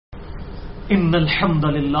إن الحمد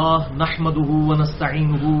لله نحمده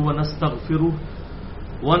ونستعينه ونستغفره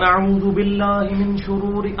ونعوذ بالله من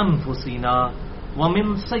شرور أنفسنا ومن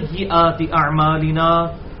سيئات أعمالنا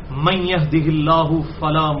من يهده الله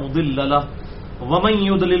فلا مضل له ومن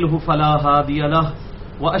يضلله فلا هادي له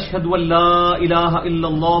وأشهد أن لا إله إلا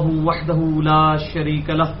الله وحده لا شريك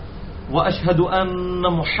له وأشهد أن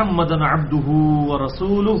محمدا عبده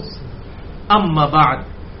ورسوله أما بعد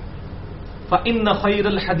فإن خير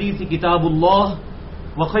الحديث كتاب الله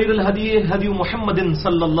وخير الهدي هدي محمد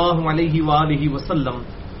صلى الله عليه وآله وسلم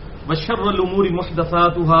وشر الأمور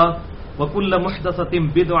محدثاتها وكل محدثة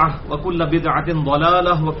بدعة وكل بدعة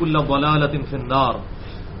ضلالة وكل ضلالة في النار.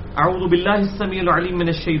 أعوذ بالله السميع العليم من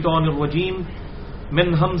الشيطان الرجيم من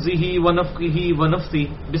همزه ونفخه ونفثه.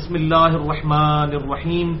 بسم الله الرحمن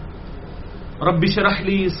الرحيم. رب اشرح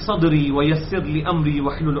لي صدري ويسر لي أمري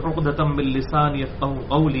واحلل عقدة من لساني يفقهوا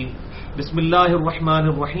قولي. بسم الله الرحمن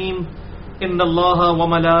الرحيم. إن الله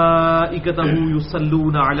وملائكته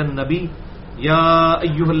يصلون على النبي يا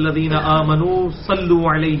أيها الذين آمنوا صلوا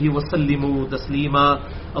عليه وسلموا تسليما.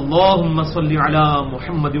 اللهم صل على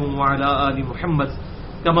محمد وعلى آل محمد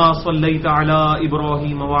كما صليت على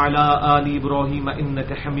إبراهيم وعلى آل إبراهيم إنك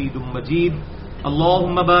حميد مجيد.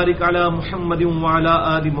 اللهم بارك على محمد وعلى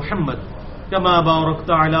آل محمد كما باركت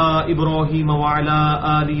على إبراهيم وعلى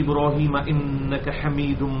آل إبراهيم إنك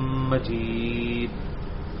حميد مجيد.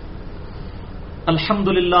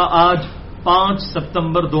 الحمدللہ آج 5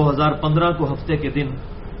 سپتمبر 2015 کو ہفتے کے دن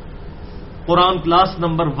قرآن کلاس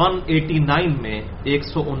نمبر 189 میں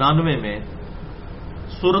 189 میں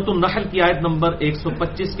سورۃ النحل کی آیت نمبر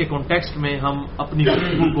 125 کے کانٹیکسٹ میں ہم اپنی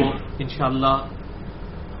گفتگو کو انشاءاللہ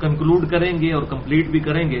کنکلوڈ کریں گے اور کمپلیٹ بھی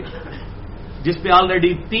کریں گے، جس پہ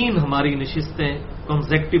آلریڈی 3 ہماری نشستیں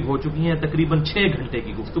کنزیکٹو ہو چکی ہیں، تقریباً 6 گھنٹے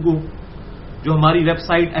کی گفتگو، جو ہماری ویب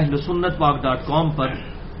سائٹ اہلسنتپاک.com پر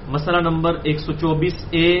مسئلہ نمبر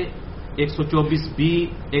 124A 124B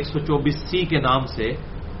 124C کے نام سے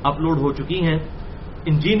اپلوڈ ہو چکی ہیں.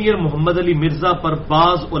 انجینئر محمد علی مرزا پر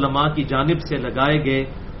بعض علماء کی جانب سے لگائے گئے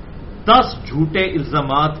 10 جھوٹے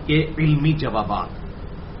الزامات کے علمی جوابات.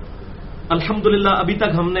 الحمدللہ ابھی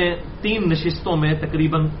تک ہم نے 3 نشستوں میں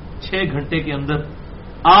تقریباً 6 گھنٹے کے اندر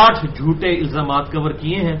 8 جھوٹے الزامات کور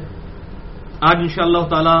کیے ہیں. آج انشاءاللہ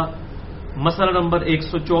تعالی مسئلہ نمبر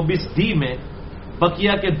 124D میں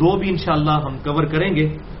بقیہ کے 2 بھی انشاءاللہ ہم کور کریں گے،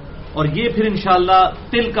 اور یہ پھر انشاءاللہ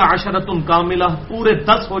تلک عشرۃ کاملہ پورے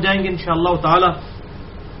 10 ہو جائیں گے انشاءاللہ تعالی،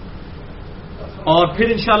 اور پھر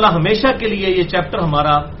انشاءاللہ ہمیشہ کے لیے یہ چیپٹر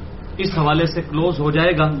ہمارا اس حوالے سے کلوز ہو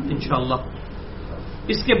جائے گا انشاءاللہ.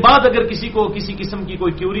 اس کے بعد اگر کسی کو کسی قسم کی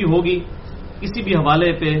کوئی کیوری ہوگی کسی بھی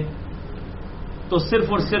حوالے پہ تو صرف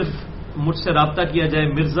اور صرف مجھ سے رابطہ کیا جائے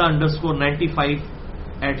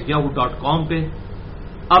mirza_95@yahoo.com پہ.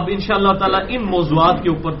 اب انشاءاللہ تعالی ان موضوعات کے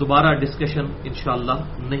اوپر دوبارہ ڈسکشن انشاءاللہ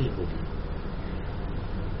نہیں ہوگی.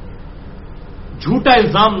 جھوٹا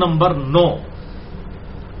الزام نمبر 9.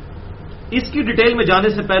 اس کی ڈیٹیل میں جانے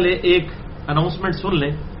سے پہلے ایک اناؤنسمنٹ سن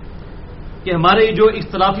لیں کہ ہمارے جو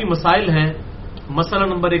اختلافی مسائل ہیں، مسئلہ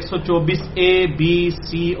نمبر 124A B C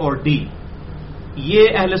اور D، یہ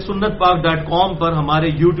اہل سنت پاک.com پر ہمارے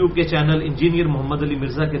یوٹیوب کے چینل انجینئر محمد علی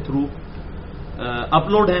مرزا کے تھرو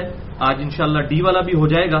اپلوڈ ہے. آج انشاءاللہ ڈی والا بھی ہو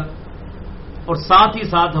جائے گا، اور ساتھ ہی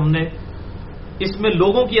ساتھ ہم نے اس میں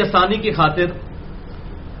لوگوں کی آسانی کی خاطر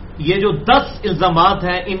یہ جو 10 الزامات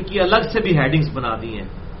ہیں ان کی الگ سے بھی ہیڈنگز بنا دی ہیں.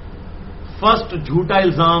 فرسٹ جھوٹا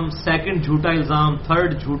الزام، سیکنڈ جھوٹا الزام، تھرڈ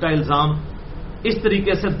جھوٹا الزام، اس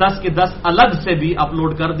طریقے سے 10 کے 10 الگ سے بھی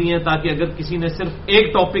اپلوڈ کر دیے ہیں، تاکہ اگر کسی نے صرف ایک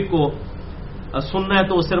ٹاپک کو سننا ہے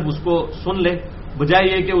تو وہ صرف اس کو سن لے، بجائے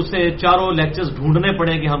یہ کہ اسے چاروں لیکچرز ڈھونڈنے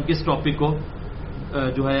پڑیں کہ ہم کس ٹاپک کو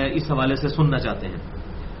جو ہے اس حوالے سے سننا چاہتے ہیں.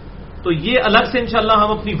 تو یہ الگ سے انشاءاللہ ہم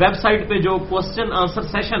اپنی ویب سائٹ پہ جو کوسچن آنسر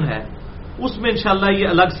سیشن ہے اس میں انشاءاللہ یہ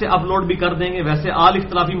الگ سے اپلوڈ بھی کر دیں گے. ویسے آل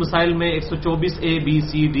اختلافی مسائل میں 124A B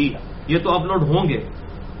C D یہ تو اپلوڈ ہوں گے،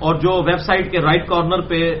 اور جو ویب سائٹ کے رائٹ کارنر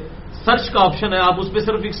پہ سرچ کا آپشن ہے، آپ اس پہ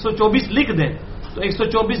صرف 124 لکھ دیں تو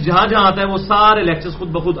 124 جہاں جہاں آتا ہے وہ سارے لیکچرز خود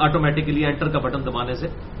بخود آٹومیٹکلی انٹر کا بٹن دبانے سے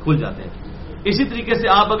کھل جاتے ہیں. اسی طریقے سے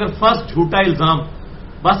آپ اگر فرسٹ جھوٹا الزام،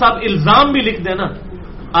 بس آپ الزام بھی لکھ دیں نا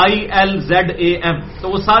ILZAM تو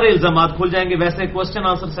وہ سارے الزامات کھل جائیں گے. ویسے کوسچن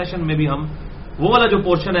آنسر سیشن میں بھی ہم وہ والا جو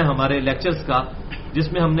پورشن ہے ہمارے لیکچرز کا جس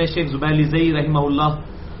میں ہم نے شیخ زبیر علی رحمہ اللہ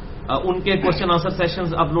ان کے کوسچن آنسر سیشنز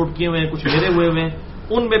اپلوڈ کیے ہوئے ہیں، کچھ میرے ہوئے ہیں،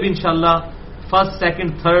 ان میں بھی انشاءاللہ فرسٹ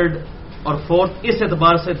سیکنڈ تھرڈ اور فورتھ اس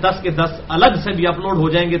اعتبار سے 10 کے 10 الگ سے بھی اپلوڈ ہو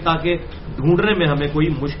جائیں گے تاکہ ڈھونڈنے میں ہمیں کوئی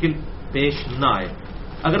مشکل پیش نہ آئے.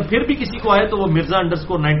 اگر پھر بھی کسی کو آئے تو وہ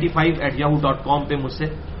mirza_95@yahoo.com پہ مجھ سے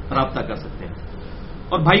رابطہ کر سکتے ہیں.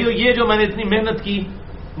 اور بھائیو یہ جو میں نے اتنی محنت کی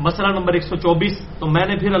مسئلہ نمبر 124. تو میں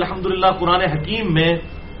نے پھر الحمدللہ قرآن حکیم میں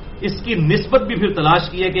اس کی نسبت بھی پھر تلاش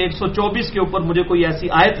کی ہے کہ 124 کے اوپر مجھے کوئی ایسی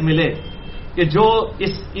آیت ملے کہ جو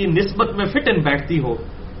اس کی نسبت میں فٹ ان بیٹھتی ہو،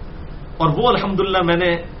 اور وہ الحمدللہ میں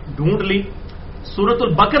نے ڈھونڈ لی. سورۃ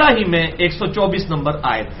البقرہ ہی میں 124 نمبر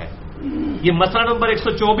آیت ہے. یہ مسئلہ نمبر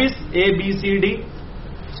 124 ABCD.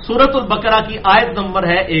 سورۃ البقرہ کی آیت نمبر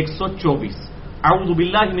ہے 124. اعوذ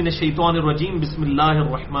باللہ من الشیطان الرجیم، بسم اللہ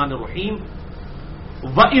الرحمن الرحیم.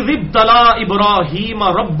 وَإِذِ ابْتَلَىٰ إِبْرَاهِيمَ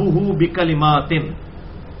رَبُّهُ بِكَلِمَاتٍ،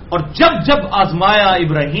 اور جب جب آزمایا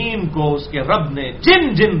ابراہیم کو اس کے رب نے جن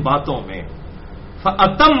جن باتوں میں،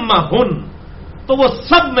 فَأَتَمَّهُنَّ، تو وہ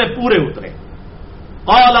سب میں پورے اترے.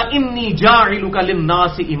 قَالَ إِنِّي جَاعِلُكَ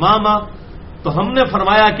لِلنَّاسِ إِمَامًا، تو ہم نے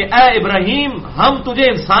فرمایا کہ اے ابراہیم ہم تجھے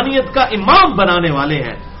انسانیت کا امام بنانے والے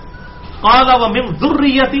ہیں. قَالَ وَمِن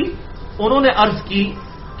ذُرِّيَّتِي، انہوں نے عرض کی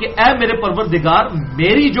کہ اے میرے پروردگار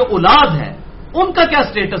میری جو اولاد ہے ان کا کیا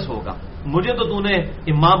سٹیٹس ہوگا، مجھے تو نے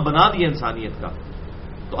امام بنا دیا انسانیت کا.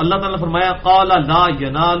 تو اللہ تعالیٰ نے فرمایا قَالَ لَا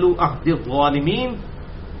يَنَالُ عَهْدِ الظَّالِمِينَ،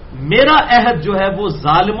 میرا عہد جو ہے وہ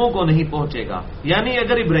ظالموں کو نہیں پہنچے گا. یعنی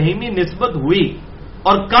اگر ابراہیمی نسبت ہوئی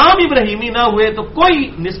اور کام ابراہیمی نہ ہوئے تو کوئی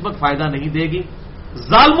نسبت فائدہ نہیں دے گی.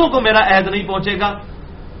 ظالموں کو میرا عہد نہیں پہنچے گا.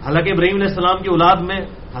 حالانکہ ابراہیم علیہ السلام کی اولاد میں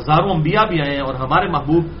ہزاروں انبیاء بھی آئے ہیں، اور ہمارے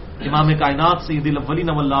محبوب امام کائنات سید الاولین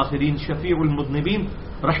والآخرین شفیع المذنبین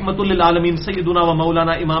رحمت للعالمین سیدنا و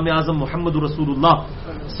مولانا امام اعظم محمد رسول اللہ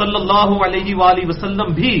صلی اللہ علیہ وآلہ وسلم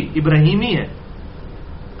بھی ابراہیمی ہے.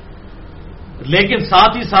 لیکن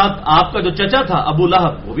ساتھ ہی ساتھ آپ کا جو چچا تھا ابو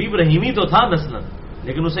لہب وہ بھی ابراہیمی تو تھا نسلاً،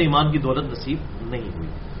 لیکن اسے ایمان کی دولت نصیب نہیں ہوئی.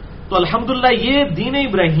 تو الحمدللہ یہ دین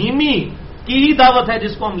ابراہیمی کی ہی دعوت ہے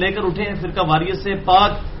جس کو ہم لے کر اٹھے ہیں. فرقہ واریت سے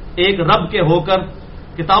پاک ایک رب کے ہو کر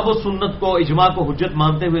کتاب و سنت کو اجماع کو حجت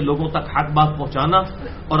مانتے ہوئے لوگوں تک حق بات پہنچانا.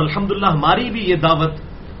 اور الحمدللہ ہماری بھی یہ دعوت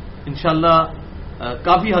انشاءاللہ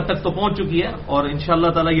کافی حد تک تو پہنچ چکی ہے، اور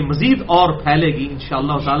انشاءاللہ تعالی یہ مزید اور پھیلے گی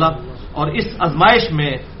انشاءاللہ تعالی. اور اس آزمائش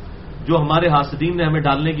میں جو ہمارے حاسدین نے ہمیں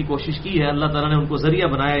ڈالنے کی کوشش کی ہے، اللہ تعالیٰ نے ان کو ذریعہ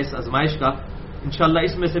بنایا اس آزمائش کا. انشاءاللہ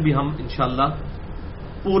اس میں سے بھی ہم انشاءاللہ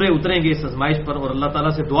پورے اتریں گے اس آزمائش پر، اور اللہ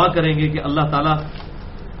تعالیٰ سے دعا کریں گے کہ اللہ تعالیٰ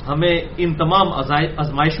ہمیں ان تمام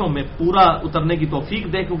آزمائشوں میں پورا اترنے کی توفیق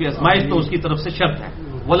دے، کیونکہ آزمائش تو اس کی طرف سے شرط ہے.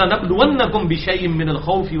 وَلَنَبْلُوَنَّكُمْ بِشَيْءٍ مِّنَ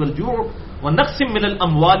الْخَوْفِ وَالْجُوعِ وَنَقْصٍ مِّنَ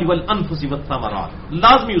الْأَمْوَالِ وَالْأَنفُسِ وَالثَّمَرَاتِ،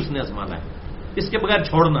 لازمی اس نے آزمانا ہے، اس کے بغیر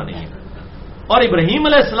چھوڑنا نہیں ہے. اور ابراہیم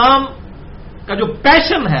علیہ السلام کا جو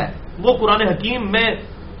پیشن ہے وہ قرآن حکیم میں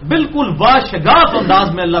بالکل واشگاف انداز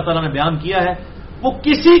میں اللہ تعالیٰ نے بیان کیا ہے. وہ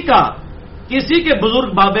کسی کے بزرگ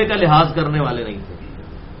بابے کا لحاظ کرنے والے نہیں تھے.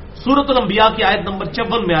 سورۃ الانبیاء کی آیت نمبر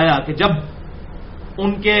 54 میں آیا کہ جب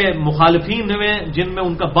ان کے مخالفین میں جن میں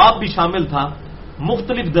ان کا باپ بھی شامل تھا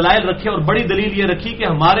مختلف دلائل رکھے، اور بڑی دلیل یہ رکھی کہ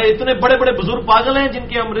ہمارے اتنے بڑے بڑے بزرگ پاگل ہیں جن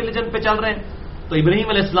کے ہم ریلیجن پہ چل رہے ہیں. تو ابراہیم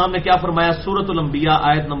علیہ السلام نے کیا فرمایا؟ سورۃ الانبیاء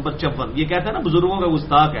آیت نمبر 54. یہ کہتے ہیں نا بزرگوں کا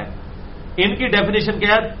گستاخ ہے، ان کی ڈیفینیشن کے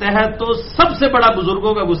تحت تو سب سے بڑا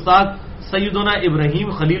بزرگوں کا گستاخ سیدنا ابراہیم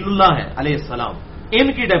خلیل اللہ ہے علیہ السلام. ان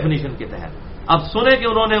کی ڈیفینیشن کے تحت اب سنیں کہ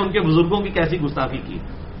انہوں نے ان کے بزرگوں کی کیسی گستاخی کی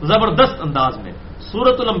زبردست انداز میں.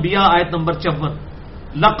 سورۃ الانبیاء آیت نمبر 54.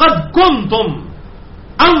 لقد کنتم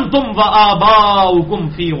انتم وآباؤکم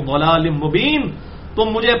فی ضلال مبین، تم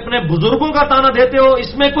مجھے اپنے بزرگوں کا تانا دیتے ہو،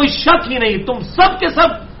 اس میں کوئی شک ہی نہیں، تم سب کے سب،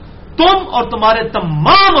 تم اور تمہارے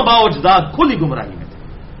تمام آباء و اجداد کھلی گمراہی میں تھے.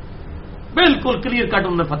 بالکل کلیئر کٹ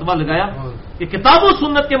انہوں نے فتویٰ لگایا کہ کتاب و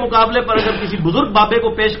سنت کے مقابلے پر اگر کسی بزرگ بابے کو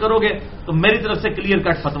پیش کرو گے تو میری طرف سے کلیئر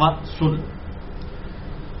کٹ فتویٰ سن.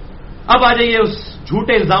 اب آ جائیے اس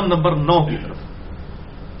جھوٹے الزام نمبر 9 کی طرف.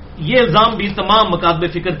 یہ الزام بھی تمام مکاتب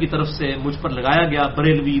فکر کی طرف سے مجھ پر لگایا گیا،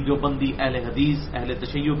 بریلوی، دیوبندی، اہل حدیث، اہل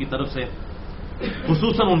تشیع کی طرف سے،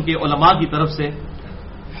 خصوصاً ان کے علماء کی طرف سے.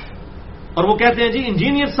 اور وہ کہتے ہیں جی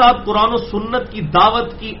انجینئر صاحب قرآن و سنت کی دعوت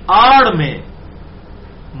کی آڑ میں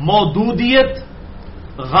مودودیت،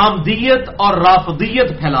 غامدیت اور رافضیت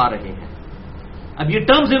پھیلا رہے ہیں. اب یہ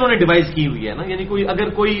ٹرمز انہوں نے ڈیوائز کی ہوئی ہے نا، یعنی اگر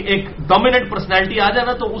کوئی ایک ڈومیننٹ پرسنالٹی آ جائے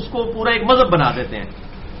نا تو اس کو پورا ایک مذہب بنا دیتے ہیں.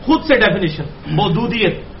 خود سے ڈیفینیشن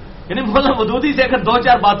مودودیت، یعنی مولانا مودودی سے اگر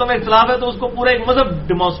 2-4 باتوں میں اختلاف ہے تو اس کو پورا ایک مذہب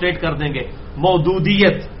ڈیمانسٹریٹ کر دیں گے،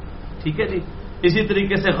 مودودیت. ٹھیک ہے جی. اسی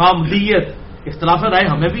طریقے سے غامدیت، اختلاف رائے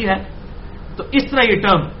ہمیں بھی ہے. تو اس طرح یہ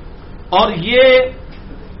ٹرم، اور یہ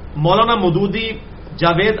مولانا مودودی،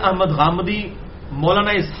 جاوید احمد غامدی،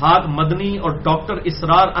 مولانا اسحاق مدنی اور ڈاکٹر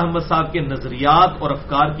اسرار احمد صاحب کے نظریات اور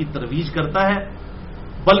افکار کی ترویج کرتا ہے،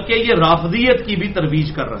 بلکہ یہ رافضیت کی بھی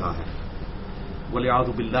ترویج کر رہا ہے. وَلِعَاذُ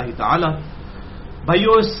بِاللَّهِ تعالی.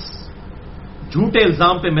 بھائیو اس جھوٹے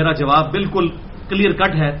الزام پہ میرا جواب بالکل کلیئر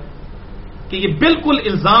کٹ ہے کہ یہ بالکل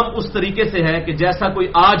الزام اس طریقے سے ہے کہ جیسا کوئی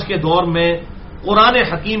آج کے دور میں قرآن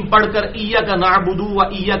حکیم پڑھ کر ایاک نعبد و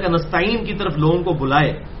ایاک نستعین کی طرف لوگوں کو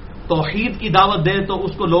بلائے، توحید کی دعوت دے، تو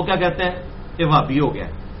اس کو لوگ کیا کہتے ہیں؟ کہ وہابی ہو گیا.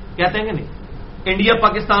 کہتے ہیں کہ نہیں؟ انڈیا،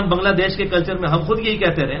 پاکستان، بنگلہ دیش کے کلچر میں ہم خود یہی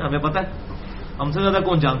کہتے رہے، ہمیں پتہ ہے، ہم سے زیادہ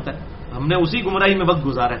کون جانتا ہے، ہم نے اسی گمراہی میں وقت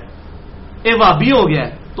گزارا ہے. وہابی ہو گیا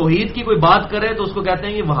ہے. توحید کی کوئی بات کرے تو اس کو کہتے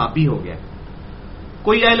ہیں یہ وہابی ہو گیا.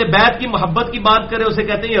 کوئی اہل بیت کی محبت کی بات کرے اسے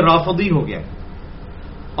کہتے ہیں یہ رافضی ہو گیا.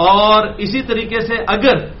 اور اسی طریقے سے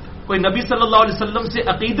اگر کوئی نبی صلی اللہ علیہ وسلم سے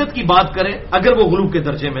عقیدت کی بات کرے، اگر وہ غلو کے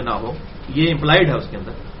درجے میں نہ ہو، یہ امپلائڈ ہے اس کے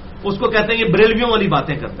اندر، اس کو کہتے ہیں یہ بریلویوں والی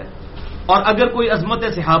باتیں کرتا ہے. اور اگر کوئی عظمت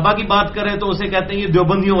صحابہ کی بات کرے تو اسے کہتے ہیں یہ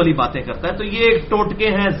دیوبندیوں والی باتیں کرتا ہے. تو یہ ایک ٹوٹکے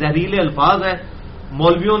ہیں، زہریلے الفاظ ہیں،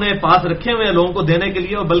 مولویوں نے پاس رکھے ہوئے ہیں لوگوں کو دینے کے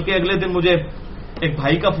لیے. اور بلکہ اگلے دن مجھے ایک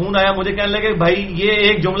بھائی کا فون آیا، مجھے کہنے لگے بھائی یہ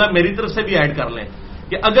ایک جملہ میری طرف سے بھی ایڈ کر لیں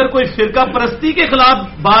کہ اگر کوئی فرقہ پرستی کے خلاف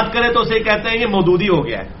بات کرے تو اسے کہتے ہیں یہ مودودی ہو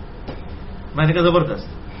گیا ہے. میں نے کہا زبردست.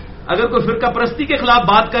 اگر کوئی فرقہ پرستی کے خلاف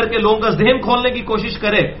بات کر کے لوگوں کا ذہن کھولنے کی کوشش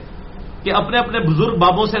کرے کہ اپنے اپنے بزرگ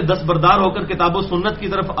بابوں سے دستبردار ہو کر کتاب و سنت کی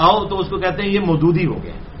طرف آؤ، تو اس کو کہتے ہیں یہ مودودی ہو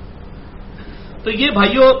گیا. تو یہ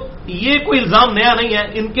بھائیوں، یہ کوئی الزام نیا نہیں ہے.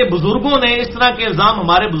 ان کے بزرگوں نے اس طرح کے الزام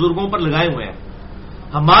ہمارے بزرگوں پر لگائے ہوئے ہیں.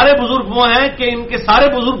 ہمارے بزرگ وہ ہیں کہ ان کے سارے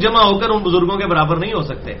بزرگ جمع ہو کر ان بزرگوں کے برابر نہیں ہو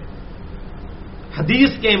سکتے.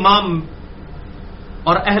 حدیث کے امام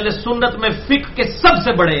اور اہل سنت میں فقہ کے سب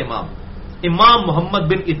سے بڑے امام محمد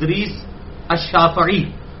بن ادریس الشافعی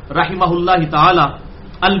رحمہ اللہ تعالی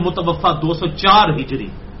المتوفى 204 ہجری،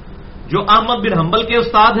 جو احمد بن حنبل کے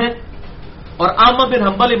استاد ہیں، اور احمد بن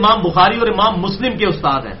حنبل امام بخاری اور امام مسلم کے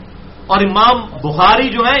استاد ہیں، اور امام بخاری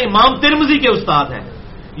جو ہیں امام ترمذی کے استاد ہیں.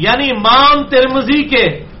 یعنی امام ترمذی کے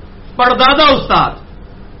پردادا استاد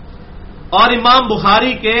اور امام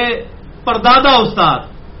بخاری کے پردادا استاد،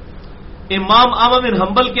 امام احمد بن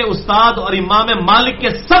حنبل کے استاد اور امام مالک کے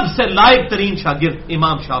سب سے لائق ترین شاگرد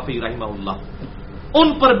امام شافعی رحمہ اللہ. ان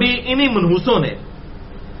پر بھی انہی منحوسوں نے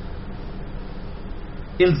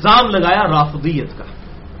الزام لگایا رافضیت کا.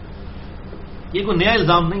 یہ کوئی نیا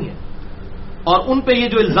الزام نہیں ہے. اور ان پہ یہ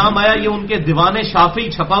جو الزام آیا یہ ان کے دیوان شافعی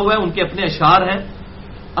چھپا ہوا ہے، ان کے اپنے اشعار ہیں.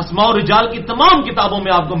 اسماء و رجال کی تمام کتابوں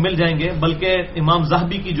میں آپ کو مل جائیں گے. بلکہ امام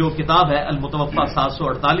ذہبی کی جو کتاب ہے المتوفى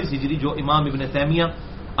 748 ہجری، جو امام ابن تیمیہ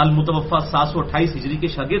المتوفى 728 ہجری کے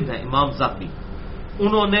شاگرد ہیں امام ذہبی،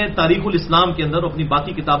 انہوں نے تاریخ الاسلام کے اندر اپنی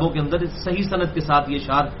باقی کتابوں کے اندر صحیح سند کے ساتھ یہ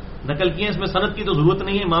اشعار نقل کیے ہیں. اس میں سند کی تو ضرورت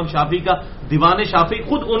نہیں ہے. امام شافعی کا دیوان شافعی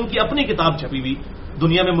خود ان کی اپنی کتاب چھپی ہوئی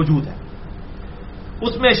دنیا میں موجود ہے.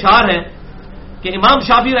 اس میں اشعار ہیں کہ امام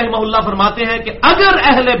شافعی رحمہ اللہ فرماتے ہیں کہ اگر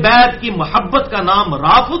اہل بیت کی محبت کا نام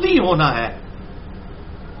رافضی ہونا ہے،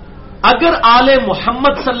 اگر آل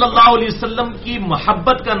محمد صلی اللہ علیہ وسلم کی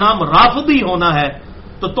محبت کا نام رافضی ہونا ہے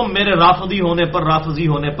تو تم میرے رافضی ہونے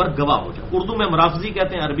پر گواہ ہو جاؤ. اردو میں ہم رافضی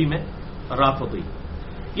کہتے ہیں، عربی میں رافضی.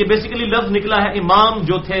 یہ بیسیکلی لفظ نکلا ہے امام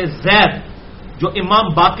جو تھے زید، جو امام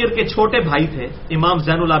باقر کے چھوٹے بھائی تھے، امام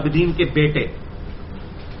زین العابدین کے بیٹے.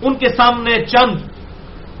 ان کے سامنے چند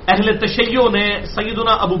اہل تشیع نے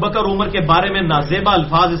سیدنا ابو بکر عمر کے بارے میں نازیبا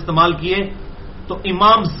الفاظ استعمال کیے، تو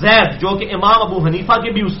امام زید جو کہ امام ابو حنیفہ کے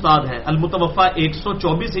بھی استاد ہیں، المتوفى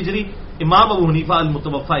 124 ہجری، امام ابو حنیفہ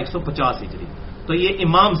المتوفى 150 ہجری. تو یہ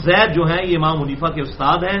امام زید جو ہیں یہ امام حنیفہ کے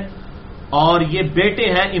استاد ہیں، اور یہ بیٹے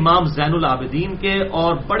ہیں امام زین العابدین کے،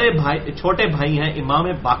 اور بڑے بھائی چھوٹے بھائی ہیں امام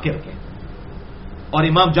باقر کے اور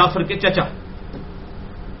امام جعفر کے چچا.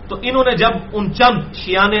 تو انہوں نے جب ان چند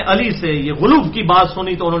شیعان علی سے یہ غلوف کی بات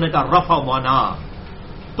سنی تو انہوں نے کہا رفع وانا،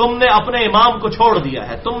 تم نے اپنے امام کو چھوڑ دیا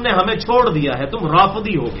ہے، تم نے ہمیں چھوڑ دیا ہے، تم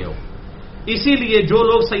رافضی ہو گئے ہو. اسی لیے جو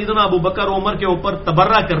لوگ سیدنا ابو بکر عمر کے اوپر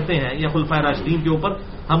تبرہ کرتے ہیں یا خلفائے راشدین کے اوپر،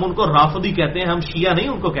 ہم ان کو رافضی کہتے ہیں، ہم شیعہ نہیں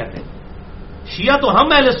ان کو کہتے ہیں. شیعہ تو ہم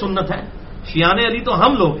اہل سنت ہیں، شیعان علی تو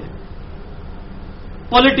ہم لوگ ہیں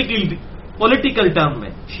پولیٹیکل ٹرم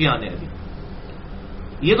میں. شیعان علی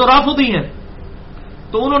یہ تو رافضی ہیں.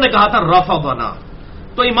 تو انہوں نے کہا تھا رفضنا.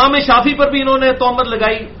 تو امام شافعی پر بھی انہوں نے تہمت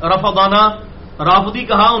لگائی، رفضنا، رافضی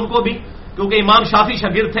کہا ان کو بھی، کیونکہ امام شافعی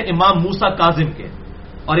شاگرد تھے امام موسیٰ کاظم کے،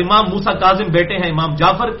 اور امام موسیٰ کاظم بیٹے ہیں امام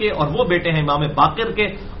جعفر کے، اور وہ بیٹے ہیں امام باقر کے،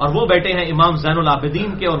 اور وہ بیٹے ہیں امام زین العابدین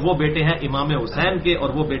کے، اور وہ بیٹے ہیں امام حسین کے، اور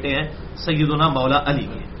وہ بیٹے ہیں سیدنا مولا علی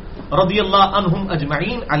کے رضی اللہ عنہم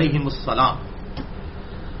اجمعین علیہم السلام.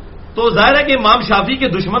 تو ظاہر ہے کہ امام شافعی کے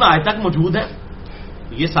دشمن آج تک موجود ہیں.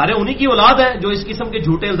 یہ سارے انہی کی اولاد ہیں جو اس قسم کے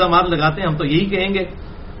جھوٹے الزامات لگاتے ہیں. ہم تو یہی کہیں گے،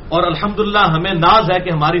 اور الحمدللہ ہمیں ناز ہے کہ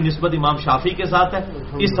ہماری نسبت امام شافعی کے ساتھ ہے.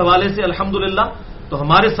 اس حوالے سے الحمدللہ تو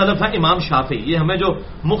ہمارے سلف ہیں امام شافعی. یہ ہمیں جو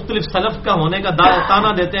مختلف سلف کا ہونے کا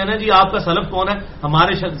تانا دیتے ہیں نا جی آپ کا سلف کون ہے،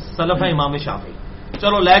 ہمارے سلف ہے امام شافعی.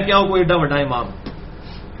 چلو لے کے آؤ کوئی ایڈا بڑا امام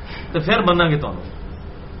تو پھر بننا گے تو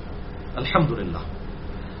الحمدللہ.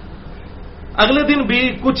 اگلے دن بھی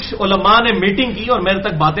کچھ علماء نے میٹنگ کی اور میرے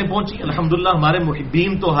تک باتیں پہنچی. الحمدللہ ہمارے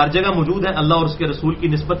محبین تو ہر جگہ موجود ہیں اللہ اور اس کے رسول کی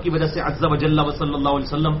نسبت کی وجہ سے عز و جل و صلی اللہ علیہ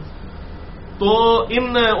وسلم. تو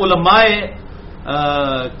ان علماء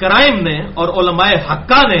کرائم نے اور علماء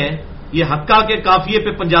حقہ نے، یہ حقہ کے قافیے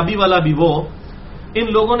پہ پنجابی والا بھی وہ، ان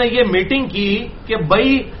لوگوں نے یہ میٹنگ کی کہ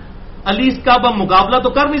بھائی علی کا ہم مقابلہ تو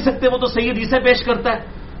کر نہیں سکتے، وہ تو صحیح حدیثیں پیش کرتا ہے،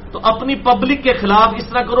 تو اپنی پبلک کے خلاف اس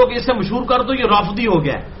طرح کرو کہ اسے مشہور کر دو یہ رافضی ہو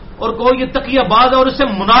گیا ہے، اور کہو یہ تقیہ باز ہے اور اسے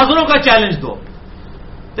مناظروں کا چیلنج دو.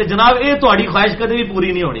 تو جناب یہ تہاڈی خواہش کدی بھی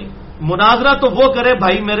پوری نہیں ہونی. مناظرہ تو وہ کرے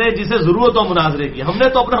بھائی میرے جسے ضرورت ہو مناظرے کی. ہم نے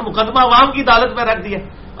تو اپنا مقدمہ عوام کی عدالت میں رکھ دیا،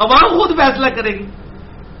 عوام خود فیصلہ کرے گی.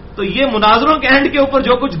 تو یہ مناظروں کے اینڈ کے اوپر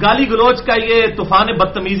جو کچھ گالی گلوچ کا یہ طوفان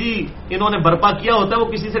بدتمیزی انہوں نے برپا کیا ہوتا ہے وہ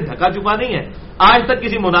کسی سے ڈھکا چھپا نہیں ہے. آج تک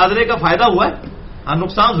کسی مناظرے کا فائدہ ہوا ہے؟ ہاں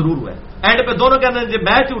نقصان ضرور ہوا ہے. اینڈ پہ دونوں کہتے ہیں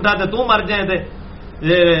میں جھوٹا تھے تو مر جائیں تھے،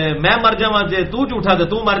 میں مر جا جے تو جھوٹا تھے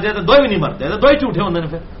تو مر جائے تو دو ہی نہیں مرتے، دو ہی جھوٹے ہوتے ہیں.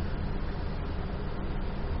 پھر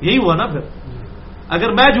یہی ہوا نا. پھر اگر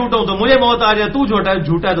میں جھوٹا ہوں تو مجھے موت آ جائے، تو جھوٹا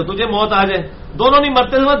ہے تو تجھے موت آ جائے، دونوں نہیں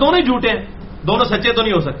مرتے تو دونوں ہی جھوٹے ہیں، دونوں سچے تو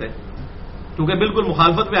نہیں ہو سکتے کیونکہ بالکل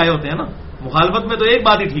مخالفت میں آئے ہوتے ہیں نا. مخالفت میں تو ایک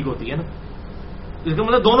بات ہی ٹھیک ہوتی ہے نا، اس کا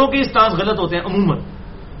مطلب دونوں کے اسٹانس غلط ہوتے ہیں عموماً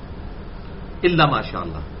الا ماشاء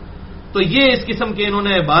اللہ. تو یہ اس قسم کے انہوں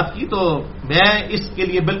نے بات کی، تو میں اس کے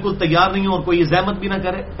لیے بالکل تیار نہیں ہوں اور کوئی زحمت بھی نہ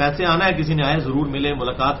کرے. پیسے آنا ہے کسی نے آئے ضرور ملے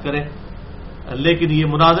ملاقات کرے، لیکن یہ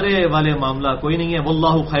مناظرے والے معاملہ کوئی نہیں ہے.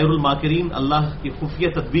 واللہ خیر الماکرین، اللہ کی خفیہ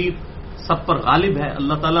تدبیر سب پر غالب ہے.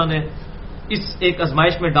 اللہ تعالیٰ نے اس ایک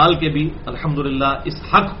آزمائش میں ڈال کے بھی الحمدللہ اس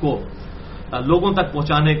حق کو لوگوں تک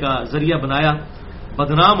پہنچانے کا ذریعہ بنایا.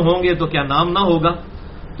 بدنام ہوں گے تو کیا نام نہ ہوگا.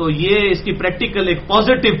 تو یہ اس کی پریکٹیکل ایک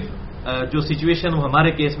پازیٹو جو سچویشن وہ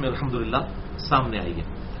ہمارے کیس میں الحمدللہ سامنے آئی ہے.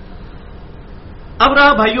 اب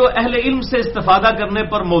رہا بھائیو اہل علم سے استفادہ کرنے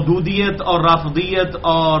پر مودودیت اور رافضیت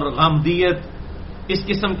اور غامدیت اس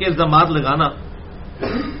قسم کے الزامات لگانا.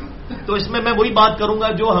 تو اس میں وہی بات کروں گا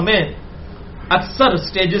جو ہمیں اکثر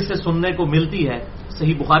سٹیجز سے سننے کو ملتی ہے.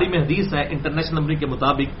 صحیح بخاری میں حدیث ہے انٹرنیشنل نمبر کے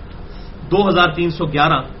مطابق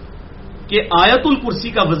 2311 کہ آیت الکرسی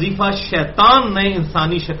کا وظیفہ شیطان نے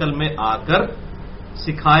انسانی شکل میں آ کر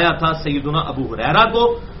سکھایا تھا سیدنا ابو ہریرہ کو.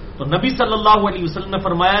 تو نبی صلی اللہ علیہ وسلم نے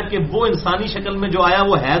فرمایا کہ وہ انسانی شکل میں جو آیا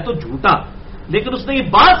وہ ہے تو جھوٹا، لیکن اس نے یہ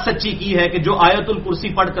بات سچی کی ہے کہ جو آیت الکرسی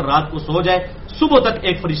پڑھ کر رات کو سو جائے صبح تک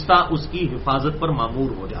ایک فرشتہ اس کی حفاظت پر مامور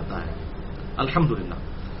ہو جاتا ہے. الحمدللہ.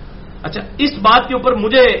 اچھا اس بات کے اوپر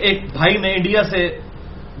مجھے ایک بھائی نے انڈیا سے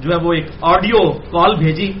جو ہے وہ ایک آڈیو کال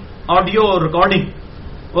بھیجی، آڈیو ریکارڈنگ.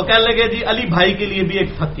 وہ کہنے لگے جی علی بھائی کے لیے بھی ایک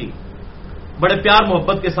پھکی. بڑے پیار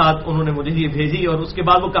محبت کے ساتھ انہوں نے مجھے یہ بھیجی اور اس کے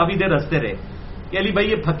بعد وہ کافی دیر ہنستے رہے کہ علی بھائی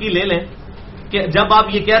یہ پھکی لے لیں کہ جب آپ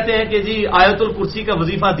یہ کہتے ہیں کہ جی آیت الکرسی کا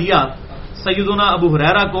وظیفہ دیا سیدنا ابو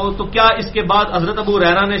ہریرہ کو تو کیا اس کے بعد حضرت ابو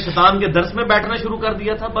ہریرہ نے شیطان کے درس میں بیٹھنا شروع کر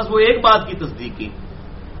دیا تھا؟ بس وہ ایک بات کی تصدیق کی.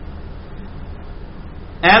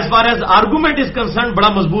 As far as argument is concern بڑا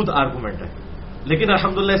مضبوط آرگومنٹ ہے، لیکن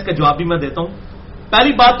الحمدللہ اس کا جواب بھی میں دیتا ہوں.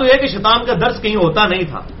 پہلی بات تو یہ کہ شیطان کا درس کہیں ہوتا نہیں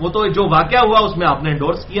تھا، وہ تو جو واقعہ ہوا اس میں آپ نے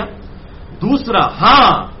انڈورس کیا. دوسرا، ہاں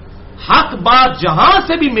حق بات جہاں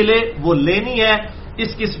سے بھی ملے وہ لینی ہے.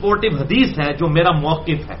 اس کی سپورٹیو حدیث ہے جو میرا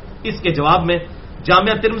موقف ہے. اس کے جواب میں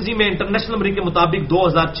جامعہ ترمذی میں انٹرنیشنل نمبر کے مطابق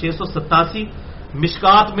 2687،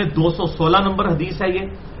 مشکات میں 216 نمبر حدیث ہے. یہ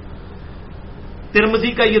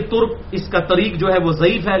ترمذی کا یہ ترک اس کا طریق جو ہے وہ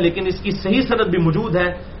ضعیف ہے، لیکن اس کی صحیح سند بھی موجود ہے.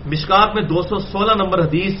 مشکات میں 216 نمبر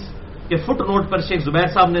حدیث کے فٹ نوٹ پر شیخ زبیر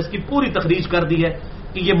صاحب نے اس کی پوری تخریج کر دی ہے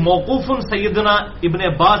کہ یہ موقوفن سیدنا ابن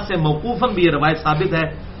عباس سے موقوفن بھی یہ روایت ثابت ہے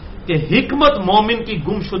کہ حکمت مومن کی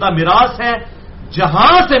گمشدہ میراث ہے،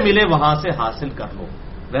 جہاں سے ملے وہاں سے حاصل کر لو.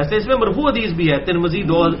 ویسے اس میں مرفوع حدیث بھی ہے ترمذی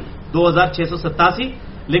 2687،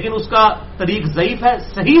 لیکن اس کا طریق ضعیف ہے.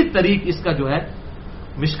 صحیح طریق اس کا جو ہے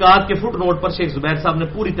مشکات کے فٹ نوٹ پر شیخ زبیر صاحب نے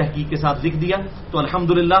پوری تحقیق کے ساتھ لکھ دیا. تو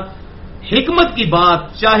الحمدللہ حکمت کی بات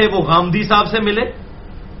چاہے وہ غامدی صاحب سے ملے،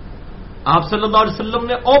 آپ صلی اللہ علیہ وسلم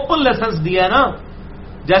نے اوپن لائسنس دیا ہے نا،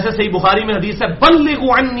 جیسے صحیح بخاری میں حدیث ہے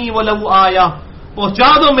بلغوا عنی ولو آیا،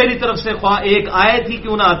 پہنچا دو میری طرف سے خواہ ایک آیت ہی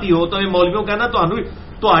کیوں نہ آتی ہو. تو یہ مولویوں کہنا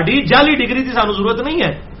تو اڈی جعلی ڈگری تھی، سانو ضرورت نہیں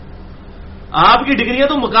ہے. آپ کی ڈگریاں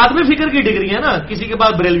تو مقادمے فکر کی ڈگری ہے نا، کسی کے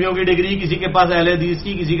پاس بریلویوں کی ڈگری، کسی کے پاس اہل حدیث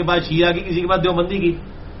کی، کسی کے پاس شیعہ کی، کسی کے پاس دیوبندی کی.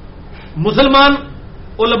 مسلمان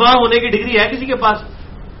علماء ہونے کی ڈگری ہے کسی کے پاس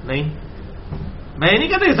نہیں. میں یہ نہیں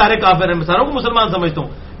کہتا کہ سارے کافر ہیں، میں ساروں کو مسلمان سمجھتا ہوں،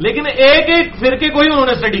 لیکن ایک ایک فرقے کو ہی انہوں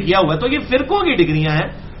نے اسٹڈی کیا ہوا ہے. تو یہ فرقوں کی ڈگریاں ہیں،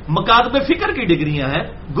 مکاتب فکر کی ڈگریاں ہیں،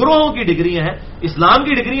 گروہوں کی ڈگریاں ہیں. اسلام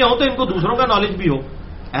کی ڈگریاں ہوں تو ان کو دوسروں کا نالج بھی ہو،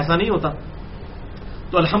 ایسا نہیں ہوتا.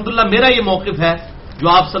 تو الحمدللہ میرا یہ موقف ہے جو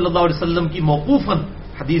آپ صلی اللہ علیہ وسلم کی موقوفاً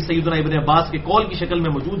حدیث سیدنا ابن عباس کے قول کی شکل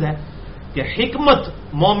میں موجود ہے کہ حکمت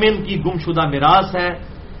مومن کی گمشدہ میراث ہے.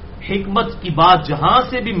 حکمت کی بات جہاں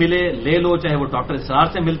سے بھی ملے لے لو، چاہے وہ ڈاکٹر اسرار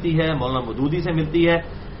سے ملتی ہے، مولانا مودودی سے ملتی ہے،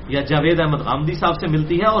 یا جاوید احمد غامدی صاحب سے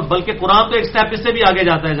ملتی ہے. اور بلکہ قرآن تو ایک سٹیپ اس سے بھی آگے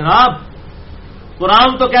جاتا ہے جناب. قرآن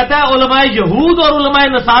تو کہتا ہے علماء یہود اور علماء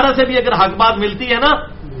نصارہ سے بھی اگر حق بات ملتی ہے نا،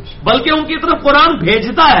 بلکہ ان کی طرف قرآن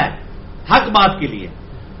بھیجتا ہے حق بات کے لیے.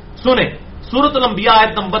 سنیں سورۃ الانبیاء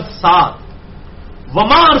آیت نمبر 7،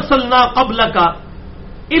 وما ارسلنا قبلک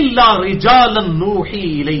الا رجالا نوحی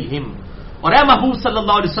الیہم. اور اے محبوب صلی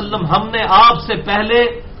اللہ علیہ وسلم، ہم نے آپ سے پہلے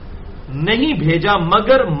نہیں بھیجا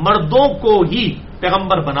مگر مردوں کو ہی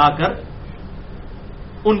پیغمبر بنا کر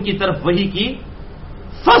ان کی طرف وحی کی.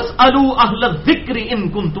 فاسألوا اہل الذکر ان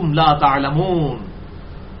کنتم لا تعلمون.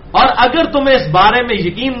 اور اگر تمہیں اس بارے میں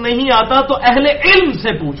یقین نہیں آتا تو اہل علم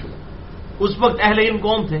سے پوچھو. اس وقت اہل علم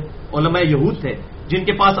کون تھے؟ علماء یہود تھے، جن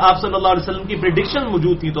کے پاس آپ صلی اللہ علیہ وسلم کی پریڈکشن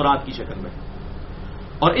موجود تھی تورات کی شکل میں.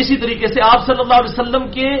 اور اسی طریقے سے آپ صلی اللہ علیہ وسلم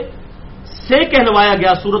کے سے کہلوایا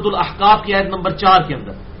گیا سورۃ الاحقاف کی آیت نمبر 4 کے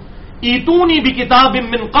اندر، ایتونی بکتاب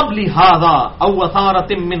من قبل ھذا او اثارۃ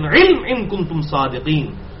من علم ان کنتم صادقین.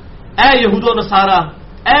 اے یہود و نصارہ،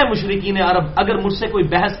 اے مشرکین عرب، اگر مجھ سے کوئی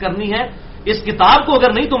بحث کرنی ہے اس کتاب کو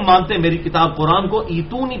اگر نہیں تم مانتے میری کتاب قرآن کو،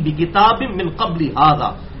 ایتونی بکتاب من قبل ھذا،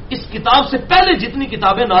 اس کتاب سے پہلے جتنی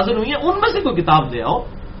کتابیں نازل ہوئی ہیں ان میں سے کوئی کتاب لے آؤ.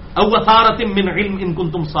 او اثارۃ من علم ان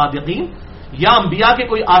کنتم صادقین، یا انبیاء کے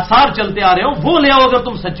کوئی آثار چلتے آ رہے ہو وہ لے آؤ اگر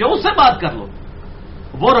تم سچے ہو، اس سے بات کر لو.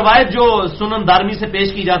 وہ روایت جو سنن دارمی سے پیش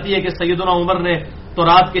کی جاتی ہے کہ سیدنا عمر نے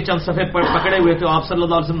تورات کے چند صفحے پکڑے ہوئے تھے، آپ صلی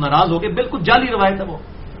اللہ علیہ وسلم ناراض ہو گئے، بالکل جعلی روایت ہے.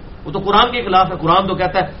 وہ تو قرآن کے خلاف ہے. قرآن تو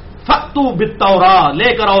کہتا ہے فَأْتُوا بِالتَّوْرَاةِ، لے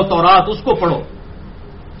کر آؤ تورات، اس کو پڑھو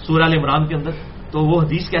سورہ ال عمران کے اندر. تو وہ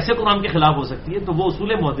حدیث کیسے قرآن کے خلاف ہو سکتی ہے؟ تو وہ اصول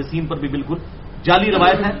محدثین پر بھی بالکل جعلی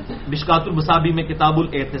روایت ہے. مشکات المصابیح میں کتاب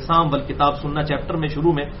الاعتصام والکتاب سنہ چیپٹر میں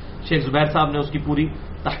شروع میں شیخ زبیر صاحب نے اس کی پوری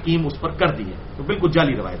تحکیم اس پر کر دی ہے. تو بالکل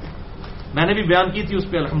جعلی روایت ہے. میں نے بھی بیان کی تھی اس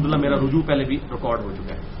پہ، الحمدللہ میرا رجوع پہلے بھی ریکارڈ ہو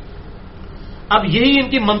چکا ہے. اب یہی ان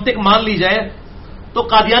کی منطق مان لی جائے تو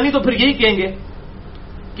قادیانی تو پھر یہی کہیں گے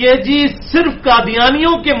کہ جی صرف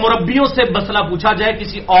قادیانیوں کے مربیوں سے مسئلہ پوچھا جائے،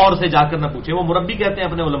 کسی اور سے جا کر نہ پوچھے. وہ مربی کہتے ہیں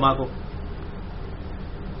اپنے علماء کو.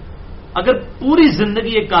 اگر پوری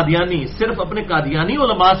زندگی ایک قادیانی صرف اپنے قادیانی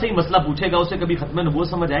علماء سے ہی مسئلہ پوچھے گا، اسے کبھی ختم نبوت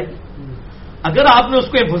سمجھ آئے گی؟ اگر آپ نے اس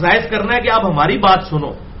کو ایمفسائز کرنا ہے کہ آپ ہماری بات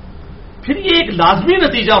سنو، پھر یہ ایک لازمی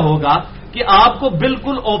نتیجہ ہوگا کہ آپ کو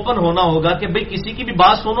بالکل اوپن ہونا ہوگا کہ بھئی کسی کی بھی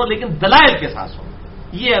بات سنو لیکن دلائل کے ساتھ سنو.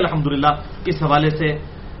 یہ الحمدللہ اس حوالے سے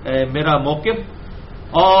میرا موقف.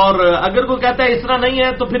 اور اگر کوئی کہتا ہے اس طرح نہیں ہے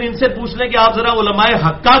تو پھر ان سے پوچھ لیں کہ آپ ذرا علماء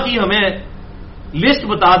حقہ کی ہمیں لسٹ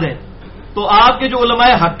بتا دیں. تو آپ کے جو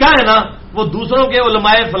علماء حقہ ہیں نا وہ دوسروں کے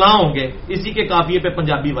علماء فلاں ہوں گے اسی کے قافیے پہ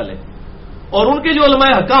پنجابی والے، اور ان کے جو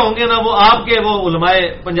علماء حقہ ہوں گے نا وہ آپ کے وہ علماء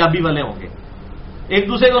پنجابی والے ہوں گے. ایک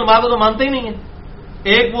دوسرے کے علماء کو تو مانتے ہی نہیں ہیں.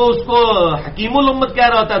 ایک وہ اس کو حکیم الامت کہہ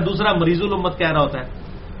رہا ہوتا ہے، دوسرا مریض الامت کہہ رہا ہوتا ہے.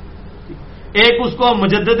 ایک اس کو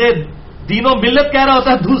مجدد دین و ملت کہہ رہا ہوتا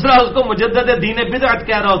ہے، دوسرا اس کو مجدد دین بدعت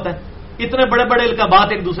کہہ رہا ہوتا ہے. اتنے بڑے بڑے القابات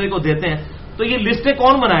ایک دوسرے کو دیتے ہیں. تو یہ لسٹیں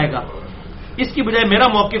کون بنائے گا؟ اس کی بجائے میرا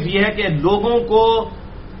موقف یہ ہے کہ لوگوں کو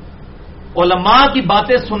علماء کی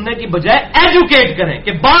باتیں سننے کی بجائے ایجوکیٹ کریں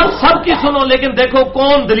کہ بات سب کی سنو لیکن دیکھو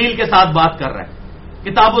کون دلیل کے ساتھ بات کر رہا ہے.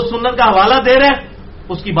 کتاب و سنت کا حوالہ دے رہا ہے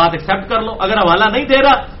اس کی بات ایکسپٹ کر لو، اگر حوالہ نہیں دے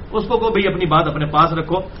رہا اس کو بھئی اپنی بات اپنے پاس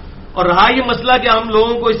رکھو. اور رہا یہ مسئلہ کہ ہم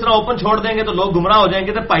لوگوں کو اس طرح اوپن چھوڑ دیں گے تو لوگ گمراہ ہو جائیں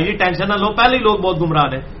گے، تو پہلی ٹینشن نہ لو، پہلے ہی لوگ بہت گمراہ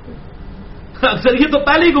ہیں. اکثر یہ تو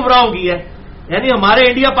پہلے ہی گمراہوں کی ہے. یعنی ہمارے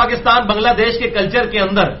انڈیا پاکستان بنگلہ دیش کے کلچر کے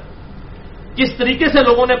اندر کس طریقے سے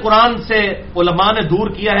لوگوں نے قرآن سے علماء نے دور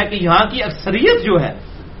کیا ہے کہ یہاں کی اکثریت جو ہے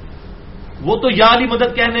وہ تو یا علی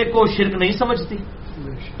مدد کہنے کو شرک نہیں سمجھتی.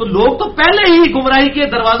 تو لوگ تو پہلے ہی گمراہی کے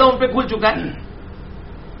دروازہ ان پہ کھل چکا ہے.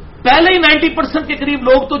 پہلے ہی 90% کے قریب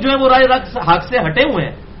لوگ تو جو ہے وہ رائے حق سے ہٹے ہوئے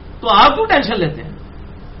ہیں. تو آپ کیوں ٹینشن لیتے ہیں؟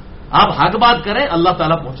 آپ حق بات کریں، اللہ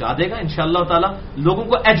تعالیٰ پہنچا دے گا انشاءاللہ تعالیٰ. لوگوں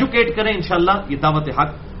کو ایجوکیٹ کریں، انشاءاللہ یہ دعوت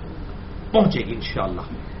حق پہنچے گی انشاءاللہ.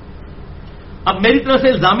 اب میری طرف سے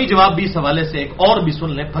الزامی جواب بھی اس حوالے سے ایک اور بھی سن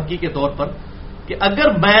لیں پھکی کے طور پر کہ اگر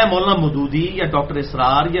میں مولانا مودودی یا ڈاکٹر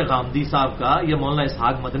اسرار یا غامدی صاحب کا یا مولانا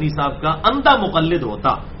اسحاق مدنی صاحب کا اندھا مقلد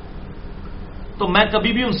ہوتا تو میں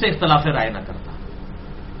کبھی بھی ان سے اختلاف رائے نہ کرتا.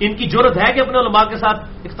 ان کی جرت ہے کہ اپنے علماء کے ساتھ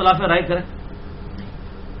اختلاف رائے کریں؟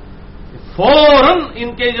 فوراً ان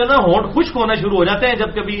کے جو نا ہونٹ خشک ہونا شروع ہو جاتے ہیں جب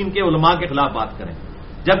کبھی ان کے علماء کے خلاف بات کریں.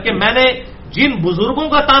 جبکہ میں نے جن بزرگوں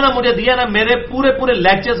کا تانا مجھے دیا نا، میرے پورے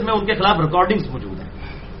لیکچرز میں ان کے خلاف ریکارڈنگز موجود ہیں.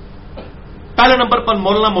 پہلے نمبر پر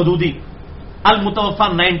مولانا مودودی، المتوفا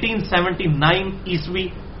 1979 عیسوی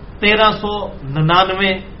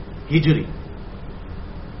 1399 ہجری.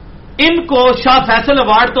 ان کو شاہ فیصل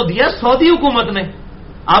ایوارڈ تو دیا سعودی حکومت نے.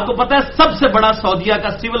 آپ کو پتا ہے سب سے بڑا سعودیہ کا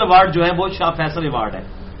سول ایوارڈ جو ہے وہ شاہ فیصل ایوارڈ ہے،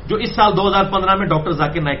 جو اس سال 2015 میں ڈاکٹر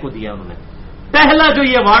ذاکر نائک کو دیا انہوں نے. پہلا جو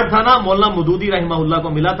یہ ایوارڈ تھا نا مولانا مودودی رحمہ اللہ کو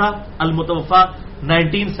ملا تھا المتوفا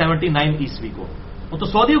 1979 عیسوی کو. وہ تو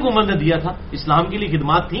سعودی حکومت نے دیا تھا، اسلام کے لیے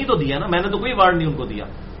خدمات تھیں تو دیا نا، میں نے تو کوئی ایوارڈ نہیں ان کو دیا.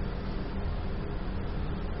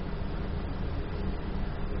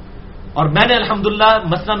 اور میں نے الحمدللہ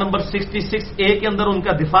مسئلہ نمبر 66A کے اندر ان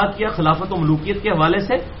کا دفاع کیا خلافت و ملوکیت کے حوالے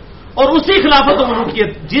سے، اور اسی خلافت و ملوکیت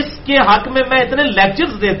جس کے حق میں میں اتنے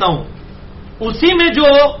لیکچرز دیتا ہوں، اسی میں جو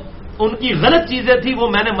ان کی غلط چیزیں تھیں وہ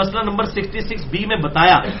میں نے مسئلہ نمبر 66B میں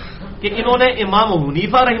بتایا کہ انہوں نے امام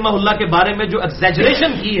حنیفہ رحمہ اللہ کے بارے میں جو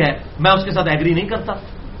ایگزیجریشن کی ہے میں اس کے ساتھ ایگری نہیں کرتا.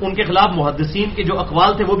 ان کے خلاف محدثین کے جو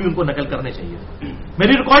اقوال تھے وہ بھی ان کو نقل کرنے چاہیے.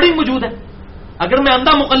 میری ریکارڈنگ موجود ہے. اگر میں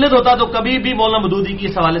اندھا مقلد ہوتا تو کبھی بھی مولانا مودودی کی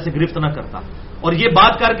اس حوالے سے گرفت نہ کرتا. اور یہ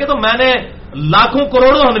بات کر کے تو میں نے لاکھوں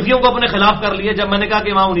کروڑوں حنفیوں کو اپنے خلاف کر لیا جب میں نے کہا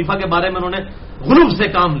کہ امام حنیفہ کے بارے میں انہوں نے غلو سے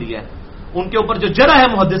کام لیا ہے. ان کے اوپر جو جرح ہے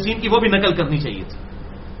محدثین کی وہ بھی نقل کرنی چاہیے تھی.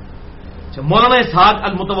 مولانا اسحاق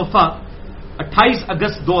المتوفا 28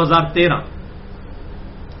 اگست 2013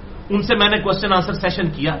 ان سے میں نے کوشچن آنسر سیشن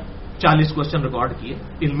کیا، 40 کوشچن ریکارڈ کیے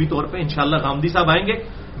علمی طور پہ. انشاءاللہ غامدی صاحب آئیں گے،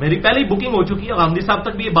 میری پہلے ہی بکنگ ہو چکی ہے، غامدی صاحب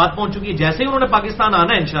تک بھی یہ بات پہنچ چکی ہے. جیسے ہی انہوں نے پاکستان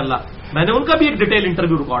آنا ہے انشاءاللہ میں نے ان کا بھی ایک ڈیٹیل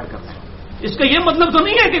انٹرویو ریکارڈ کرنا ہے. اس کا یہ مطلب تو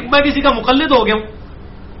نہیں ہے کہ میں کسی کا مقلد ہو گیا ہوں.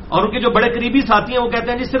 اور ان کے جو بڑے قریبی ساتھی ہیں وہ کہتے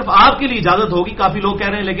ہیں جی صرف آپ کے لیے اجازت ہوگی، کافی لوگ کہہ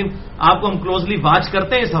رہے ہیں، لیکن آپ کو ہم کلوزلی واچ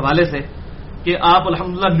کرتے ہیں اس حوالے سے کہ آپ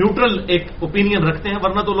الحمدللہ نیوٹرل ایک اوپینین رکھتے ہیں.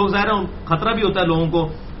 ورنہ تو لوگ ظاہر ہے خطرہ بھی ہوتا ہے لوگوں کو،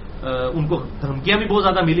 ان کو دھمکیاں بھی بہت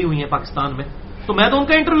زیادہ ملی ہوئی ہیں پاکستان میں. تو میں تو ان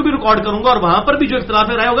کا انٹرویو بھی ریکارڈ کروں گا اور وہاں پر بھی جو اختلاف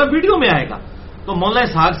رائے ہوگا ویڈیو میں آئے گا. تو مولانا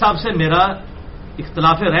اسحاق صاحب سے میرا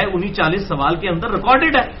اختلاف رائے انہیں 40 سوال کے اندر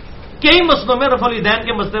ریکارڈڈ ہے. کئی مسئلوں میں رفع الیدین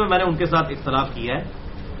کے مسئلے میں میں نے ان کے ساتھ اختلاف کیا ہے.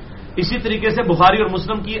 اسی طریقے سے بخاری اور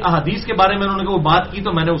مسلم کی احادیث کے بارے میں انہوں نے وہ بات کی تو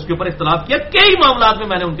میں نے اس کے اوپر اختلاف کیا. کئی معاملات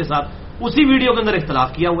میں نے ان کے ساتھ اسی ویڈیو کے اندر اختلاف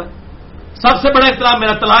کیا ہوا ہے. سب سے بڑا اختلاف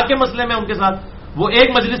میرا طلاق کے مسئلے میں ان کے ساتھ. وہ ایک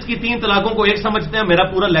مجلس کی 3 طلاقوں کو ایک سمجھتے ہیں. میرا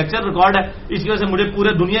پورا لیکچر ریکارڈ ہے، اس کی وجہ سے مجھے پورے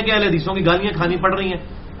دنیا کے اہل حدیثوں کی گالیاں کھانی پڑ رہی ہیں.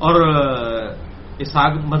 اور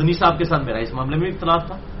اسحاق مدنی صاحب کے ساتھ میرا اس معاملے میں اختلاف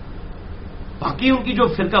تھا. باقی ان کی جو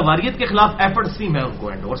فرقہ واریت کے خلاف ایفرٹس تھی میں ان کو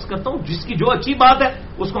انڈورس کرتا ہوں. جس کی جو اچھی بات ہے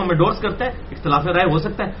اس کو ہم انڈورس کرتے ہیں. اختلاف رائے ہو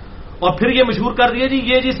سکتا ہے. اور پھر یہ مشہور کر دیا جی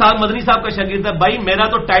یہ جی صاحب مدنی صاحب کا شاگرد ہے. بھائی میرا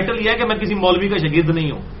تو ٹائٹل یہ ہے کہ میں کسی مولوی کا شاگرد نہیں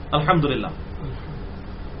ہوں الحمدللہ،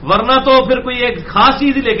 ورنہ تو پھر کوئی ایک خاص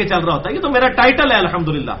چیز ہی لے کے چل رہا ہوتا ہے. یہ تو میرا ٹائٹل ہے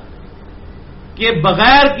الحمدللہ کہ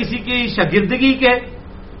بغیر کسی کی شاگردگی کے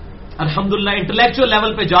الحمدللہ انٹلیکچوئل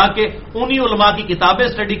لیول پہ جا کے انہی علماء کی کتابیں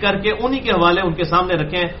اسٹڈی کر کے انہی کے حوالے ان کے سامنے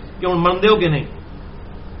رکھے ہیں کہ ان مندے ہو کہ نہیں.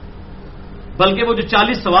 بلکہ وہ جو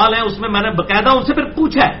 40 سوال ہیں اس میں نے باقاعدہ ان سے پھر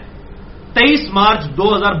پوچھا ہے. 23 مارچ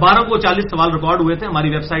 2012 کو 40 سوال ریکارڈ ہوئے تھے، ہماری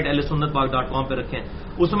ویب سائٹ ahlsunnatpak.com پہ رکھے ہیں.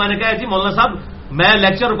 اس میں نے کہا جی مولانا صاحب میں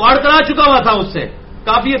لیکچر ریکارڈ کرا چکا ہوا تھا اس سے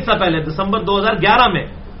کافی عرصہ پہلے، دسمبر 2011 میں،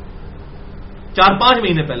 4-5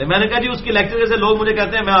 مہینے پہلے. میں نے کہا جی اس کی لیکچر سے لوگ مجھے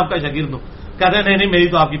کہتے ہیں میں آپ کا شاگرد ہوں. کہتے ہیں نہیں میری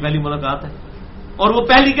تو آپ کی پہلی ملاقات ہے. اور وہ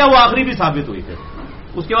پہلی کیا وہ آخری بھی ثابت ہوئی پھر.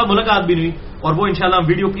 اس کے بعد ملاقات بھی نہیں ہوئی. اور وہ انشاءاللہ ہم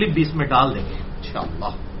ویڈیو کلپ بھی اس میں ڈال دیں گے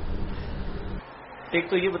انشاءاللہ. ایک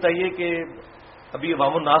تو یہ بتائیے کہ ابھی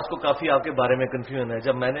عوام الناس کو کافی آپ کے بارے میں کنفیوژن ہے.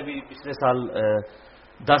 جب میں نے بھی پچھلے سال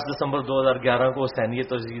 10 دسمبر 2011 کو حسینیت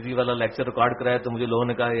اور یزیدی والا لیکچر ریکارڈ کرایا تو مجھے لوگوں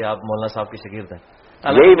نے کہا یہ آپ مولانا صاحب کے شاگرد ہیں.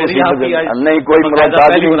 نہیں کوئی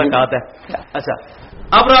ملاقات ہے. اچھا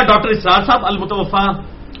اب رہا ڈاکٹر اسرار صاحب المتوفا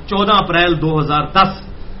 14 اپریل 2010.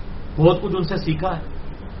 بہت کچھ ان سے سیکھا ہے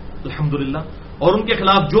الحمدللہ. اور ان کے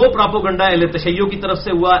خلاف جو پراپوگنڈا اہل تشیع کی طرف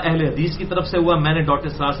سے ہوا، اہل حدیث کی طرف سے ہوا، میں نے ڈاکٹر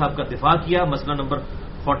اسرار صاحب کا دفاع کیا مسئلہ نمبر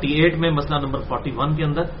 48 میں، مسئلہ نمبر 41 کے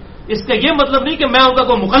اندر. اس کا یہ مطلب نہیں کہ میں ان کا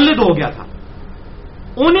کوئی مقلد ہو گیا تھا.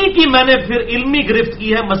 انہی کی میں نے پھر علمی گرفت کی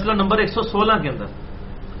ہے مسئلہ نمبر 116 کے اندر،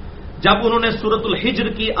 جب انہوں نے سورۃ الحجر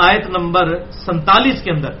کی آیت نمبر 47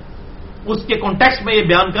 کے اندر اس کے کانٹیکسٹ میں یہ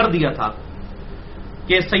بیان کر دیا تھا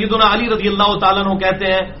کہ سیدنا علی رضی اللہ تعالیٰ عنہ کہتے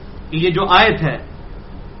ہیں کہ یہ جو آیت ہے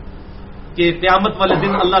کہ قیامت والے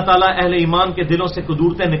دن اللہ تعالیٰ اہل ایمان کے دلوں سے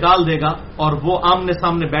قدورتیں نکال دے گا اور وہ آمنے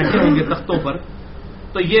سامنے بیٹھے ہوں گے تختوں پر،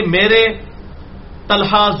 تو یہ میرے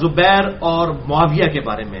طلحہ، زبیر اور معاویہ کے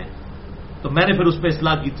بارے میں ہے. تو میں نے پھر اس پہ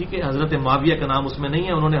اصلاح کی تھی کہ حضرت معاویہ کا نام اس میں نہیں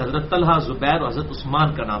ہے، انہوں نے حضرت طلحہ، زبیر اور حضرت عثمان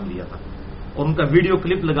کا نام لیا تھا. اور ان کا ویڈیو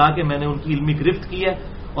کلپ لگا کے میں نے ان کی علمی گرفت کی ہے.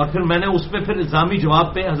 اور پھر میں نے اس پہ پھر الزامی جواب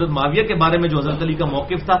پہ حضرت معاویہ کے بارے میں جو حضرت علی کا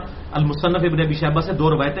موقف تھا المصنف ابن ابی شیبہ سے 2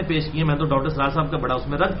 روایتیں پیش کی ہیں. میں تو ڈاکٹر اسرار صاحب کا بڑا اس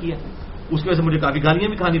میں رد کیا، اس کی وجہ سے مجھے کافی گالیاں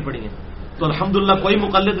بھی کھانی پڑی ہیں. تو الحمدللہ کوئی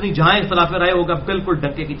مقلد نہیں، جہاں اختلاف رائے ہوگا بالکل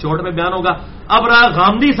ڈنکے کی چوٹ میں بیان ہوگا. اب رہا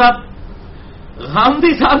غامدی صاحب.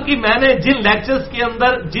 غامدی صاحب کی میں نے جن لیکچرز کے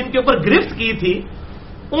اندر جن کے اوپر گرفت کی تھی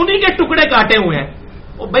انہی کے ٹکڑے کاٹے ہوئے ہیں.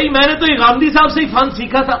 بھائی میں نے تو یہ غامدی صاحب سے ہی فن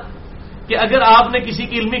سیکھا تھا کہ اگر آپ نے کسی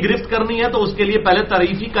کی علمی گرفت کرنی ہے تو اس کے لیے پہلے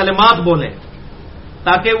تعریفی کلمات بولیں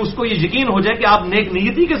تاکہ اس کو یہ یقین ہو جائے کہ آپ نیک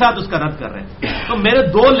نیتی کے ساتھ اس کا رد کر رہے ہیں. تو میرے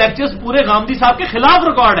 2 لیکچرز پورے غامدی صاحب کے خلاف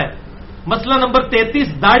ریکارڈ ہے. مسئلہ نمبر 33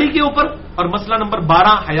 داڑھی کے اوپر اور مسئلہ نمبر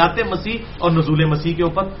 12 حیات مسیح اور نزول مسیح کے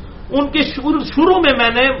اوپر. ان کے شروع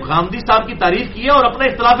میں نے غامدی صاحب کی تعریف کی ہے اور اپنا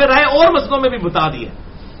اختلاف رائے اور مسئلوں میں بھی بتا دی ہے.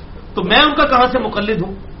 تو میں ان کا کہاں سے مقلد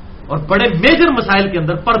ہوں؟ اور بڑے میجر مسائل کے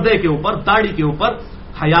اندر پردے کے اوپر، داڑھی کے اوپر،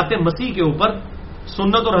 حیات مسیح کے اوپر،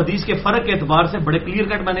 سنت اور حدیث کے فرق کے اعتبار سے بڑے کلیئر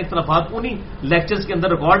کٹ میں نے اختلافات انہی لیکچرز کے اندر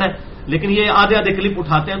ریکارڈ ہیں. لیکن یہ آدھے آدھے کلپ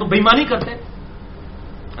اٹھاتے ہیں تو بےایمانی کرتے ہیں.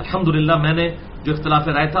 الحمدللہ میں نے جو اختلاف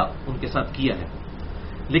رائے تھا ان کے ساتھ کیا ہے.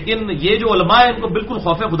 لیکن یہ جو علماء ہیں ان کو بالکل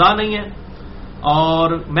خوف خدا نہیں ہے. اور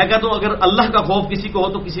میں کہتا ہوں اگر اللہ کا خوف کسی کو ہو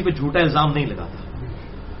تو کسی پہ جھوٹا الزام نہیں لگاتا.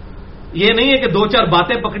 یہ نہیں ہے کہ 2-4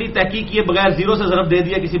 باتیں پکڑی، تحقیق کیے بغیر زیرو سے ضرب دے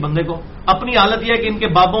دیا کسی بندے کو. اپنی حالت یہ ہے کہ ان کے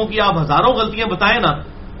بابوں کی آپ ہزاروں غلطیاں بتائیں نا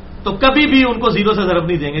تو کبھی بھی ان کو زیرو سے ضرب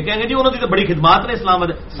نہیں دیں گے. کہیں گے جی انہوں نے تو بڑی خدمات نے اسلام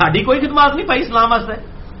ساڑی کوئی خدمات نہیں پائی اسلام واسطے.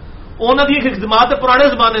 انہوں کی خدمات پرانے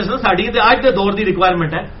زمانے سے ساڑی آج کے دور کی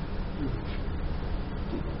ریکوائرمنٹ ہے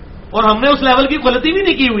اور ہم نے اس لیول کی غلطی بھی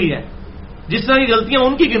نہیں کی ہوئی ہے. جس طرح کی غلطیاں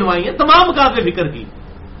ان کی گنوائی ہیں تمام مقام پہ فکر کی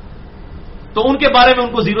تو ان کے بارے میں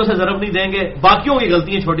ان کو زیرو سے ضرب نہیں دیں گے. باقیوں کی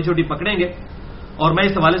غلطیاں چھوٹی چھوٹی پکڑیں گے. اور میں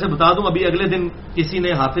اس حوالے سے بتا دوں ابھی اگلے دن کسی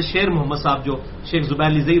نے حافظ شیر محمد صاحب جو شیخ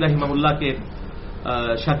زبیر لزئی رحمہ اللہ کے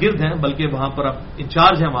شاگرد ہیں بلکہ وہاں پر اب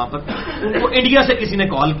انچارج ہیں وہاں پر، ان کو انڈیا سے کسی نے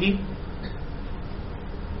کال کی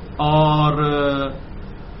اور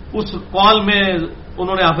اس کال میں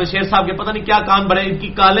انہوں نے حافظ شیر صاحب کے پتہ نہیں کیا کان بھرے. ان کی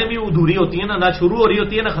کالیں بھی ادھوری ہوتی ہیں نہ شروع ہو رہی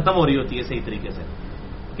ہوتی ہے نہ ختم ہو رہی ہوتی ہے صحیح طریقے سے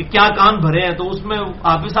کہ کیا کان بھرے ہیں. تو اس میں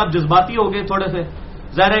حافظ صاحب جذباتی ہو گئے تھوڑے سے.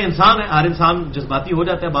 ظاہر ہے انسان ہے، ہر انسان جذباتی ہو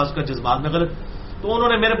جاتا ہے، بعض کا جذبات میں غلط. تو انہوں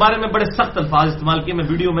نے میرے بارے میں بڑے سخت الفاظ استعمال کیے. میں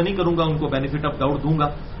ویڈیو میں نہیں کروں گا، ان کو بینیفٹ آف ڈاؤٹ دوں گا.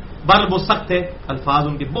 بہرحال وہ سخت تھے، الفاظ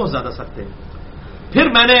ان کے بہت زیادہ سخت تھے. پھر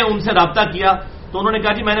میں نے ان سے رابطہ کیا تو انہوں نے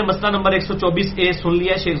کہا جی میں نے مسئلہ نمبر 124A سن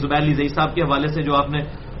لیا ہے شیخ زبیر لزئی صاحب کے حوالے سے جو آپ نے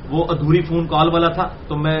وہ ادھوری فون کال والا تھا.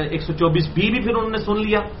 تو میں 124B بھی پھر انہوں نے سن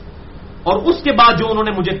لیا اور اس کے بعد جو انہوں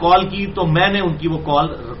نے مجھے کال کی تو میں نے ان کی وہ کال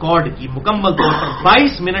ریکارڈ کی مکمل طور پر.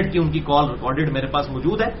 22 منٹ کی ان کی کال ریکارڈڈ میرے پاس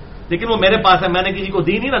موجود ہے. لیکن وہ میرے پاس ہے، میں نے کسی کو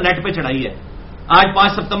دی نہیں نا، نیٹ پہ چڑھائی ہے. آج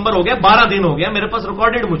 5 ستمبر ہو گیا، 12 دن ہو گیا، میرے پاس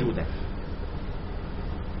ریکارڈڈ موجود ہے.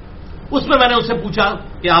 اس میں نے اس سے پوچھا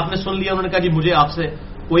کہ آپ نے سن لیا؟ انہوں نے کہا جی مجھے آپ سے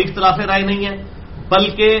کوئی اختلاف رائے نہیں ہے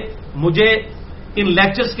بلکہ مجھے ان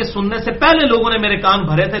لیکچرز کے سننے سے پہلے لوگوں نے میرے کان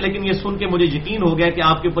بھرے تھے لیکن یہ سن کے مجھے یقین ہو گیا کہ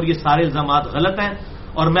آپ کے اوپر یہ سارے الزامات غلط ہیں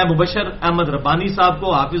اور میں مبشر احمد ربانی صاحب کو،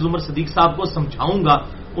 حافظ عمر صدیق صاحب کو سمجھاؤں گا.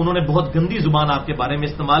 انہوں نے بہت گندی زبان آپ کے بارے میں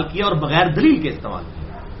استعمال کیا اور بغیر دلیل کے استعمال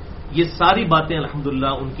کیا. یہ ساری باتیں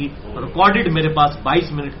الحمدللہ ان کی ریکارڈڈ میرے پاس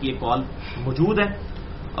 22 منٹ کی ایک کال موجود ہے.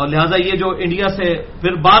 اور لہٰذا یہ جو انڈیا سے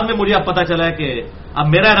پھر بعد میں مجھے اب پتا چلا ہے کہ اب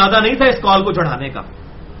میرا ارادہ نہیں تھا اس کال کو چڑھانے کا،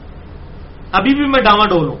 ابھی بھی میں ڈاواں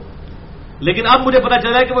ڈول ہوں، لیکن اب مجھے پتا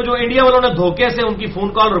چلا ہے کہ وہ جو انڈیا والوں نے دھوکے سے ان کی فون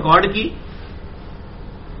کال ریکارڈ کی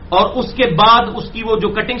اور اس کے بعد اس کی وہ جو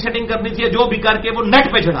کٹنگ شٹنگ کرنی تھی جو بھی کر کے وہ نیٹ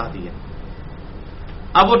پہ چڑھا دی ہے.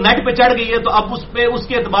 اب وہ نیٹ پہ چڑھ گئی ہے تو اب اس پہ اس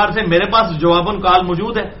کے اعتبار سے میرے پاس جواباً کال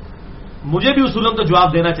موجود ہے. مجھے بھی اصولاً تو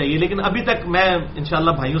جواب دینا چاہیے لیکن ابھی تک میں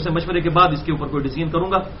انشاءاللہ بھائیوں سے مشورے کے بعد اس کے اوپر کوئی ڈیسیژن کروں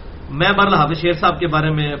گا. میں بہرحال حافظ شیر صاحب کے بارے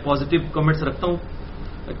میں پازیٹیو کمنٹس رکھتا ہوں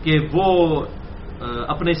کہ وہ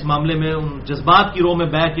اپنے اس معاملے میں ان جذبات کی رو میں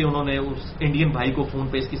بہ کے انہوں نے اس انڈین بھائی کو فون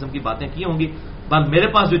پہ اس قسم کی باتیں کی ہوں گی. بہرحال میرے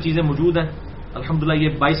پاس جو چیزیں موجود ہیں الحمدللہ یہ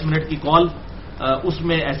 22 منٹ کی کال اس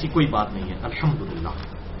میں ایسی کوئی بات نہیں ہے الحمدللہ.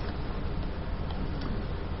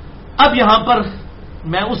 اب یہاں پر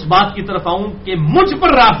میں اس بات کی طرف آؤں کہ مجھ پر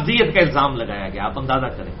رافضیت کا الزام لگایا گیا. آپ اندازہ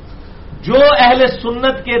کریں جو اہل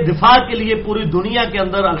سنت کے دفاع کے لیے پوری دنیا کے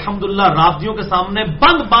اندر الحمدللہ رافضیوں کے سامنے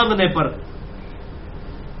بند باندھنے پر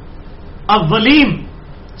اولین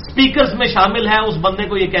سپیکرز میں شامل ہے اس بندے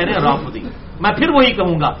کو یہ کہہ رہے ہیں رافضی. میں پھر وہی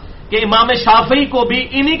کہوں گا کہ امام شافعی کو بھی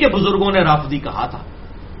انہی کے بزرگوں نے رافضی کہا تھا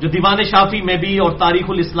جو دیوان شافعی میں بھی اور تاریخ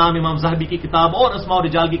الاسلام امام ذہبی کی کتاب اور اسماء و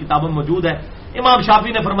رجال کی کتابوں میں موجود ہے. امام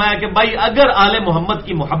شافعی نے فرمایا کہ بھائی اگر آل محمد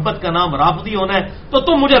کی محبت کا نام رافضی ہونا ہے تو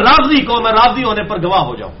تم مجھے رافضی کہو، میں رافضی ہونے پر گواہ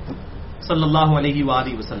ہو جاؤں صلی اللہ علیہ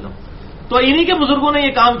وآلہ وسلم. تو انہی کے بزرگوں نے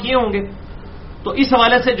یہ کام کیے ہوں گے. تو اس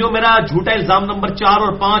حوالے سے جو میرا جھوٹا الزام نمبر 4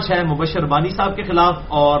 اور 5 ہے مبشر بانی صاحب کے خلاف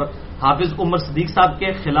اور حافظ عمر صدیق صاحب کے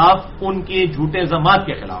خلاف، ان کے جھوٹے الزامات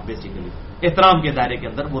کے خلاف بیسیکلی احترام کے دائرے کے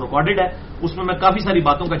اندر وہ ریکارڈڈ ہے. اس میں کافی ساری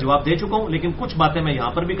باتوں کا جواب دے چکا ہوں لیکن کچھ باتیں میں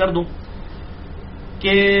یہاں پر بھی کر دوں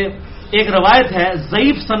کہ ایک روایت ہے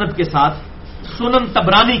ضعیف سند کے ساتھ سنن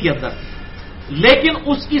طبرانی کے اندر لیکن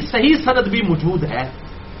اس کی صحیح سند بھی موجود ہے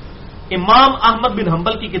امام احمد بن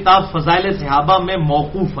حنبل کی کتاب فضائل صحابہ میں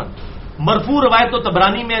موقوفاً. مرفوع روایت تو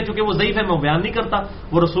تبرانی میں ہے، چونکہ وہ ضعیف ہے میں بیان نہیں کرتا،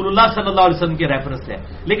 وہ رسول اللہ صلی اللہ علیہ وسلم کے ریفرنس ہے،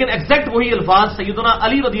 لیکن ایگزیکٹ وہی الفاظ سیدنا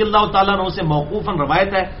علی رضی اللہ تعالیٰ عنہ سے موقوفاً روایت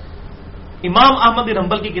ہے امام احمد بن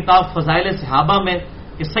حنبل کی کتاب فضائل صحابہ میں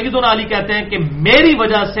کہ سیدنا علی کہتے ہیں کہ میری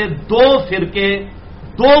وجہ سے دو فرقے،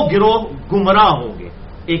 دو گروہ گمراہ ہوں گے،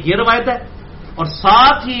 ایک یہ روایت ہے، اور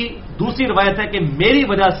ساتھ ہی دوسری روایت ہے کہ میری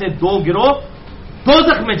وجہ سے دو گروہ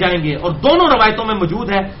دوزخ میں جائیں گے، اور دونوں روایتوں میں موجود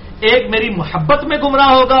ہے ایک میری محبت میں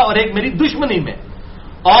گمراہ ہوگا اور ایک میری دشمنی میں،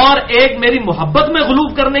 اور ایک میری محبت میں غلوب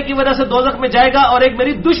کرنے کی وجہ سے دوزخ میں جائے گا اور ایک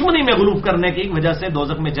میری دشمنی میں غلوب کرنے کی وجہ سے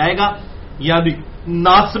دوزخ میں جائے گا، یعنی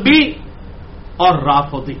ناصبی اور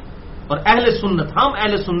رافضی۔ اور اہل سنت، ہم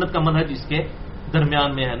اہل سنت کا منہج اس کے درمیان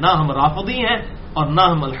میں ہے، نہ ہم رافضی ہیں اور نہ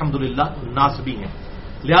ہم الحمدللہ ناصبی ہیں۔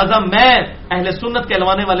 لہذا میں اہل سنت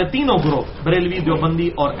کہلوانے والے تینوں گروہ بریلوی، دیوبندی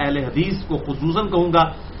اور اہل حدیث کو خصوصاً کہوں گا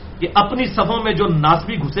کہ اپنی صفوں میں جو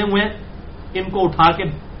ناصبی گھسے ہوئے ہیں ان کو اٹھا کے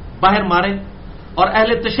باہر ماریں، اور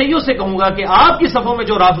اہل تشیع سے کہوں گا کہ آپ کی صفوں میں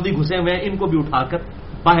جو رافضی گھسے ہوئے ہیں ان کو بھی اٹھا کر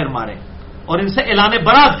باہر ماریں، اور ان سے اعلان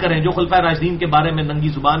برات کریں جو خلفائے راشدین کے بارے میں ننگی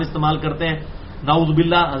زبان استعمال کرتے ہیں، نعوذ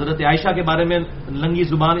باللہ حضرت عائشہ کے بارے میں ننگی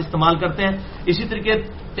زبان استعمال کرتے ہیں۔ اسی طریقے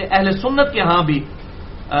سے اہل سنت کے ہاں بھی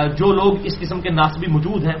جو لوگ اس قسم کے ناصبی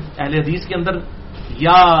موجود ہیں اہل حدیث کے اندر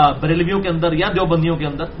یا بریلویوں کے اندر یا دیوبندیوں کے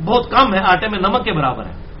اندر، بہت کم ہے، آٹے میں نمک کے برابر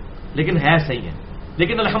ہے، لیکن ہے صحیح ہے۔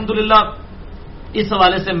 لیکن الحمدللہ اس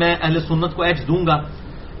حوالے سے میں اہل سنت کو ایکس دوں گا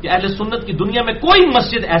کہ اہل سنت کی دنیا میں کوئی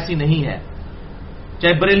مسجد ایسی نہیں ہے،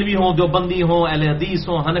 چاہے بریلوی ہوں، دیوبندی ہوں، اہل حدیث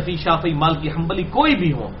ہوں، حنفی، شافعی، مالکی، حنبلی، کوئی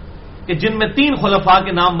بھی ہوں، کہ جن میں تین خلفاء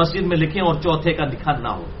کے نام مسجد میں لکھے اور چوتھے کا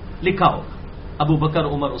لکھا ہو ابو بکر،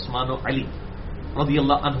 عمر، عثمان و علی رضی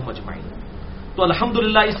اللہ عنہم اجمعین۔ تو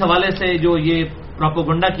الحمدللہ اس حوالے سے جو یہ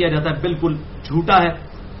پروپیگنڈا کیا جاتا ہے بالکل جھوٹا ہے،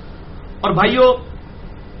 اور بھائیو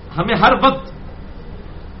ہمیں ہر وقت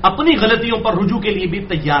اپنی غلطیوں پر رجوع کے لیے بھی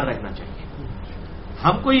تیار رہنا چاہیے۔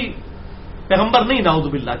 ہم کوئی پیغمبر نہیں نعوذ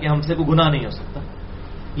باللہ کہ ہم سے کوئی گناہ نہیں ہو سکتا،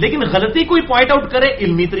 لیکن غلطی کوئی پوائنٹ آؤٹ کرے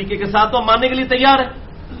علمی طریقے کے ساتھ تو ہم ماننے کے لیے تیار ہیں،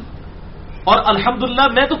 اور الحمدللہ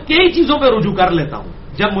میں تو کئی چیزوں پہ رجوع کر لیتا ہوں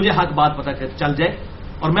جب مجھے حق بات پتہ چل جائے۔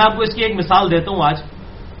 اور میں آپ کو اس کی ایک مثال دیتا ہوں آج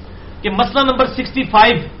کہ مسئلہ نمبر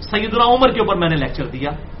 65 سیدنا عمر کے اوپر میں نے لیکچر دیا،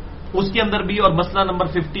 اس کے اندر بھی، اور مسئلہ نمبر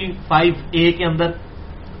 55A کے اندر،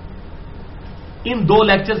 ان دو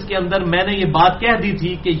لیکچرز کے اندر میں نے یہ بات کہہ دی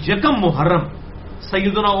تھی کہ یکم محرم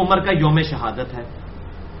سیدنا عمر کا یوم شہادت ہے،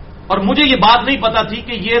 اور مجھے یہ بات نہیں پتا تھی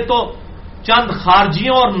کہ یہ تو چند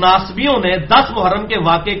خارجیوں اور ناصبیوں نے 10 محرم کے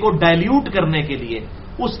واقعے کو ڈائلیوٹ کرنے کے لیے،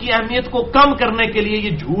 اس کی اہمیت کو کم کرنے کے لیے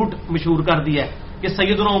یہ جھوٹ مشہور کر دیا ہے کہ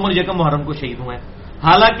سیدنا عمر یکم محرم کو شہید ہوئے ہیں،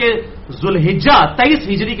 حالانکہ ذوالحجہ 23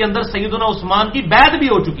 ہجری کے اندر سیدنا عثمان کی بیعت بھی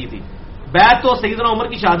ہو چکی تھی، بیعت تو سیدنا عمر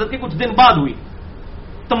کی شہادت کے کچھ دن بعد ہوئی۔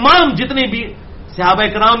 تمام جتنے بھی صحابہ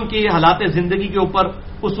کرام کی حالات زندگی کے اوپر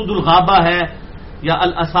اسود الغابہ ہے یا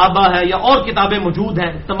الاصابہ ہے یا اور کتابیں موجود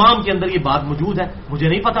ہیں، تمام کے اندر یہ بات موجود ہے، مجھے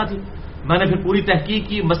نہیں پتا تھی۔ میں نے پھر پوری تحقیق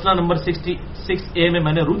کی، مسئلہ نمبر 66A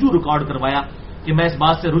میں نے رجوع ریکارڈ کروایا کہ میں اس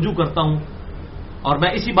بات سے رجوع کرتا ہوں، اور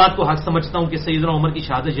میں اسی بات کو حق سمجھتا ہوں کہ سیدنا عمر کی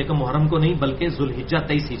شہادت یکم محرم کو نہیں بلکہ ذوالحجہ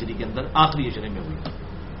 23 ہجری کے اندر آخری ہجری میں ہوئی۔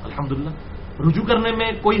 الحمدللہ رجوع کرنے میں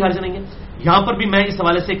کوئی حرج نہیں ہے۔ یہاں پر بھی میں اس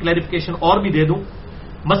حوالے سے کلیریفیکیشن اور بھی دے دوں،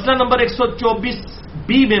 مسئلہ نمبر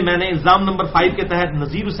 124B میں نے الزام نمبر 5 کے تحت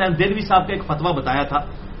نذیر حسین دہلوی صاحب کا ایک فتویٰ بتایا تھا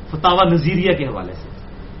فتاوی نذیریہ کے حوالے سے،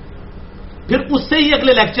 پھر اس سے ہی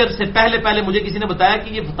اگلے لیکچر سے پہلے مجھے کسی نے بتایا کہ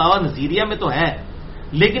یہ فتاوی نذیریہ میں تو ہے،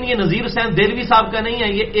 لیکن یہ نذیر حسین دہلوی صاحب کا نہیں ہے،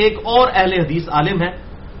 یہ ایک اور اہل حدیث عالم ہے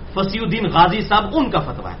فصیح الدین غازی صاحب، ان کا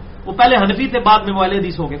فتویٰ ہے، وہ پہلے حنفی تھے بعد میں وہ اہل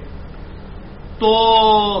حدیث ہو گئے۔ تو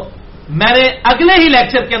میں نے اگلے ہی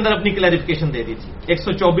لیکچر کے اندر اپنی کلیریفیکیشن دے دی تھی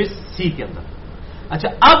 124C کے اندر۔ اچھا،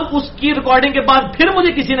 اب اس کی ریکارڈنگ کے بعد پھر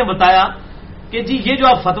مجھے کسی نے بتایا کہ جی یہ جو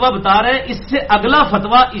آپ فتویٰ بتا رہے ہیں اس سے اگلا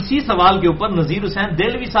فتویٰ اسی سوال کے اوپر نذیر حسین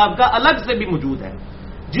دہلوی صاحب کا الگ سے بھی موجود ہے،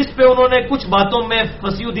 جس پہ انہوں نے کچھ باتوں میں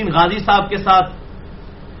فصیح الدین غازی صاحب کے ساتھ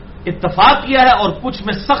اتفاق کیا ہے اور کچھ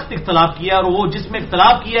میں سخت اختلاف کیا ہے، اور وہ جس میں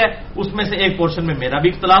اختلاف کیا ہے اس میں سے ایک پورشن میں میرا بھی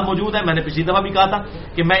اختلاف موجود ہے۔ میں نے پچھلی دفعہ بھی کہا تھا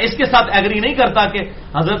کہ میں اس کے ساتھ ایگری نہیں کرتا کہ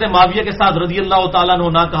حضرت معاویہ کے ساتھ رضی اللہ تعالیٰ عنہ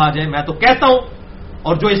نہ کہا جائے، میں تو کہتا ہوں،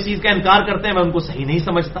 اور جو اس چیز کا انکار کرتے ہیں میں ان کو صحیح نہیں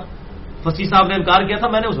سمجھتا۔ فصیح صاحب نے انکار کیا تھا،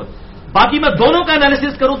 میں نے اس وقت باقی میں دونوں کا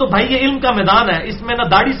انالیسس کروں تو بھائی یہ علم کا میدان ہے، اس میں نہ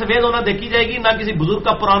داڑھی سفید ہونا دیکھی جائے گی، نہ کسی بزرگ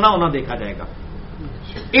کا پرانا ہونا دیکھا جائے گا،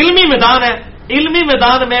 علمی میدان ہے۔ علمی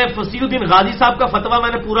میدان میں فصیح الدین غازی صاحب کا فتویٰ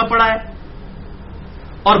میں نے پورا پڑھا ہے،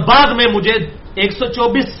 اور بعد میں مجھے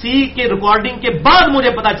 124C کے ریکارڈنگ کے بعد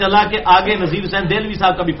مجھے پتا چلا کہ آگے نذیر حسین دہلوی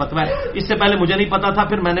صاحب کا بھی فتویٰ ہے، اس سے پہلے مجھے نہیں پتا تھا،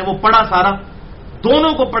 پھر میں نے وہ پڑھا سارا،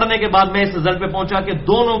 دونوں کو پڑھنے کے بعد میں اس رزلٹ پہ پہنچا کہ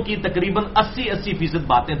دونوں کی تقریباً 80%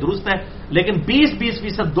 باتیں درست ہیں، لیکن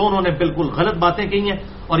 20% دونوں نے بالکل غلط باتیں کہی ہیں،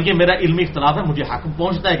 اور یہ میرا علمی اختلاف ہے، مجھے حق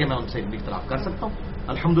پہنچتا ہے کہ میں ان سے علمی اختلاف کر سکتا ہوں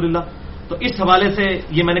الحمدللہ۔ تو اس حوالے سے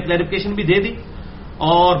یہ میں نے کلیریفیکیشن بھی دے دی،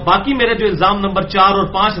 اور باقی میرے جو الزام نمبر 4 اور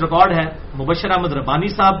 5 ریکارڈ ہے مبشر احمد ربانی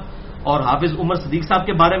صاحب اور حافظ عمر صدیق صاحب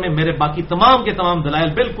کے بارے میں، میرے باقی تمام کے تمام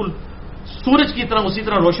دلائل بالکل سورج کی طرح اسی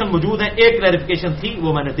طرح روشن موجود ہیں۔ ایک کلیریفیکیشن تھی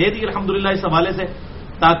وہ میں نے دے دی الحمدللہ اس حوالے سے،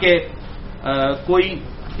 تاکہ کوئی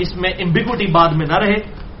اس میں ایمبیگوٹی بعد میں نہ رہے۔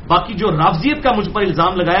 باقی جو رافضیت کا مجھ پر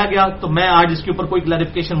الزام لگایا گیا تو میں آج اس کے اوپر کوئی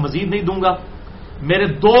کلیریفیکیشن مزید نہیں دوں گا۔ میرے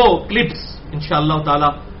 2 کلپس انشاءاللہ تعالی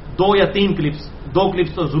 2 یا 3 کلپس 2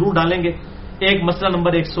 کلپس تو ضرور ڈالیں گے۔ ایک مسئلہ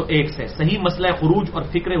نمبر 101 سے صحیح مسئلہ خروج اور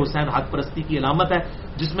فکر حسین حق پرستی کی علامت ہے،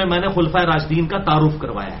 جس میں میں نے خلفائے راشدین کا تعارف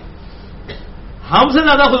کروایا ہے۔ ہم سے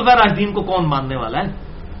زیادہ خلفائے راشدین کو کون ماننے والا ہے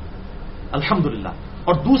الحمدللہ۔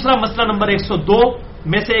 اور دوسرا مسئلہ نمبر 102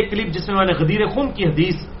 میں سے ایک کلپ جس میں میں نے غدیر خون کی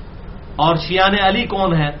حدیث اور شیعان علی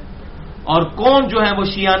کون ہے اور کون جو ہے وہ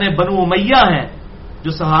شیعان بنو امیہ ہیں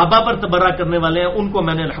جو صحابہ پر تبرہ کرنے والے ہیں، ان کو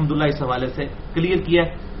میں نے الحمدللہ اس حوالے سے کلیئر کیا ہے۔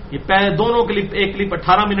 یہ پہلے دونوں کلپ، ایک کلپ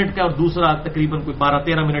 18 منٹ کا اور دوسرا تقریباً کوئی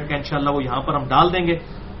 12-13 منٹ کا، انشاءاللہ وہ یہاں پر ہم ڈال دیں گے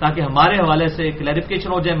تاکہ ہمارے حوالے سے کلیریفیکیشن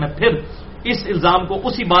ہو جائے۔ میں پھر اس الزام کو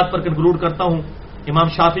اسی بات پر کنکلوڈ کرتا ہوں، امام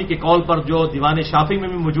شافعی کے قول پر جو دیوان شافعی میں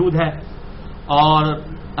بھی موجود ہے اور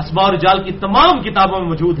اسماء و رجال کی تمام کتابوں میں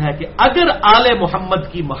موجود ہے کہ اگر آل محمد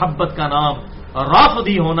کی محبت کا نام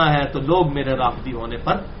رافضی ہونا ہے تو لوگ میرے رافضی ہونے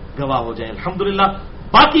پر گواہ ہو جائیں الحمدللہ۔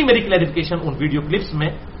 باقی میری کلیریفیکیشن ان ویڈیو کلپس میں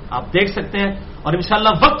آپ دیکھ سکتے ہیں، اور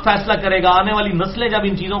انشاءاللہ وقت فیصلہ کرے گا، آنے والی نسلیں جب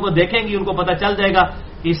ان چیزوں کو دیکھیں گی ان کو پتہ چل جائے گا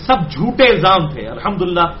کہ یہ سب جھوٹے الزام تھے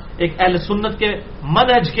الحمدللہ۔ ایک اہل سنت کے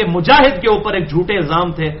منہج کے مجاہد کے اوپر ایک جھوٹے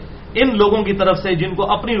الزام تھے ان لوگوں کی طرف سے جن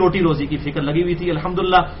کو اپنی روٹی روزی کی فکر لگی ہوئی تھی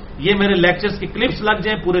الحمدللہ۔ یہ میرے لیکچرز کی کلپس لگ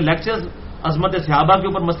جائیں، پورے لیکچرز عظمت صحابہ کے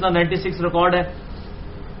اوپر مسئلہ 96 ریکارڈ ہے،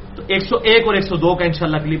 تو 101 اور 102 کا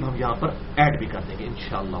انشاءاللہ کلپ ہم یہاں پر ایڈ بھی کر دیں گے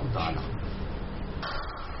انشاءاللہ تعالی۔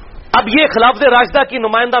 اب یہ خلافت راشدہ کی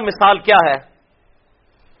نمائندہ مثال کیا ہے؟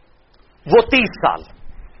 وہ 30 سال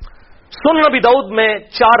سنن نبی داؤد میں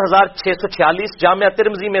 4646، جامعہ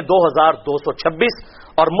ترمذی میں 2226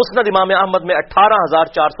 اور مسند امام احمد میں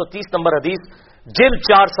 18430 نمبر حدیث جلد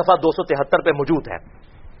 4 صفحہ 273 پہ موجود ہے۔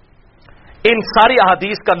 ان ساری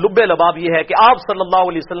احادیث کا لب لباب یہ ہے کہ آپ صلی اللہ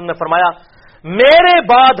علیہ وسلم نے فرمایا میرے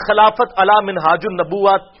بعد خلافت علی منہاج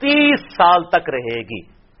النبوہ 30 سال تک رہے گی۔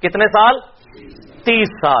 کتنے سال؟ 30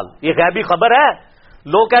 سال۔ یہ غیبی خبر ہے،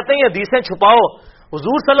 لوگ کہتے ہیں یہ حدیثیں چھپاؤ،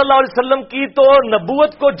 حضور صلی اللہ علیہ وسلم کی تو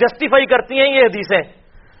نبوت کو جسٹیفائی کرتی ہیں یہ حدیثیں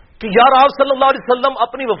کہ یار آپ صلی اللہ علیہ وسلم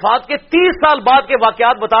اپنی وفات کے 30 سال بعد کے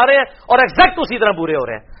واقعات بتا رہے ہیں اور ایگزیکٹ اسی طرح پورے ہو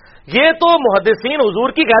رہے ہیں۔ یہ تو محدثین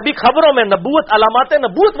حضور کی غیبی خبروں میں نبوت علامات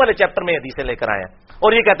نبوت والے چیپٹر میں حدیثیں لے کر آئے ہیں،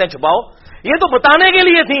 اور یہ کہتے ہیں چھپاؤ۔ یہ تو بتانے کے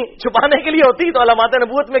لیے تھی، چھپانے کے لیے ہوتی تو علامات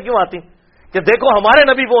نبوت میں کیوں آتی کہ دیکھو ہمارے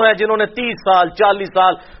نبی وہ ہیں جنہوں نے 30 سال 40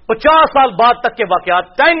 سال 50 سال بعد تک کے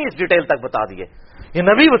واقعات ٹائنیز ڈیٹیل تک بتا دیے۔ یہ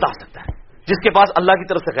نبی بتا سکتا ہے جس کے پاس اللہ کی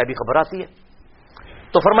طرف سے غیبی خبر آتی ہے۔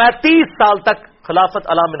 تو فرمایا 30 سال تک خلافت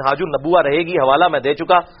علی منہاج النبوہ رہے گی، حوالہ میں دے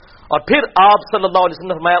چکا۔ اور پھر آپ صلی اللہ علیہ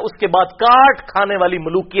وسلم نے فرمایا اس کے بعد کاٹ کھانے والی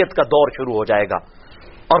ملوکیت کا دور شروع ہو جائے گا،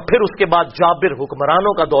 اور پھر اس کے بعد جابر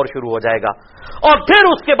حکمرانوں کا دور شروع ہو جائے گا، اور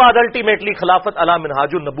پھر اس کے بعد الٹیمیٹلی خلافت علی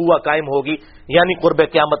منہاج النبوہ قائم ہوگی، یعنی قرب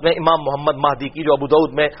قیامت میں امام محمد مہدی کی جو ابو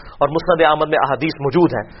داؤد میں اور مسند احمد میں احادیث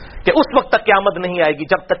موجود ہیں کہ اس وقت تک قیامت نہیں آئے گی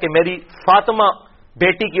جب تک کہ میری فاطمہ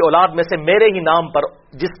بیٹی کی اولاد میں سے میرے ہی نام پر،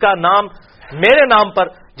 جس کا نام میرے نام پر،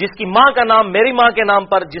 جس کی ماں کا نام میری ماں کے نام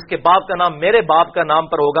پر، جس کے باپ کا نام میرے باپ کا نام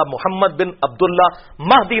پر ہوگا، محمد بن عبداللہ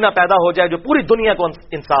مہدی نہ پیدا ہو جائے جو پوری دنیا کو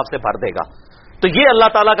انصاف سے بھر دے گا۔ تو یہ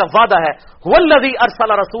اللہ تعالیٰ کا وعدہ ہے، هو الذی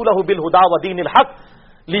ارسل رسولہ بالہدی ودین الحق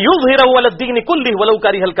لیظہرہ علی الدین کلہ ولو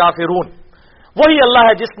کرہ الکافرون۔ وہی اللہ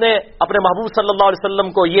ہے جس نے اپنے محبوب صلی اللہ علیہ وسلم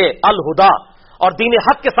کو یہ الہدا اور دین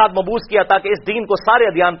حق کے ساتھ مبعوث کیا تاکہ اس دین کو سارے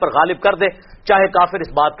ادیان پر غالب کر دے، چاہے کافر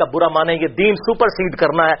اس بات کا برا مانے۔ یہ دین سپر سیڈ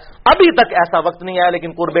کرنا ہے، ابھی تک ایسا وقت نہیں آیا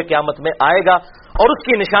لیکن قرب قیامت میں آئے گا، اور اس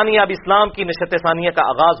کی نشانیاں اب اسلام کی نشت ثانیہ کا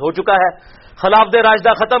آغاز ہو چکا ہے۔ خلافت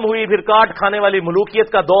راشدہ ختم ہوئی، پھر کاٹ کھانے والی ملوکیت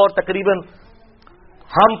کا دور تقریباً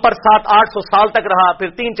ہم پر 700-800 سال تک رہا، پھر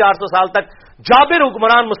 300-400 سال تک جابر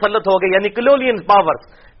حکمران مسلط ہو گئے، یعنی کلولین پاورز،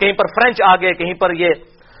 کہیں پر فرینچ آ گئے، کہیں پر یہ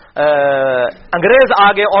انگریز آ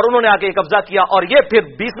گئے اور انہوں نے آ کے قبضہ کیا، اور یہ پھر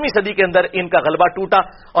 20ویں صدی کے اندر ان کا غلبہ ٹوٹا،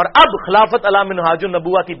 اور اب خلافت علی منہاج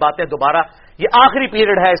النبوہ کی باتیں دوبارہ، یہ آخری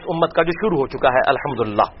پیریڈ ہے اس امت کا جو شروع ہو چکا ہے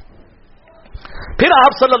الحمدللہ۔ پھر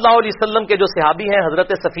آپ صلی اللہ علیہ وسلم کے جو صحابی ہیں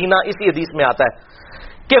حضرت سفینہ، اسی حدیث میں آتا ہے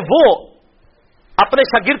کہ وہ اپنے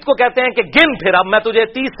شاگرد کو کہتے ہیں کہ گن پھر، اب میں تجھے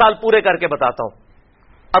 30 سال پورے کر کے بتاتا ہوں۔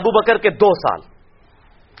 ابو بکر کے 2 سال،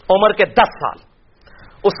 عمر کے 10 سال،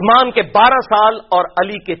 عثمان کے 12 سال اور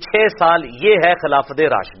علی کے 6 سال، یہ ہے خلافت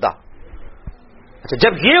راشدہ۔ اچھا،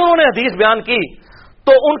 جب یہ انہوں نے حدیث بیان کی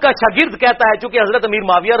تو ان کا شاگرد کہتا ہے، چونکہ حضرت امیر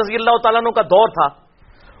معاویہ رضی اللہ تعالیٰ عنہ کا دور تھا،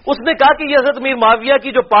 اس نے کہا کہ یہ حضرت امیر معاویہ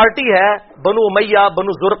کی جو پارٹی ہے بنو امیہ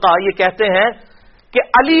بنو زرقہ، یہ کہتے ہیں کہ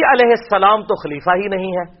علی علیہ السلام تو خلیفہ ہی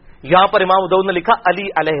نہیں ہے۔ یہاں پر امام ابو داؤد نے لکھا علی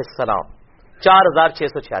علیہ السلام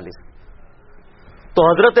 4646۔ تو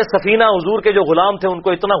حضرت سفینہ حضور کے جو غلام تھے ان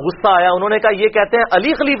کو اتنا غصہ آیا، انہوں نے کہا یہ کہتے ہیں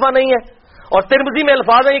علی خلیفہ نہیں ہے، اور ترمذی میں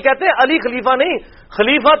الفاظ ہیں یہ کہتے ہیں علی خلیفہ نہیں،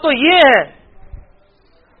 خلیفہ تو یہ ہے۔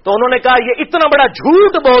 تو انہوں نے کہا یہ اتنا بڑا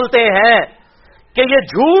جھوٹ بولتے ہیں کہ یہ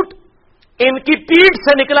جھوٹ ان کی پیٹھ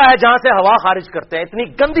سے نکلا ہے جہاں سے ہوا خارج کرتے ہیں۔ اتنی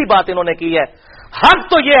گندی بات انہوں نے کی ہے۔ حق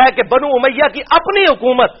تو یہ ہے کہ بنو امیہ کی اپنی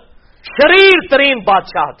حکومت شریر ترین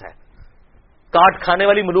بادشاہت ہے، کاٹ کھانے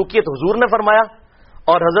والی ملوکیت حضور نے فرمایا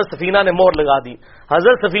اور حضرت سفینہ نے مہر لگا دی۔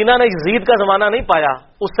 حضرت سفینہ نے یزید کا زمانہ نہیں پایا،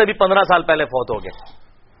 اس سے بھی 15 سال پہلے فوت ہو گئے۔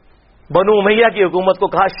 بنو امیہ کی حکومت کو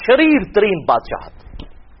کہا شریر ترین بادشاہت،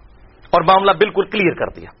 اور معاملہ بالکل کلیئر کر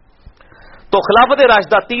دیا۔ تو خلافت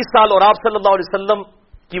راشدہ 30 سال، اور آپ صلی اللہ علیہ وسلم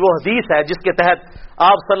کی وہ حدیث ہے جس کے تحت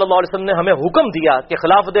آپ صلی اللہ علیہ وسلم نے ہمیں حکم دیا کہ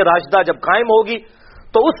خلافت راشدہ جب قائم ہوگی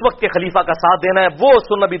تو اس وقت کے خلیفہ کا ساتھ دینا ہے۔ وہ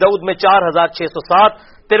سنن ابی داؤد میں 4607،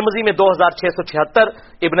 ترمذی میں 2676،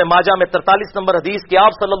 ابن ماجہ میں 43 نمبر حدیث کہ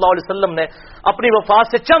آپ صلی اللہ علیہ وسلم نے اپنی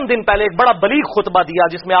وفات سے چند دن پہلے ایک بڑا بلیغ خطبہ دیا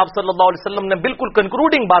جس میں آپ صلی اللہ علیہ وسلم نے بالکل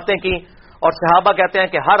کنکلوڈنگ باتیں کی، اور صحابہ کہتے ہیں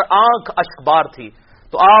کہ ہر آنکھ اشکبار تھی۔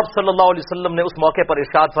 تو آپ صلی اللہ علیہ وسلم نے اس موقع پر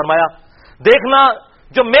ارشاد فرمایا، دیکھنا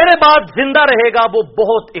جو میرے بعد زندہ رہے گا وہ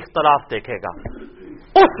بہت اختلاف دیکھے گا۔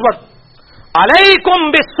 اس وقت علیکم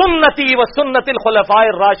بسنتی و سنت الخلفاء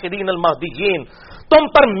الراشدین المہدیین، تم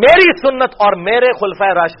پر میری سنت اور میرے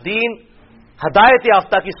خلفاء راشدین ہدایت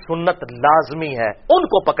یافتہ کی سنت لازمی ہے، ان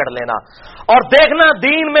کو پکڑ لینا۔ اور دیکھنا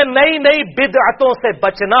دین میں نئی نئی بدعتوں سے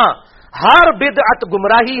بچنا، ہر بدعت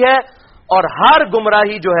گمراہی ہے، اور ہر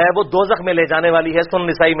گمراہی جو ہے وہ دوزخ میں لے جانے والی ہے۔ سنن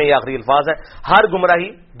نسائی میں یہ آخری الفاظ ہے، ہر گمراہی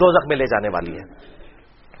دوزخ میں لے جانے والی ہے۔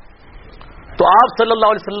 تو آپ صلی اللہ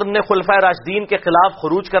علیہ وسلم نے خلفائے راشدین کے خلاف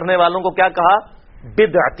خروج کرنے والوں کو کیا کہا؟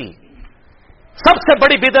 بدعتی۔ سب سے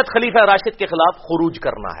بڑی بدعت خلیفہ راشد کے خلاف خروج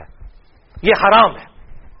کرنا ہے، یہ حرام ہے۔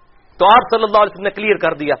 تو آپ صلی اللہ علیہ وسلم نے کلیئر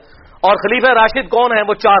کر دیا، اور خلیفہ راشد کون ہیں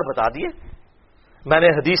وہ 4 بتا دیے میں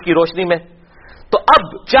نے حدیث کی روشنی میں۔ تو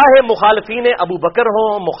اب چاہے مخالفین ابو بکر ہوں،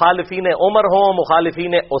 مخالفین عمر ہوں،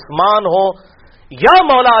 مخالفین عثمان ہوں، یا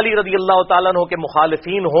مولا علی رضی اللہ تعالیٰ عنہ کے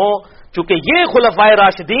مخالفین ہوں، چونکہ یہ خلفائے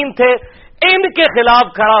راشدین تھے، ان کے خلاف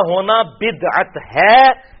کھڑا ہونا بدعت ہے،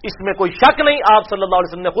 اس میں کوئی شک نہیں۔ آپ صلی اللہ علیہ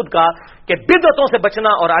وسلم نے خود کہا کہ بدعتوں سے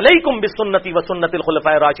بچنا، اور علیکم بسنتی و سنت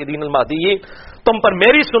الخلفاء الراشدین المہدیین، تم پر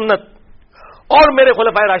میری سنت اور میرے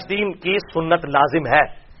خلفائے راشدین کی سنت لازم ہے۔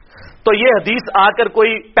 تو یہ حدیث آ کر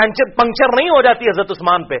کوئی پنکچر نہیں ہو جاتی حضرت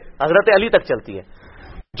عثمان پہ، حضرت علی تک چلتی ہے۔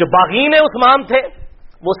 جو باغین عثمان تھے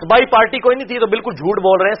وہ سبائی پارٹی کوئی نہیں تھی، تو بالکل جھوٹ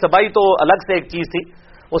بول رہے ہیں، سبائی تو الگ سے ایک چیز تھی،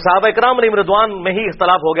 وہ صحابہ اکرام علیہم رضوان میں ہی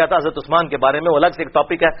اختلاف ہو گیا تھا حضرت عثمان کے بارے میں، وہ الگ سے ایک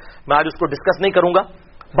ٹاپک ہے، میں آج اس کو ڈسکس نہیں کروں گا۔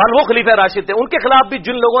 بل وہ خلیفہ راشد تھے، ان کے خلاف بھی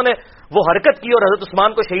جن لوگوں نے وہ حرکت کی اور حضرت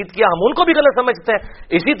عثمان کو شہید کیا، ہم ان کو بھی غلط سمجھتے ہیں۔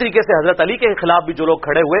 اسی طریقے سے حضرت علی کے خلاف بھی جو لوگ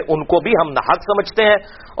کھڑے ہوئے ان کو بھی ہم ناحق سمجھتے ہیں۔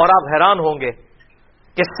 اور آپ حیران ہوں گے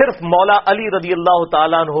کہ صرف مولا علی رضی اللہ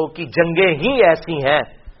تعالیٰ عنہ کی جنگیں ہی ایسی ہیں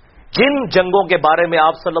جن جنگوں کے بارے میں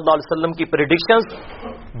آپ صلی اللہ علیہ وسلم کی پریڈکشنز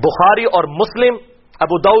بخاری اور مسلم،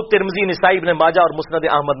 ابو داؤد، ترمذی، نسائی، ابن ماجہ اور مسند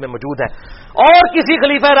احمد میں موجود ہے، اور کسی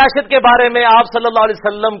خلیفہ راشد کے بارے میں آپ صلی اللہ علیہ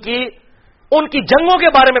وسلم کی ان کی جنگوں کے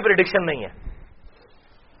بارے میں پریڈکشن نہیں ہے۔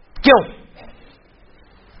 کیوں؟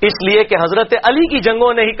 اس لیے کہ حضرت علی کی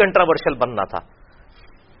جنگوں نے ہی کنٹراورشل بننا تھا۔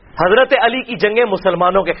 حضرت علی کی جنگیں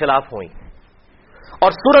مسلمانوں کے خلاف ہوئیں،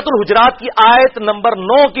 اور سورۃ الحجرات کی آیت نمبر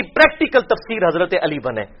 9 کی پریکٹیکل تفسیر حضرت علی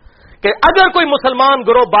بنے کہ اگر کوئی مسلمان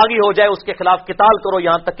گروہ باغی ہو جائے اس کے خلاف قتال کرو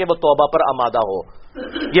یہاں تک کہ وہ توبہ پر آمادہ ہو۔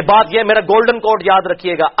 یہ بات، یہ میرا گولڈن کوڈ یاد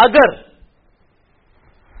رکھیے گا، اگر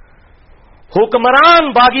حکمران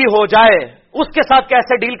باغی ہو جائے اس کے ساتھ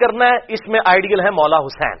کیسے ڈیل کرنا ہے، اس میں آئیڈیل ہے مولا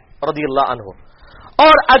حسین رضی اللہ عنہ،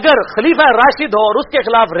 اور اگر خلیفہ راشد ہو اور اس کے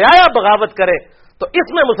خلاف رعایا بغاوت کرے تو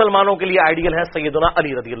اس میں مسلمانوں کے لیے آئیڈیل ہے سیدنا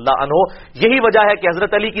علی رضی اللہ عنہ۔ یہی وجہ ہے کہ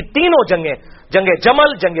حضرت علی کی تینوں جنگیں، جنگ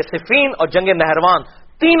جمل، جنگ صفین اور جنگ نہروان،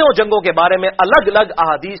 تینوں جنگوں کے بارے میں الگ الگ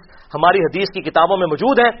احادیث ہماری حدیث کی کتابوں میں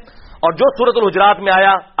موجود ہیں، اور جو سورۃ الحجرات میں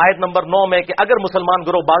آیا آیت نمبر 9 میں کہ اگر مسلمان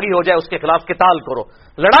گروہ باغی ہو جائے اس کے خلاف قتال کرو،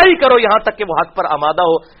 لڑائی کرو یہاں تک کہ وہ حق پر آمادہ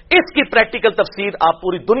ہو، اس کی پریکٹیکل تفسیر آپ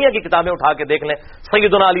پوری دنیا کی کتابیں اٹھا کے دیکھ لیں،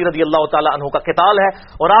 سیدنا علی رضی اللہ تعالی عنہ کا قتال ہے،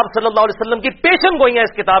 اور آپ صلی اللہ علیہ وسلم کی پیشن گوئیاں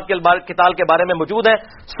اس کتاب کے قتال کے بارے میں موجود ہیں۔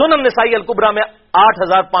 سنن نسائی الکبریٰ میں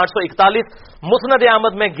 8541، مسند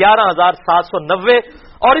احمد میں 11790،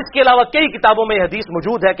 اور اس کے علاوہ کئی کتابوں میں یہ حدیث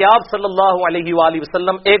موجود ہے کہ آپ صلی اللہ علیہ وآلہ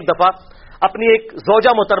وسلم ایک دفعہ اپنی ایک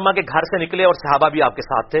زوجہ محترمہ کے گھر سے نکلے، اور صحابہ بھی آپ کے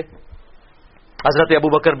ساتھ تھے، حضرت ابو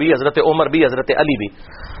بکر بھی، حضرت عمر بھی، حضرت علی بھی۔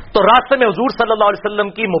 تو راستے میں حضور صلی اللہ علیہ وسلم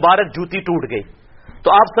کی مبارک جوتی ٹوٹ گئی، تو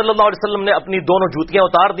آپ صلی اللہ علیہ وسلم نے اپنی دونوں جوتیاں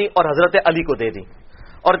اتار دی اور حضرت علی کو دے دی،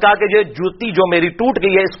 اور کہا کہ یہ جوتی جو میری ٹوٹ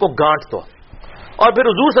گئی ہے اس کو گانٹ دو، اور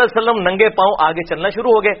پھر حضور صلی اللہ علیہ وسلم ننگے پاؤں آگے چلنا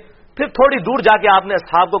شروع ہو گئے۔ پھر تھوڑی دور جا کے آپ نے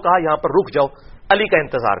اصحاب کو کہا یہاں پر رک جاؤ، علی کا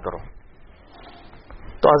انتظار کرو۔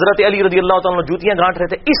 تو حضرت علی رضی اللہ تعالیٰ جوتیاں گانٹ رہے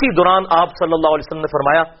تھے، اسی دوران آپ صلی اللہ علیہ وسلم نے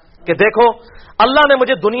فرمایا کہ دیکھو اللہ نے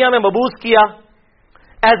مجھے دنیا میں مبعوث کیا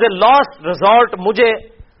ایز اے لاسٹ ریزورٹ، مجھے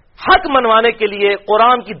حق منوانے کے لیے،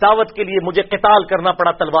 قرآن کی دعوت کے لیے مجھے قتال کرنا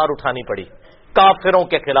پڑا، تلوار اٹھانی پڑی کافروں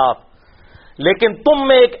کے خلاف، لیکن تم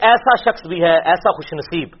میں ایک ایسا شخص بھی ہے، ایسا خوش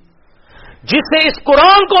نصیب، جسے اس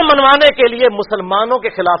قرآن کو منوانے کے لیے مسلمانوں کے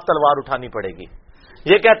خلاف تلوار اٹھانی پڑے گی۔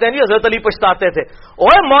 یہ کہتے ہیں جی حضرت علی پچھتاتے تھے،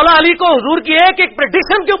 اوے مولا علی کو حضور کی ایک ایک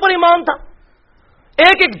پریڈکشن کے اوپر ایمان تھا،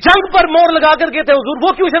 ایک ایک جنگ پر مور لگا کر کے تھے، حضور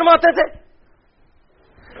وہ کیوں شرماتے تھے؟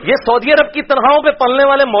 یہ سعودی عرب کی تنخواہوں پہ پلنے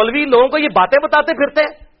والے مولوی لوگوں کو یہ باتیں بتاتے پھرتے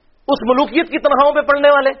ہیں، اس ملوکیت کی تنخواہوں پہ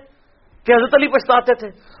پڑھنے والے کہ حضرت علی پچھتاتے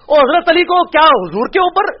تھے۔ اور حضرت علی کو کیا حضور کے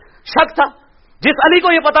اوپر شک تھا؟ جس علی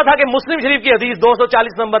کو یہ پتا تھا کہ مسلم شریف کی حدیث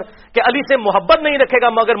 240 نمبر کہ علی سے محبت نہیں رکھے گا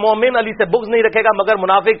مگر مومن، علی سے بغض نہیں رکھے گا مگر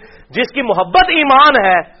منافق، جس کی محبت ایمان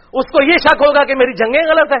ہے اس کو یہ شک ہوگا کہ میری جنگیں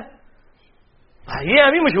غلط ہیں۔ یہ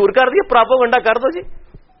ہمیں مشہور کر دیے، پراپوگنڈا کر دو جی،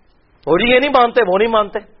 اور یہ نہیں مانتے وہ نہیں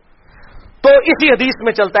مانتے۔ تو اسی حدیث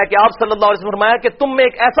میں چلتا ہے کہ آپ صلی اللہ علیہ وسلم نے فرمایا کہ تم میں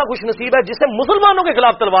ایک ایسا خوش نصیب ہے جسے مسلمانوں کے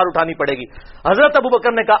خلاف تلوار اٹھانی پڑے گی۔ حضرت ابو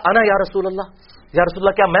بکر نے کہا انا یا رسول اللہ، یا رسول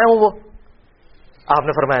اللہ کیا میں ہوں وہ؟ آپ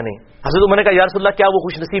نے فرمایا نہیں۔ حضرت عمر نے کہا یا رسول اللہ کیا وہ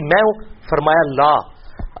خوش نصیب میں ہوں؟ فرمایا لا،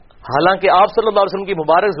 حالانکہ آپ صلی اللہ علیہ وسلم کی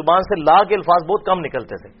مبارک زبان سے لا کے الفاظ بہت کم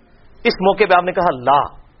نکلتے تھے، اس موقع پہ آپ نے کہا لا،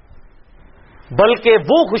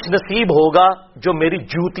 بلکہ وہ خوش نصیب ہوگا جو میری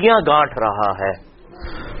جوتیاں گانٹ رہا ہے۔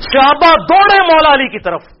 صحابہ دوڑے مولا علی کی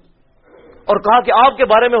طرف اور کہا کہ آپ کے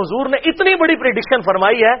بارے میں حضور نے اتنی بڑی پریڈکشن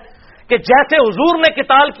فرمائی ہے کہ جیسے حضور نے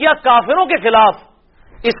قتال کیا کافروں کے خلاف،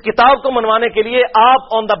 اس کتاب کو منوانے کے لیے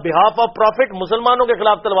آپ آن دا بہاف آف پروفٹ مسلمانوں کے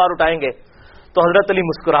خلاف تلوار اٹھائیں گے۔ تو حضرت علی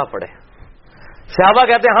مسکرا پڑے۔ صحابہ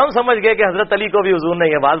کہتے ہیں ہم سمجھ گئے کہ حضرت علی کو بھی حضور نے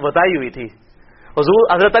یہ بات بتائی ہوئی تھی،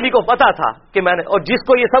 حضرت علی کو پتا تھا کہ میں نے، اور جس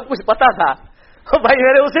کو یہ سب کچھ پتا تھا بھائی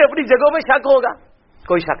میرے اسے اپنی جگہوں میں شک ہوگا،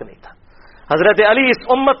 کوئی شک نہیں تھا۔ حضرت علی اس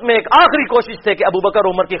امت میں ایک آخری کوشش تھے کہ ابو بکر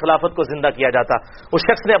عمر کی خلافت کو زندہ کیا جاتا، اس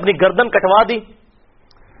شخص نے اپنی گردن کٹوا دی،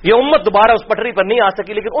 یہ امت دوبارہ اس پٹری پر نہیں آ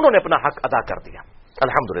سکی، لیکن انہوں نے اپنا حق ادا کر دیا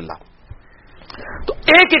الحمدللہ۔ تو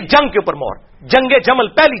ایک ایک جنگ کے اوپر مور، جنگ جمل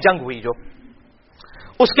پہلی جنگ ہوئی جو،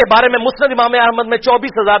 اس کے بارے میں مسند امام احمد میں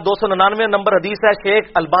 24,299 نمبر حدیث ہے، شیخ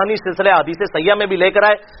البانی سلسلہ حدیث صحیحہ میں بھی لے کر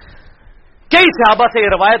آئے۔ کئی صحابہ سے یہ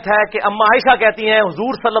روایت ہے کہ اما عائشہ کہتی ہیں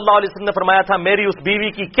حضور صلی اللہ علیہ وسلم نے فرمایا تھا میری اس بیوی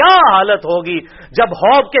کی کیا حالت ہوگی جب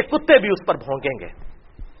حوض کے کتے بھی اس پر بھونکیں گے۔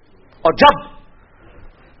 اور جب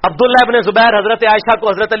عبداللہ ابن زبیر حضرت عائشہ کو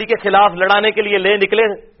حضرت علی کے خلاف لڑانے کے لیے لے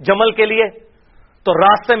نکلے جمل کے لیے، تو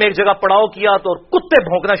راستے میں ایک جگہ پڑاؤ کیا تو کتے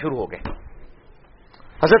بھونکنا شروع ہو گئے۔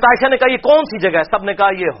 حضرت عائشہ نے کہا یہ کون سی جگہ ہے؟ سب نے کہا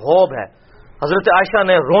یہ حوض ہے۔ حضرت عائشہ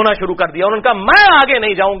نے رونا شروع کر دیا، انہوں نے کہا میں آگے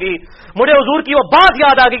نہیں جاؤں گی، مجھے حضور کی وہ بات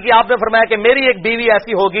یاد آ گئی کہ آپ نے فرمایا کہ میری ایک بیوی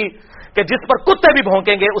ایسی ہوگی کہ جس پر کتے بھی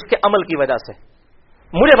بھونکیں گے اس کے عمل کی وجہ سے،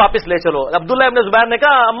 مجھے واپس لے چلو۔ عبداللہ ابن زبیر نے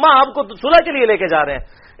کہا اماں آپ کو صلح کے لیے لے کے جا رہے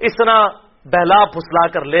ہیں۔ اس طرح بہلا پھسلا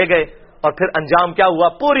کر لے گئے، اور پھر انجام کیا ہوا؟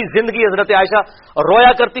 پوری زندگی حضرت عائشہ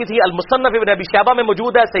رویا کرتی تھی۔ المصنف ابن ابی شیبہ میں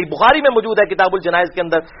موجود ہے، صحیح بخاری میں موجود ہے کتاب الجنائز کے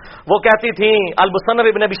اندر، وہ کہتی تھیں، المصنف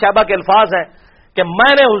ابن ابی شیبہ کے الفاظ ہیں کہ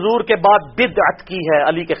میں نے حضور کے بعد بدعت کی ہے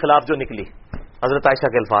علی کے خلاف جو نکلی، حضرت عائشہ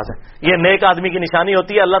کے الفاظ ہیں۔ یہ نیک آدمی کی نشانی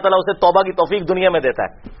ہوتی ہے، اللہ تعالیٰ اسے توبہ کی توفیق دنیا میں دیتا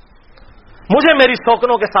ہے۔ مجھے میری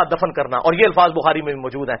سوکنوں کے ساتھ دفن کرنا، اور یہ الفاظ بخاری میں بھی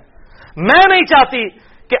موجود ہیں۔ میں نہیں چاہتی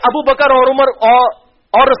کہ ابو بکر اور عمر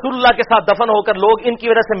اور رسول اللہ کے ساتھ دفن ہو کر لوگ ان کی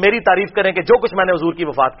وجہ سے میری تعریف کریں کہ جو کچھ میں نے حضور کی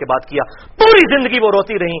وفات کے بعد کیا۔ پوری زندگی وہ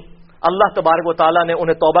روتی رہیں، اللہ تبارک و تعالیٰ نے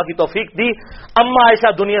انہیں توبہ کی توفیق دی۔ اما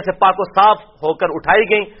عائشہ دنیا سے پاک و صاف ہو کر اٹھائی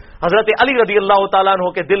گئیں۔ حضرت علی رضی اللہ تعالیٰ عنہ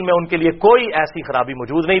کے دل میں ان کے لیے کوئی ایسی خرابی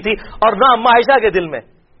موجود نہیں تھی، اور نہ اما عائشہ کے دل میں۔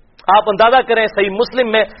 آپ اندازہ کریں، صحیح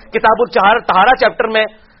مسلم میں کتاب الطہارہ چیپٹر میں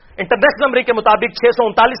انٹرنیشنل نمبر کے مطابق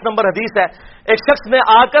 639 نمبر حدیث ہے، ایک شخص نے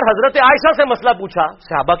آ کر حضرت عائشہ سے مسئلہ پوچھا،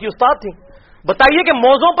 صحابہ کی استاد تھی، بتائیے کہ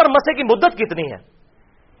موضوع پر مسے کی مدت کتنی ہے،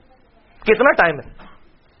 کتنا ٹائم ہے؟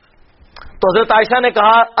 تو حضرت عائشہ نے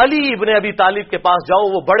کہا علی ابن ابی طالب کے پاس جاؤ،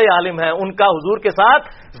 وہ بڑے عالم ہیں، ان کا حضور کے ساتھ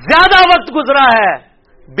زیادہ وقت گزرا ہے.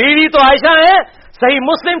 بیوی تو عائشہ ہے، صحیح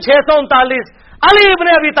مسلم 639. علی ابن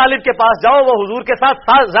ابی طالب کے پاس جاؤ، وہ حضور کے ساتھ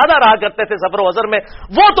زیادہ رہا کرتے تھے سفر و حضر میں،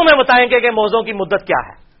 وہ تمہیں بتائیں گے کہ موضوع کی مدت کیا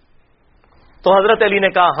ہے. تو حضرت علی نے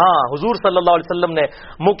کہا ہاں، حضور صلی اللہ علیہ وسلم نے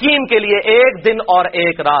مقیم کے لیے 1 دن اور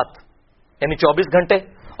 1 رات یعنی 24 گھنٹے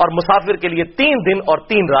اور مسافر کے لیے 3 دن اور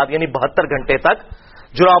 3 رات یعنی 72 گھنٹے تک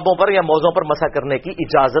جرابوں پر یا موزوں پر مسح کرنے کی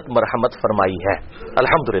اجازت مرحمت فرمائی ہے.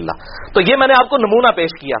 الحمدللہ. تو یہ میں نے آپ کو نمونہ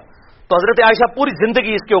پیش کیا. تو حضرت عائشہ پوری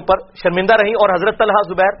زندگی اس کے اوپر شرمندہ رہی، اور حضرت طلحہ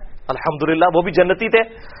زبیر الحمدللہ وہ بھی جنتی تھے.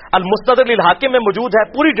 المستدرک للحاکم میں موجود ہے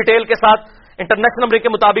پوری ڈیٹیل کے ساتھ، انٹرنیشنل نمبر کے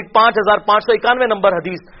مطابق 5591 نمبر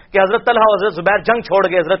حدیث کہ حضرت طلحہ اور حضرت زبیر جنگ چھوڑ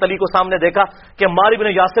گئے. حضرت علی کو سامنے دیکھا کہ عمار بن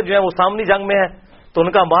یاسر جو ہے وہ سامنے جنگ میں ہے، تو ان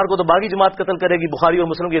کا عمار کو تو باغی جماعت قتل کرے گی، بخاری اور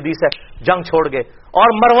مسلم کی حدیث ہے. جنگ چھوڑ گئے.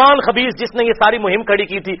 اور مروان خبیث جس نے یہ ساری مہم کھڑی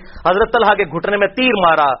کی تھی، حضرت طلحہ کے گھٹنے میں تیر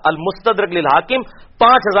مارا. المستدرک للحاکم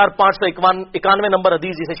 5591 نمبر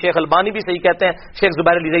حدیث، جسے شیخ البانی بھی صحیح کہتے ہیں، شیخ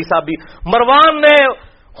زبیر علی زئی صاحب بھی. مروان نے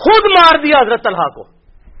خود مار دیا حضرت طلحہ کو،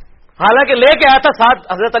 حالانکہ لے کے آیا تھا ساتھ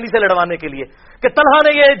حضرت علی سے لڑوانے کے لیے کہ طلحہ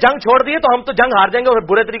نے یہ جنگ چھوڑ دی تو ہم تو جنگ ہار جائیں گے، اور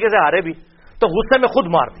برے طریقے سے ہارے بھی. تو غصے میں خود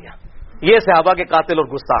مار دیا. یہ صحابہ کے قاتل اور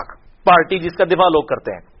گستاخ پارٹی جس کا دفاع لوگ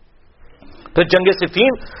کرتے ہیں. پھر جنگ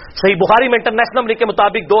صفین صحیح بخاری میں انٹرنیشنل نمبر کے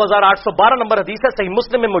مطابق 2812 نمبر حدیث ہے، صحیح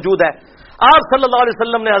مسلم میں موجود ہے. آپ صلی اللہ علیہ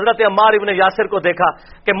وسلم نے حضرت عمار ابن یاسر کو دیکھا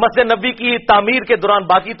کہ مسجد نبی کی تعمیر کے دوران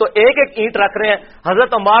باقی تو ایک ایک اینٹ رکھ رہے ہیں،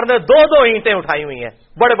 حضرت عمار نے 2 اینٹیں اٹھائی ہوئی ہیں،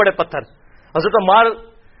 بڑے بڑے پتھر. حضرت عمار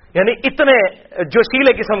یعنی اتنے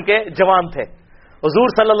جوشیلے قسم کے جوان تھے.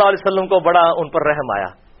 حضور صلی اللہ علیہ وسلم کو بڑا ان پر رحم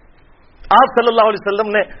آیا. آپ صلی اللہ علیہ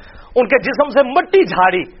وسلم نے ان کے جسم سے مٹی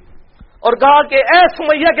جھاڑی اور کہا کہ اے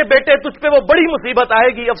سمیہ کے بیٹے، تجھ پہ وہ بڑی مصیبت آئے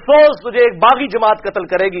گی، افسوس تجھے ایک باغی جماعت قتل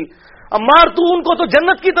کرے گی. عمار تو ان کو تو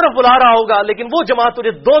جنت کی طرف بلا رہا ہوگا، لیکن وہ جماعت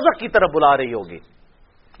تجھے دوزخ کی طرف بلا رہی ہوگی.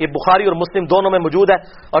 یہ بخاری اور مسلم دونوں میں موجود ہے.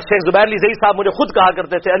 اور شیخ زبیر علی زئی صاحب مجھے خود کہا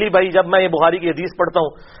کرتے تھے علی بھائی جب میں یہ بخاری کی حدیث پڑھتا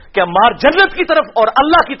ہوں کہ عمار جنت کی طرف اور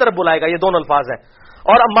اللہ کی طرف بلائے گا، یہ دونوں الفاظ ہیں،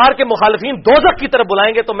 اور عمار کے مخالفین دوزخ کی طرف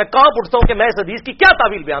بلائیں گے، تو میں کہاں اٹھتا ہوں کہ میں اس حدیث کی کیا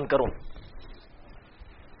تعویل بیان کروں.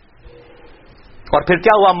 اور پھر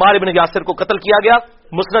کیا ہوا؟ عمار ابن یاسر کو قتل کیا گیا.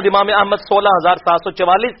 مسند امام احمد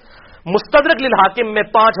 16744، مستدرک للحاکم میں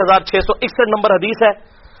 5661 نمبر حدیث ہے.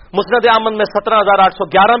 مسند احمد میں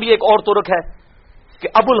 17811 بھی ایک اور طرق ہے کہ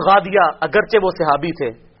ابو الغادیہ اگرچہ وہ صحابی تھے،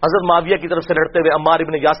 حضرت معاویہ کی طرف سے لڑتے ہوئے عمار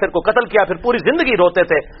ابن یاسر کو قتل کیا. پھر پوری زندگی روتے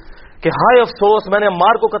تھے کہ ہائے افسوس میں نے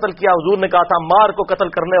عمار کو قتل کیا. حضور نے کہا تھا عمار کو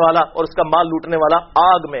قتل کرنے والا اور اس کا مال لوٹنے والا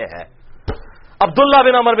آگ میں ہے. عبداللہ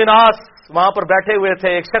بن عمر بن عاص وہاں پر بیٹھے ہوئے تھے.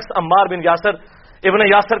 ایک شخص عمار بن یاسر ابن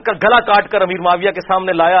یاسر کا گلا کاٹ کر امیر معاویہ کے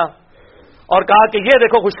سامنے لایا اور کہا کہ یہ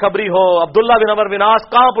دیکھو خوشخبری ہو. عبداللہ بن عمر بن عاص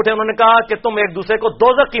کہاں اٹھے؟ انہوں نے کہا کہ تم ایک دوسرے کو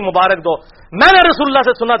دوزخ کی مبارک دو. میں نے رسول اللہ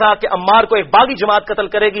سے سنا تھا کہ عمار کو ایک باغی جماعت قتل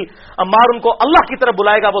کرے گی، عمار ان کو اللہ کی طرف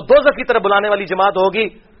بلائے گا، وہ دوزخ کی طرف بلانے والی جماعت ہوگی،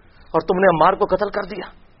 اور تم نے عمار کو قتل کر دیا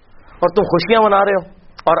اور تم خوشیاں منا رہے ہو،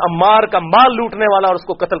 اور عمار کا مال لوٹنے والا اور اس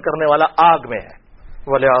کو قتل کرنے والا آگ میں ہے.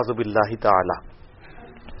 والعیاذ باللہ تعالی.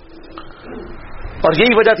 اور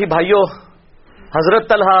یہی وجہ تھی بھائیو، حضرت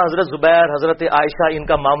طلحہ، حضرت زبیر، حضرت عائشہ ان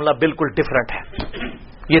کا معاملہ بالکل ڈیفرنٹ ہے.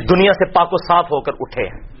 یہ دنیا سے پاک و صاف ہو کر اٹھے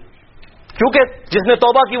ہیں، کیونکہ جس نے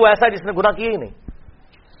توبہ کی وہ ایسا ہے جس نے گناہ کیے ہی نہیں.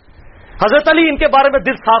 حضرت علی ان کے بارے میں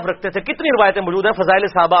دل صاف رکھتے تھے. کتنی روایتیں موجود ہیں فضائل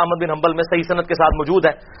صحابہ احمد بن حنبل میں صحیح سند کے ساتھ موجود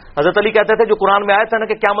ہے. حضرت علی کہتے تھے جو قرآن میں آیت ہے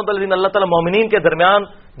نا کہ قیامت والے دن اللہ تعالیٰ مومنین کے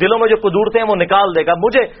درمیان دلوں میں جو قدورتیں ہیں وہ نکال دے گا.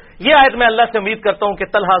 مجھے یہ آیت میں اللہ سے امید کرتا ہوں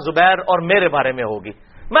کہ طلحہ زبیر اور میرے بارے میں ہوگی.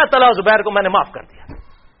 میں طلحہ زبیر کو میں نے معاف کر دیا،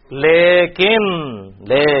 لیکن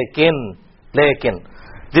لیکن لیکن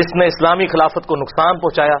جس نے اسلامی خلافت کو نقصان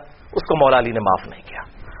پہنچایا اس کو مولا علی نے معاف نہیں کیا.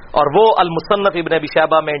 اور وہ المصنف ابن ابی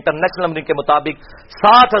شیبہ میں انٹرنیشنل نمبر کے مطابق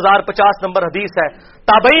 7050 نمبر حدیث ہے.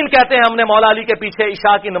 تابعین کہتے ہیں ہم نے مولا علی کے پیچھے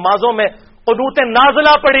عشاء کی نمازوں میں قنوت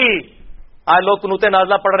نازلہ پڑھی. آج لوگ قنوت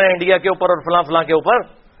نازلہ پڑھ رہے ہیں انڈیا کے اوپر اور فلاں فلاں کے اوپر.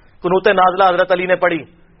 قنوت نازلہ حضرت علی نے پڑھی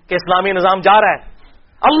کہ اسلامی نظام جا رہا ہے.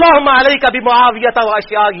 اللہم علیک بمعاویہ و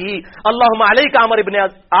اشیاءہ، اللہم علیک عمر ابن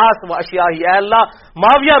عاص و اشیاءہ. اے اللہ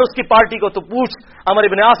معاویہ اور اس کی پارٹی کو تو پوچھ، عمر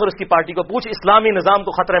ابن عاص اور اس کی پارٹی کو پوچھ. اسلامی نظام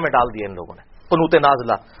کو خطرے میں ڈال دیا ان لوگوں نے. قنوت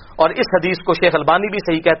نازلہ. اور اس حدیث کو شیخ البانی بھی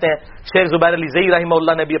صحیح کہتے ہیں. شیخ زبیر علی زئی رحمہ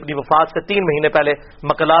اللہ نے بھی اپنی وفات سے 3 مہینے پہلے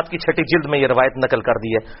مقالات کی 6 جلد میں یہ روایت نقل کر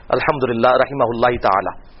دی ہے الحمدللہ رحمہ اللہ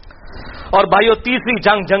تعالی. اور بھائیو تیسری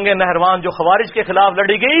جنگ نہروان جو خوارج کے خلاف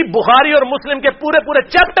لڑی گئی، بخاری اور مسلم کے پورے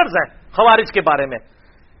چیپٹرز ہیں خوارج کے بارے میں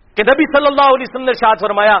کہ نبی صلی اللہ علیہ وسلم نے ارشاد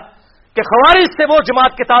فرمایا کہ خوارج سے وہ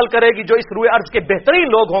جماعت قتال کرے گی جو اس روئے ارض کے بہترین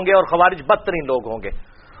لوگ ہوں گے اور خوارج بدترین لوگ ہوں گے.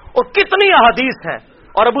 اور کتنی احادیث ہیں.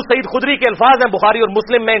 اور ابو سعید خدری کے الفاظ ہیں بخاری اور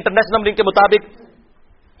مسلم میں انٹرنیشنل لنک کے مطابق.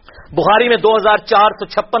 بخاری میں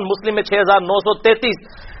 2456، مسلم میں 6933.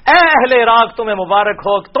 اے اہل عراق تمہیں مبارک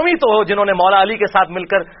ہو، تم ہی تو ہو جنہوں نے مولا علی کے ساتھ مل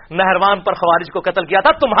کر نہروان پر خوارج کو قتل کیا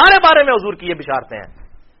تھا، تمہارے بارے میں حضور کی یہ بشارتیں ہیں.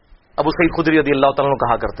 ابو سعید خدری رضی اللہ تعالیٰ عنہ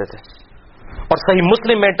کہا کرتے تھے. اور صحیح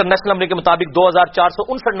مسلم میں انٹرنیشنل لنک کے مطابق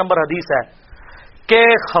 2459 نمبر حدیث ہے کہ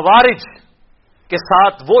خوارج کے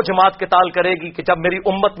ساتھ وہ جماعت قتال کرے گی کہ جب میری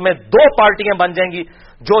امت میں 2 پارٹیاں بن جائیں گی،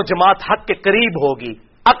 جو جماعت حق کے قریب ہوگی،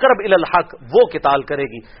 اقرب الی الحق، وہ قتال کرے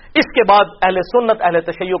گی. اس کے بعد اہل سنت اہل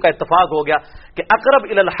تشیع کا اتفاق ہو گیا کہ اقرب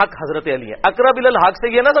الی الحق حضرت علی ہے. اقرب الی الحق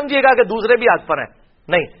سے یہ نہ سمجھیے گا کہ دوسرے بھی حق پر ہیں،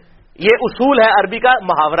 نہیں، یہ اصول ہے، عربی کا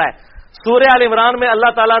محاورہ ہے. سورہ آل عمران میں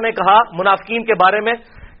اللہ تعالیٰ نے کہا منافقین کے بارے میں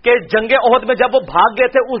کہ جنگ احد میں جب وہ بھاگ گئے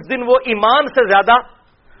تھے اس دن وہ ایمان سے زیادہ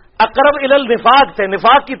اقرب الی النفاق تھے،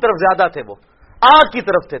 نفاق کی طرف زیادہ تھے، وہ آگ کی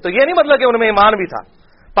طرف تھے. تو یہ نہیں مطلب کہ ان میں ایمان بھی تھا،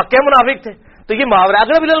 پکے منافق تھے. تو یہ محاورہ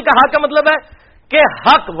اقرب الی الحق کا مطلب ہے کہ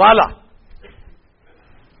حق والا.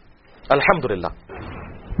 الحمدللہ.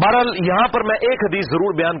 بہرحال یہاں پر میں ایک حدیث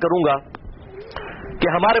ضرور بیان کروں گا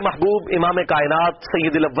کہ ہمارے محبوب امام کائنات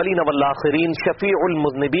سید الاولین والآخرین شفیع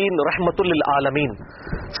المذنبین رحمت للعالمین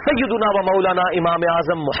سیدنا و مولانا امام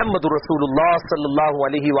اعظم محمد رسول اللہ صلی اللہ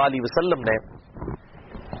علیہ وآلہ وسلم نے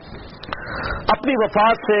اپنی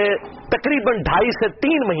وفات سے تقریباً 2.5 سے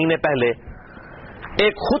 3 مہینے پہلے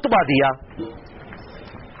ایک خطبہ دیا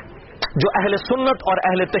جو اہل سنت اور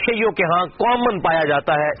اہل تشیع کے ہاں کامن پایا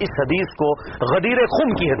جاتا ہے. اس حدیث کو غدیر خم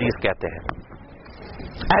کی حدیث کہتے ہیں.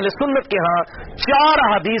 اہل سنت کے ہاں 4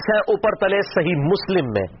 احادیث ہیں اوپر تلے صحیح مسلم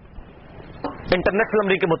میں. انٹرنیشنل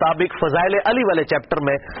لنک کے مطابق فضائل علی والے چیپٹر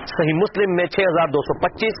میں صحیح مسلم میں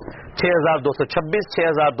 6225، 6226،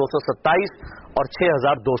 6227 اور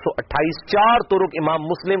 6228 4 طرق امام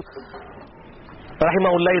مسلم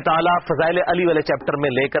رحمہ اللہ تعالی فضائل علی والے چیپٹر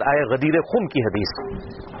میں لے کر آئے. غدیر خم کی حدیث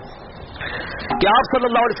کہ آپ صلی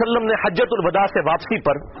اللہ علیہ وسلم نے حجۃ الوداع سے واپسی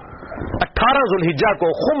پر 18 ذوالحجہ کو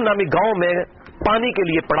خم نامی گاؤں میں پانی کے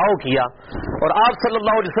لیے پڑاؤ کیا اور آپ صلی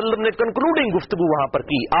اللہ علیہ وسلم نے کنکلوڈنگ گفتگو وہاں پر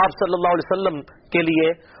کی. آپ صلی اللہ علیہ وسلم کے لیے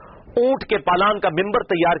اونٹ کے پالان کا ممبر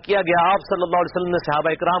تیار کیا گیا. آپ صلی اللہ علیہ وسلم نے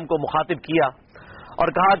صحابہ اکرام کو مخاطب کیا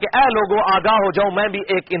اور کہا کہ اے لوگوں آگاہ ہو جاؤ، میں بھی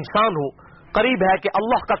ایک انسان ہوں. قریب ہے کہ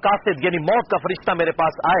اللہ کا قاصد یعنی موت کا فرشتہ میرے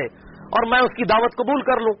پاس آئے اور میں اس کی دعوت قبول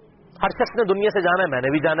کر لوں. ہر شخص نے دنیا سے جانا ہے، میں نے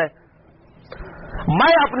بھی جانا ہے.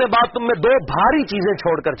 میں اپنے بعد تم میں 2 بھاری چیزیں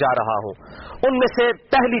چھوڑ کر جا رہا ہوں. ان میں سے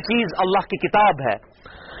پہلی چیز اللہ کی کتاب ہے،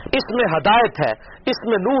 اس میں ہدایت ہے، اس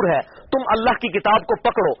میں نور ہے. تم اللہ کی کتاب کو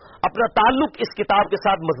پکڑو، اپنا تعلق اس کتاب کے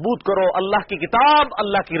ساتھ مضبوط کرو. اللہ کی کتاب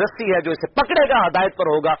اللہ کی رسی ہے، جو اسے پکڑے گا ہدایت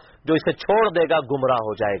پر ہوگا، جو اسے چھوڑ دے گا گمراہ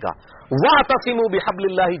ہو جائے گا. وَاعْتَصِمُوا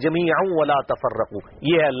بِحَبْلِ اللَّهِ جَمِيعًا وَلَا تَفَرَّقُوا،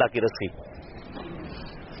 یہ ہے اللہ کی رسی.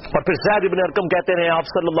 اور پھر زید ابن ارقم کہتے رہے آپ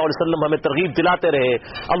صلی اللہ علیہ وسلم ہمیں ترغیب دلاتے رہے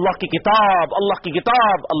اللہ کی کتاب، اللہ کی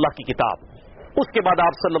کتاب، اللہ کی کتاب. اس کے بعد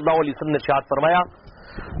آپ صلی اللہ علیہ وسلم نے ارشاد فرمایا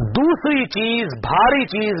دوسری چیز بھاری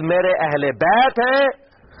چیز میرے اہل بیت ہیں.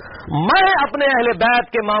 میں اپنے اہل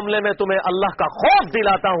بیت کے معاملے میں تمہیں اللہ کا خوف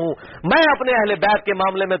دلاتا ہوں. میں اپنے اہل بیت کے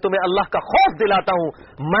معاملے میں تمہیں اللہ کا خوف دلاتا ہوں.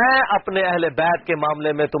 میں اپنے اہل بیت کے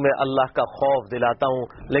معاملے میں تمہیں اللہ کا خوف دلاتا ہوں.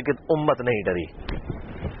 لیکن امت نہیں ڈری.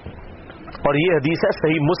 اور یہ حدیث ہے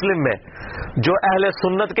صحیح مسلم میں، جو اہل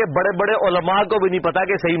سنت کے بڑے بڑے علماء کو بھی نہیں پتا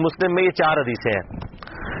کہ صحیح مسلم میں یہ 4 حدیثیں ہیں.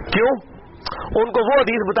 کیوں؟ ان کو وہ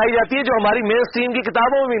حدیث بتائی جاتی ہے جو ہماری مین اسٹریم کی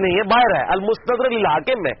کتابوں میں بھی نہیں ہے، باہر ہے. المستدرک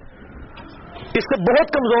للحاکم میں اس سے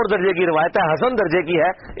بہت کمزور درجے کی روایت ہے، حسن درجے کی ہے،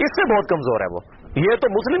 اس سے بہت کمزور ہے وہ. یہ تو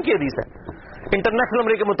مسلم کی حدیث ہے. انٹرنیشنل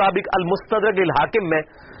نمبر کے مطابق المستدرک للحاکم میں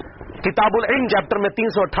کتاب العلم چیپٹر میں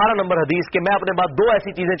 318 نمبر حدیث کہ میں اپنے بعد 2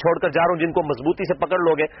 ایسی چیزیں چھوڑ کر جا رہا ہوں جن کو مضبوطی سے پکڑ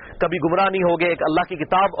لو گے کبھی گمراہ نہیں ہوگے. ایک اللہ کی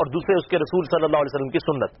کتاب اور دوسرے اس کے رسول صلی اللہ علیہ وسلم کی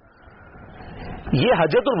سنت. یہ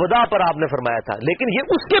حجۃ الوداع پر آپ نے فرمایا تھا، لیکن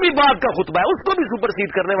یہ اس کے بھی بعد کا خطبہ ہے، اس کو بھی سپر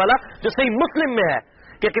سیڈ کرنے والا جو صحیح مسلم میں ہے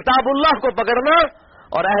کہ کتاب اللہ کو پکڑنا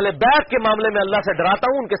اور اہل بیت کے معاملے میں اللہ سے ڈراتا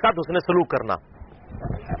ہوں، ان کے ساتھ حسن سلوک کرنا.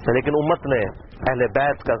 لیکن امت نے اہل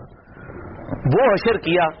بیت کا وہ حشر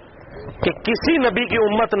کیا کہ کسی نبی کی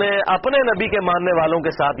امت نے اپنے نبی کے ماننے والوں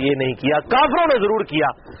کے ساتھ یہ نہیں کیا. کافروں نے ضرور کیا،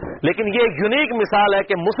 لیکن یہ ایک یونیک مثال ہے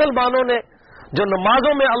کہ مسلمانوں نے جو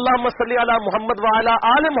نمازوں میں اللہم صلی علی محمد وعلی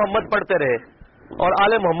آل محمد پڑھتے رہے اور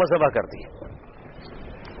آل محمد ذبح کر دی.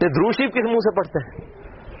 یہ درود شریف کس منہ سے پڑھتے ہیں؟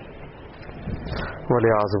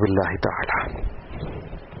 والعیاذ باللہ تعالی.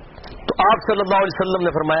 تو آپ صلی اللہ علیہ وسلم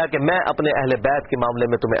نے فرمایا کہ میں اپنے اہل بیت کے معاملے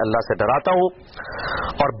میں تمہیں اللہ سے ڈراتا ہوں.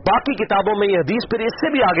 اور باقی کتابوں میں یہ حدیث پھر اس سے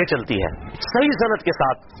بھی آگے چلتی ہے صحیح سند کے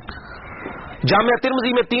ساتھ. جامعہ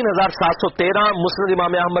ترمذی میں 3713، مسند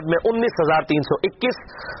امام احمد میں 19321،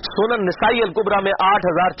 سنن نسائی الکبریٰ میں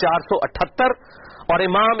 8478 اور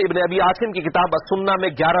امام ابن ابی عاصم کی کتاب السنہ میں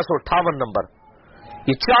 1158 نمبر.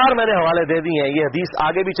 یہ 4 میں نے حوالے دے دی ہیں. یہ حدیث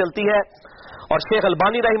آگے بھی چلتی ہے اور شیخ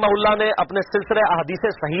البانی رحمہ اللہ نے اپنے سلسلہ احادیث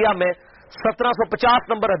صحیحہ میں 1750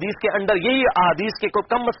 نمبر حدیث کے اندر یہی احادیث کے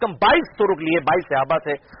کم از کم 22 طرق لیے 22 صحابہ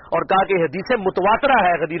سے اور کہا کہ حدیث متواترہ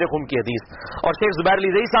ہے غدیر خون کی حدیث. اور شیخ زبیر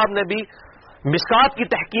علی رئی صاحب نے بھی مشکات کی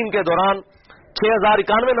تحکیم کے دوران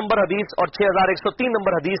 6091 نمبر حدیث اور 6103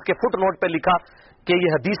 نمبر حدیث کے فٹ نوٹ پہ لکھا کہ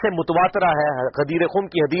یہ حدیث متواترہ ہے غدیر خون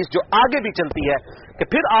کی حدیث، جو آگے بھی چلتی ہے کہ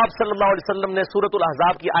پھر آپ صلی اللہ علیہ وسلم نے سورۃ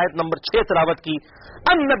الاحزاب کی آیت نمبر 6 تلاوت کی،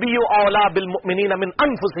 النبی اولا بالمؤمنین من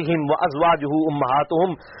انفسہم وازواجہ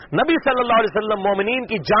امہاتہم. نبی صلی اللہ علیہ وسلم مومنین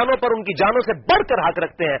کی جانوں پر ان کی جانوں سے بڑھ کر حق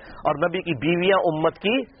رکھتے ہیں اور نبی کی بیویاں امت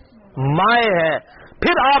کی مائیں ہیں.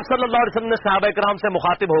 پھر آپ صلی اللہ علیہ وسلم نے صحابہ کرام سے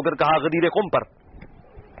مخاطب ہو کر کہا غدیر خون پر،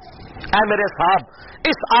 اے میرے صاحب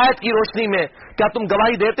اس آیت کی روشنی میں کیا تم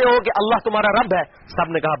گواہی دیتے ہو کہ اللہ تمہارا رب ہے؟ سب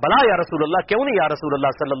نے کہا بلا یا رسول اللہ، کیوں نہیں یا رسول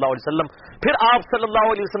اللہ صلی اللہ علیہ وسلم. پھر آپ صلی اللہ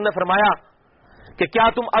علیہ وسلم نے فرمایا کہ کیا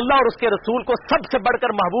تم اللہ اور اس کے رسول کو سب سے بڑھ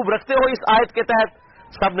کر محبوب رکھتے ہو اس آیت کے تحت؟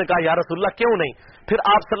 سب نے کہا یا رسول اللہ کیوں نہیں. پھر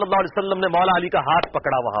آپ صلی اللہ علیہ وسلم نے مولا علی کا ہاتھ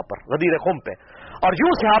پکڑا وہاں پر غدیر خم پہ اور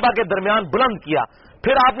یوں صحابہ کے درمیان بلند کیا.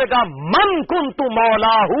 پھر آپ نے کہا من کنت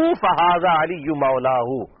مولاہ فہذا علی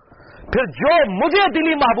مولاہ. پھر جو مجھے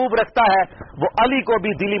دلی محبوب رکھتا ہے وہ علی کو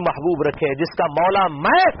بھی دلی محبوب رکھے، جس کا مولا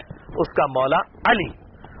میں اس کا مولا علی.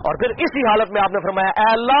 اور پھر اسی حالت میں آپ نے فرمایا اے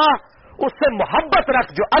اللہ اس سے محبت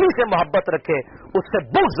رکھ جو علی سے محبت رکھے، اس سے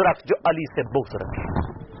بغض رکھ جو علی سے بغض رکھے.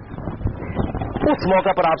 اس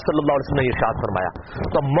موقع پر آپ صلی اللہ علیہ وسلم نے ارشاد فرمایا.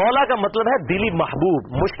 تو مولا کا مطلب ہے دلی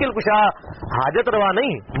محبوب، مشکل کشا، حاجت روا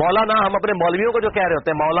نہیں. مولانا ہم اپنے مولویوں کو جو کہہ رہے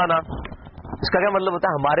ہوتے ہیں مولانا، اس کا کیا مطلب ہوتا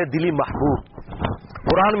ہے؟ ہمارے دلی محبوب.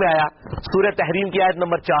 قرآن میں آیا سورہ تحریم کی آیت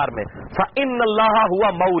نمبر 4 میں فَإِنَّ اللَّهَ هُوَ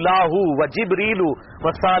مَوْلَاهُ وَجِبْرِيلُ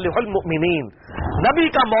وَصَالِحُ الْمُؤْمِنِينَ. نبی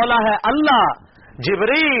کا مولا ہے اللہ،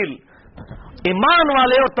 جبریل، ایمان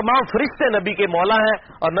والے اور تمام فرشتے نبی کے مولا ہیں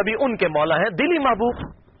اور نبی ان کے مولا ہیں دلی محبوب.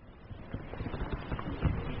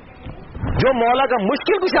 جو مولا کا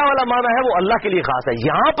مشکل کشا والا معنی ہے وہ اللہ کے لیے خاص ہے.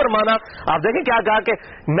 یہاں پر معنی آپ دیکھیں کیا کہا کہ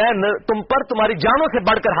میں تم پر تمہاری جانوں سے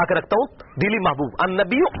بڑھ کر حق رکھتا ہوں دلی محبوب.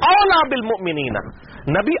 النبی اولا بالمؤمنین،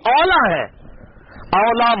 نبی اولا ہے.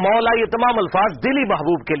 اولا مولا یہ تمام الفاظ دلی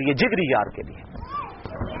محبوب کے لیے، جگری یار کے لیے.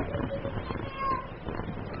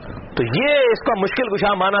 تو یہ اس کا مشکل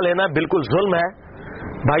کشا معنی لینا بالکل ظلم ہے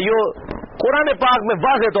بھائیو. قرآن پاک میں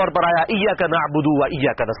واضح طور پر آیا ایاک نعبد و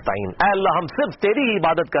ایاک نستعین، اے اللہ ہم صرف تیری ہی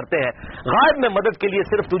عبادت کرتے ہیں، غائب میں مدد کے لیے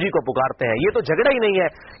صرف تجھی کو پکارتے ہیں. یہ تو جھگڑا ہی نہیں ہے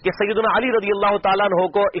کہ سیدنا علی رضی اللہ تعالیٰ عنہ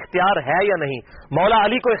کو اختیار ہے یا نہیں. مولا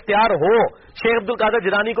علی کو اختیار ہو، شیخ عبد القادر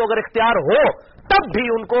جیلانی کو اگر اختیار ہو تب بھی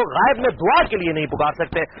ان کو غائب میں دعا کے لیے نہیں پکار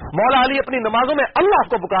سکتے. مولا علی اپنی نمازوں میں اللہ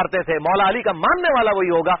کو پکارتے تھے. مولا علی کا ماننے والا وہی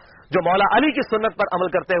ہوگا جو مولا علی کی سنت پر عمل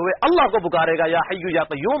کرتے ہوئے اللہ کو پکارے گا یا حی یا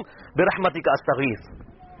قیوم برحمتک استغیث،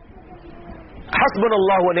 حسبنا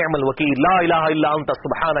اللہ ونعم الوکیل، لا الہ الا انت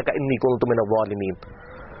سبحانک انی کنت من الظالمین.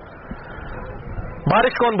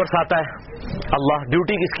 بارش کون برساتا ہے؟ اللہ.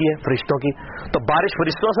 ڈیوٹی کس کی ہے؟ فرشتوں کی. تو بارش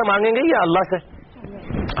فرشتوں سے مانگیں گے یا اللہ سے؟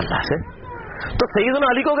 اللہ سے. تو سیدنا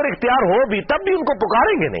علی کو اگر اختیار ہو بھی تب بھی ان کو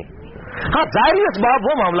پکاریں گے نہیں. ہاں ظاہری اسباب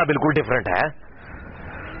وہ معاملہ بالکل ڈفرینٹ ہے.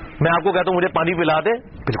 میں آپ کو کہتا ہوں مجھے پانی پلا دے،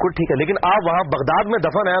 بالکل ٹھیک ہے، لیکن آپ وہاں بغداد میں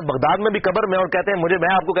دفن ہے، بغداد میں بھی قبر میں، اور کہتے ہیں میں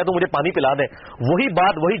آپ کو کہتا ہوں مجھے پانی پلا دیں، وہی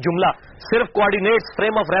بات وہی جملہ صرف کوآرڈینیٹس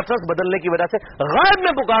فریم آف ریفرنس بدلنے کی وجہ سے غائب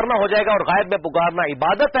میں پکارنا ہو جائے گا. اور غائب میں پکارنا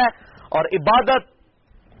عبادت ہے اور عبادت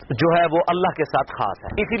جو ہے وہ اللہ کے ساتھ خاص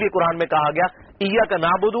ہے. اسی لیے قرآن میں کہا گیا ایاک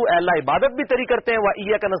نعبد، اے اللہ عبادت بھی تیری کرتے ہیں، و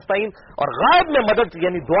ایاک نستعین، اور غائب میں مدد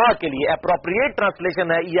یعنی دعا کے لیے اپروپریٹ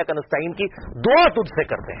ٹرانسلیشن ہے ایاک نستعین کی، دعا تجھ سے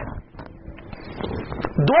کرتے ہیں.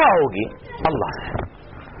 دعا ہوگی اللہ سے.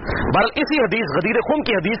 بہرحال اسی حدیث غدیر خم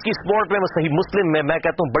کی حدیث کی سپورٹ میں صحیح مسلم میں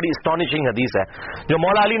کہتا ہوں بڑی اسٹانشنگ حدیث ہے، جو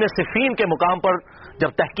مولا علی نے صفین کے مقام پر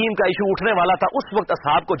جب تحکیم کا ایشو اٹھنے والا تھا اس وقت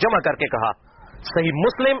اصحاب کو جمع کر کے کہا. صحیح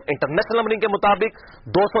مسلم انٹرنیشنل نمبرنگ کے مطابق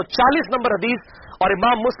 240 نمبر حدیث، اور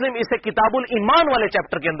امام مسلم اسے کتاب الایمان والے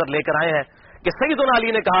چیپٹر کے اندر لے کر آئے ہیں کہ سیدنا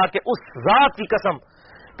علی نے کہا کہ اس ذات کی قسم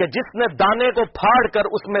کہ جس نے دانے کو پھاڑ کر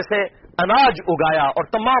اس میں سے اناج اگایا اور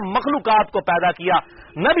تمام مخلوقات کو پیدا کیا،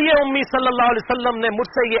 نبی امی صلی اللہ علیہ وسلم نے مجھ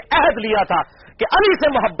سے یہ عہد لیا تھا کہ علی سے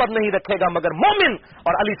محبت نہیں رکھے گا مگر مومن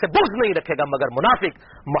اور علی سے بغض نہیں رکھے گا مگر منافق.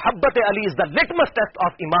 محبت علی is the litmus test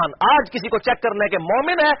of ایمان. آج کسی کو چیک کرنا ہے کہ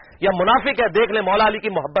مومن ہے یا منافق ہے، دیکھ لیں مولا علی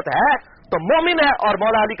کی محبت ہے تو مومن ہے اور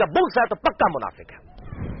مولا علی کا بغض ہے تو پکا منافق ہے.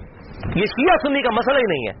 یہ شیعہ سنی کا مسئلہ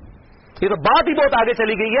ہی نہیں ہے، یہ تو بات ہی بہت آگے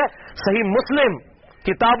چلی گئی ہے. صحیح مسلم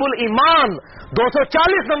کتاب الایمان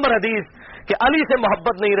 240 نمبر حدیث کہ علی سے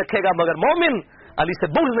محبت نہیں رکھے گا مگر مومن، علی سے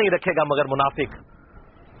بغض نہیں رکھے گا مگر منافق.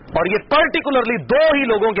 اور یہ پرٹیکولرلی دو ہی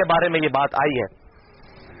لوگوں کے بارے میں یہ بات آئی ہے.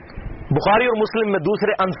 بخاری اور مسلم میں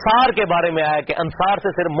دوسرے انصار کے بارے میں آیا کہ انصار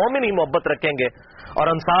سے صرف مومن ہی محبت رکھیں گے اور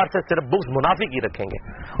انصار سے صرف بغض منافق ہی رکھیں گے.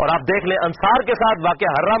 اور آپ دیکھ لیں انصار کے ساتھ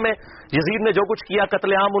واقعہ حرہ میں یزید نے جو کچھ کیا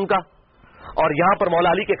قتل عام ان کا، اور یہاں پر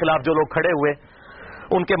مولا علی کے خلاف جو لوگ کھڑے ہوئے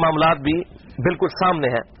ان کے معاملات بھی بالکل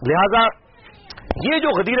سامنے ہیں. لہذا یہ جو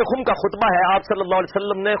غدیر خم کا خطبہ ہے آپ صلی اللہ علیہ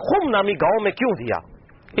وسلم نے خم نامی گاؤں میں کیوں دیا،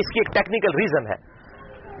 اس کی ایک ٹیکنیکل ریزن ہے.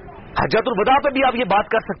 حجۃ الوداع پہ بھی آپ یہ بات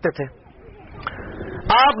کر سکتے تھے.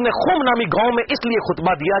 آپ نے خم نامی گاؤں میں اس لیے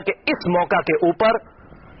خطبہ دیا کہ اس موقع کے اوپر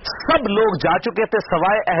سب لوگ جا چکے تھے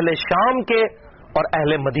سوائے اہل شام کے اور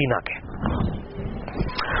اہل مدینہ کے،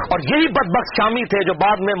 اور یہی بدبخت شامی تھے جو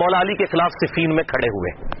بعد میں مولا علی کے خلاف صفین میں کھڑے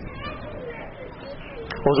ہوئے.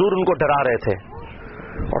 حضور ان کو ڈرا رہے تھے.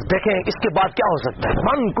 اور دیکھیں اس کے بعد کیا ہو سکتا ہے،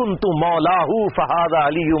 من کنت مولاہ فہذا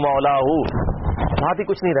علی مولاہ، بات ہی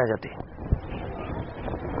کچھ نہیں رہ جاتی.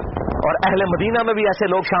 اور اہل مدینہ میں بھی ایسے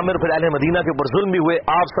لوگ شامل، پھر اہل مدینہ کے اوپر ظلم بھی ہوئے.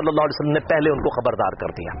 آپ صلی اللہ علیہ وسلم نے پہلے ان کو خبردار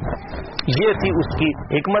کر دیا. یہ تھی اس کی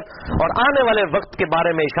حکمت، اور آنے والے وقت کے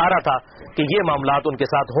بارے میں اشارہ تھا کہ یہ معاملات ان کے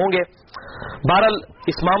ساتھ ہوں گے. بہرحال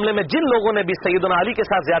اس معاملے میں جن لوگوں نے بھی سیدنا علی کے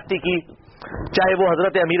ساتھ زیادتی کی، چاہے وہ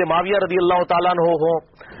حضرت امیر معاویہ رضی اللہ تعالیٰ عنہ ہو،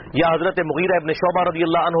 یا حضرت مغیرہ ابن شعبہ رضی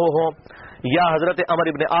اللہ عنہ ہو، یا حضرت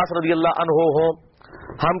عمر ابن عاص رضی اللہ عنہ ہو،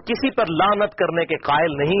 ہم کسی پر لعنت کرنے کے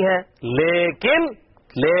قائل نہیں ہیں، لیکن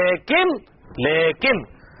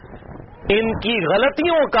ان کی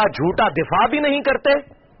غلطیوں کا جھوٹا دفاع بھی نہیں کرتے،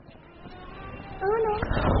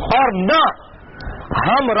 اور نہ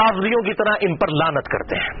ہم رافضیوں کی طرح ان پر لعنت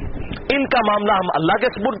کرتے ہیں. ان کا معاملہ ہم اللہ کے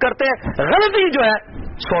سپرد کرتے ہیں. غلطی جو ہے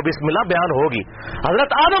 100 بسم اللہ بیان ہوگی.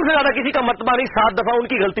 حضرت آدم سے زیادہ کسی کا مرتبہ نہیں، 7 دفعہ ان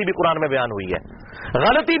کی غلطی بھی قرآن میں بیان ہوئی ہے.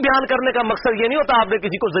 غلطی بیان کرنے کا مقصد یہ نہیں ہوتا آپ نے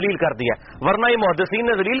کسی کو ذلیل کر دیا، ورنہ یہ محدثین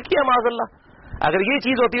نے ذلیل کیا معاذ اللہ. اگر یہ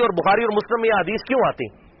چیز ہوتی اور بخاری اور مسلم میں یہ حدیث کیوں آتی؟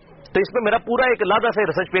 تو اس میں میرا پورا ایک علیحدہ سے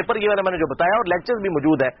ریسرچ پیپر یہ والا میں نے جو بتایا، اور لیکچرز بھی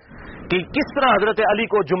موجود ہے کہ کس طرح حضرت علی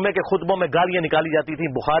کو جمعے کے خطبوں میں گالیاں نکالی جاتی تھیں.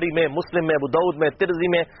 بخاری میں، مسلم میں، ابو داؤد میں، ترمذی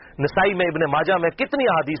میں، نسائی میں، ابن ماجہ میں کتنی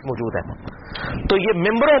احادیث موجود ہے. تو یہ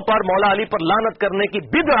ممبروں پر مولا علی پر لعنت کرنے کی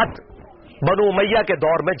بدعت بنو امیہ کے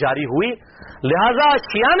دور میں جاری ہوئی. لہذا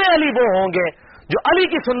شیعان علی وہ ہوں گے جو علی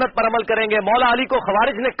کی سنت پر عمل کریں گے. مولا علی کو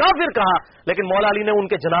خوارج نے کافر کہا، لیکن مولا علی نے ان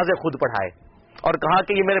کے جنازے خود پڑھائے اور کہا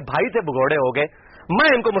کہ یہ میرے بھائی تھے بگوڑے ہو گئے، میں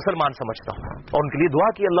ان کو مسلمان سمجھتا ہوں، اور ان کے لیے دعا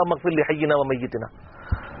کی اللہ مغفر لحینا و میتنا.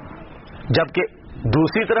 جبکہ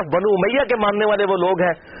دوسری طرف بنو امیہ کے ماننے والے وہ لوگ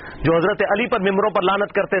ہیں جو حضرت علی پر ممبروں پر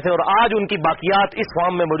لعنت کرتے تھے، اور آج ان کی باقیات اس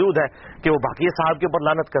فارم میں موجود ہے کہ وہ باقی صاحب کے اوپر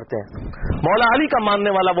لعنت کرتے ہیں. مولا علی کا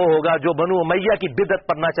ماننے والا وہ ہوگا جو بنو امیہ کی بدعت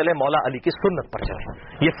پر نہ چلے، مولا علی کی سنت پر چلے.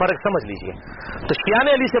 یہ فرق سمجھ لیجئے. تو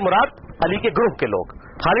شیعان علی سے مراد علی کے گروہ کے لوگ،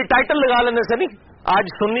 خالی ٹائٹل لگا لینے سے نہیں. آج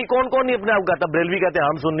سنی کون کون نہیں اپنے آپ کہتا، بریلوی کہتے ہیں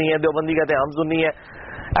ہم سنی ہیں، دیوبندی کہتے ہیں ہم سنی ہیں،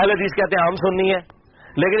 اہل حدیث کہتے ہیں ہم سنی ہیں،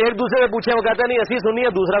 لیکن ایک دوسرے سے پوچھیں وہ کہتے ہیں نہیں اسی سنی ہے،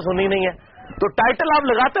 دوسرا سنی نہیں ہے. تو ٹائٹل آپ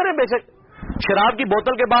لگاتے رہے. بے شک شراب کی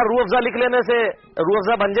بوتل کے بعد روح افزا لکھ لینے سے روح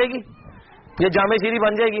افزا بن جائے گی یا جامع شیری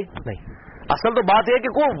بن جائے گی؟ نہیں. اصل تو بات یہ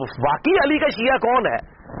کہ واقعی علی کا شیعہ کون ہے.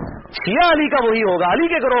 شیعہ علی کا وہی ہوگا،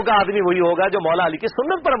 علی کے گروہ کا آدمی وہی ہوگا جو مولا علی کی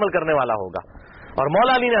سنت پر عمل کرنے والا ہوگا. اور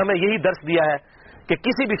مولا علی نے ہمیں یہی درس دیا ہے کہ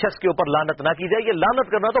کسی بھی شخص کے اوپر لعنت نہ کی جائے. یہ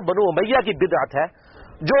لعنت کرنا تو بنو امیہ کی بدعت ہے.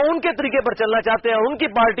 جو ان کے طریقے پر چلنا چاہتے ہیں، ان کی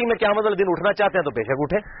پارٹی میں قیامت والے دن اٹھنا چاہتے ہیں تو بے شک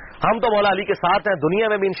اٹھیں. ہم تو مولا علی کے ساتھ ہیں، دنیا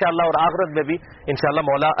میں بھی انشاءاللہ اور آخرت میں بھی انشاءاللہ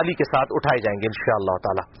مولا علی کے ساتھ اٹھائے جائیں گے انشاءاللہ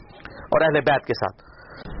تعالی، اور اہل بیت کے ساتھ.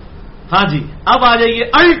 ہاں جی، اب آ جائیے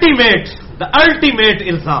دا الٹیمیٹ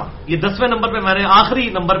الزام. یہ 10ویں نمبر پہ میں نے آخری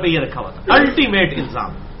نمبر پہ یہ رکھا ہوا تھا، الٹیمیٹ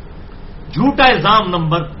الزام، جھوٹا الزام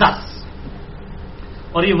نمبر 10.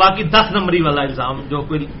 اور یہ واقعی 10 نمبری والا الزام، جو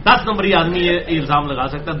کوئی 10 نمبری آدمی یہ الزام لگا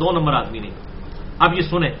سکتا ہے، 2 نمبر آدمی نہیں. اب یہ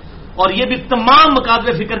سنیں، اور یہ بھی تمام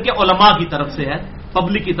مقابل فکر کے علماء کی طرف سے ہے،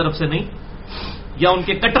 پبلک کی طرف سے نہیں، یا ان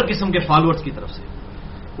کے کٹر قسم کے فالوورز کی طرف سے.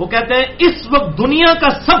 وہ کہتے ہیں اس وقت دنیا کا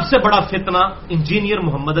سب سے بڑا فتنہ انجینئر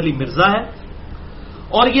محمد علی مرزا ہے،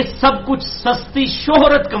 اور یہ سب کچھ سستی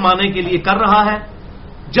شہرت کمانے کے لیے کر رہا ہے.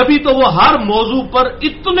 جبھی تو وہ ہر موضوع پر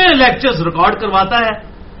اتنے لیکچرز ریکارڈ کرواتا ہے.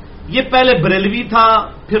 یہ پہلے بریلوی تھا،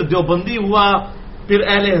 پھر دیوبندی ہوا، پھر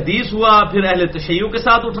اہل حدیث ہوا، پھر اہل تشیع کے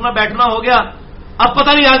ساتھ اٹھنا بیٹھنا ہو گیا. اب پتہ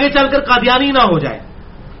نہیں آگے چل کر قادیانی نہ ہو جائے،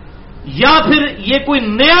 یا پھر یہ کوئی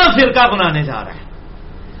نیا فرقہ بنانے جا رہا ہے،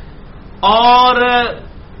 اور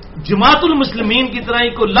جماعت المسلمین کی طرح ہی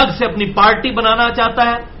کوئی الگ سے اپنی پارٹی بنانا چاہتا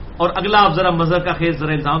ہے. اور اگلا آپ ذرا مزہ کا خیز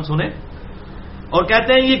ذرا الزام سنیں. اور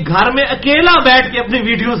کہتے ہیں یہ گھر میں اکیلا بیٹھ کے اپنی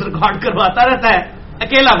ویڈیوز ریکارڈ کرواتا رہتا ہے،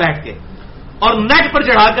 اکیلا بیٹھ کے، اور نیٹ پر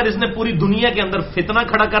چڑھا کر اس نے پوری دنیا کے اندر فتنہ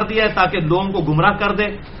کھڑا کر دیا ہے تاکہ لوگوں کو گمراہ کر دے.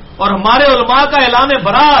 اور ہمارے علماء کا اعلان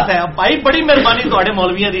براعت ہے. اب بھائی بڑی مہربانی تھوڑے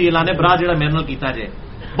مولویاں دی اعلان براعت جڑا میرے نال کیتا جائے،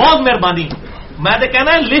 بہت مہربانی. میں تو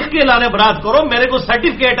کہنا ہے لکھ کے لانے برات کرو, میرے کو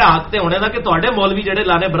سرٹیفکیٹ ہے حق تے ہونے دا کہ تواڈے مولوی جڑے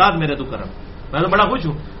لانے برات میرے تو کرن. میں تو بڑا خوش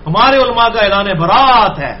ہوں, ہمارے علماء کا اعلان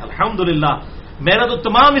برات ہے الحمدللہ. میرا تو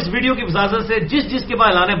تمام اس ویڈیو کی اجازت سے جس کے پاس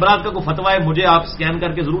اعلان برات کا کوئی فتویٰ ہے مجھے آپ سکین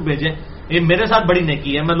کر کے ضرور بھیجیں. یہ میرے ساتھ بڑی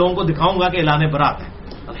نیکی ہے, میں لوگوں کو دکھاؤں گا کہ اعلان برات ہے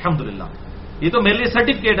الحمدللہ. یہ تو میرے لیے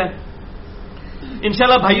سرٹیفکیٹ ہے.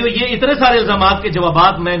 انشاءاللہ بھائیو, یہ اتنے سارے الزامات کے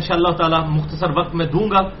جوابات میں انشاءاللہ تعالی مختصر وقت میں دوں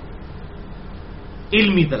گا,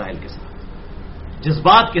 علمی دلائل کے ساتھ,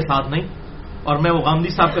 جذبات کے ساتھ نہیں. اور میں وہ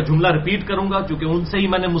غامدی صاحب کا جملہ ریپیٹ کروں گا کیونکہ ان سے ہی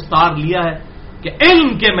میں نے مستعار لیا ہے کہ علم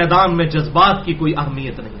کے میدان میں جذبات کی کوئی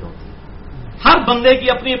اہمیت نہیں ہوتی. ہر بندے کی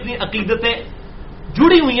اپنی اپنی عقیدتیں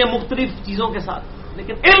جڑی ہوئی ہیں مختلف چیزوں کے ساتھ,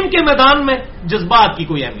 لیکن علم کے میدان میں جذبات کی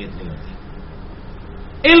کوئی اہمیت نہیں ہوتی.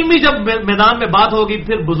 علمی جب میدان میں بات ہوگی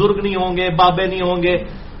پھر بزرگ نہیں ہوں گے, بابے نہیں ہوں گے,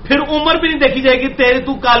 پھر عمر بھی نہیں دیکھی جائے گی.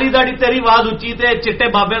 تو کالی داڑھی تیری آواز اونچی تے چٹے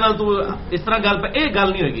بابے نال تو اس طرح گل پہ ایک گل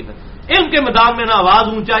نہیں ہوئے گی. علم کے میدان میں نہ آواز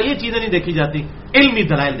اونچا, یہ چیزیں نہیں دیکھی جاتی, علمی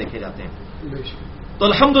دلائل دیکھے جاتے ہیں. تو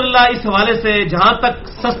الحمدللہ اس حوالے سے جہاں تک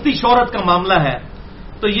سستی شہرت کا معاملہ ہے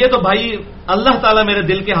تو یہ تو بھائی اللہ تعالیٰ میرے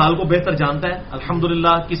دل کے حال کو بہتر جانتا ہے.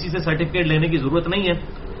 الحمدللہ کسی سے سرٹیفکیٹ لینے کی ضرورت نہیں ہے.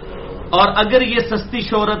 اور اگر یہ سستی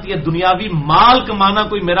شہرت یا دنیاوی مال کمانا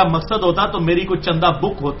کوئی میرا مقصد ہوتا تو میری کوئی چندہ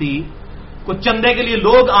بک ہوتی, کوئی چندے کے لیے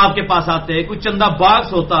لوگ آپ کے پاس آتے, کوئی چندہ باکس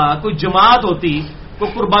ہوتا, کوئی جماعت ہوتی,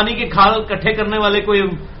 کوئی قربانی کے کھال کٹھے کرنے والے کوئی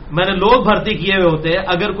میں نے لوگ بھرتی کیے ہوئے ہوتے.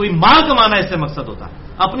 اگر کوئی مال کمانا اس سے مقصد ہوتا,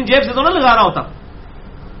 اپنی جیب سے تو نہ لگا رہا ہوتا.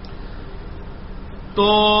 تو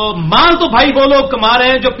مال تو بھائی وہ لوگ کما رہے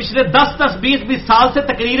ہیں جو پچھلے 10-20 سال سے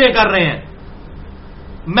تقریریں کر رہے ہیں.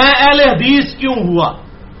 میں اہل حدیث کیوں ہوا؟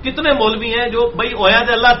 کتنے مولوی ہیں جو بھائی ہویا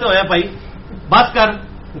تو اللہ سے ہویا, بھائی بس کر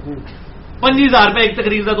 25,000 روپے ایک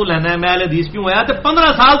تقریر کا تو لینا ہے. میں اہل حدیث کیوں ہویا تو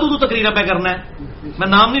 15 سال تو تقریر پہ کرنا ہے. میں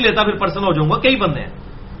نام نہیں لیتا پھر پرسنل ہو جاؤں گا, کئی بندے ہیں.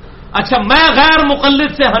 اچھا میں غیر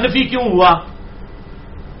مقلد سے حنفی کیوں ہوا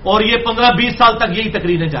اور یہ 15-20 سال تک یہی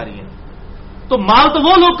تقریریں جاری ہیں. تو مال تو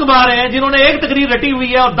وہ لوگ کما رہے ہیں جنہوں نے ایک تقریر رٹی ہوئی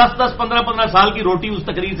ہے اور 10-10, 15-15 سال کی روٹی اس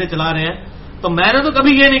تقریر سے چلا رہے ہیں. تو میں نے تو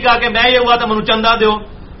کبھی یہ نہیں کہا کہ میں یہ ہوا تو منو چندہ دو,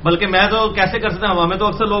 بلکہ میں تو کیسے کر سکتا ہوں. ہمیں تو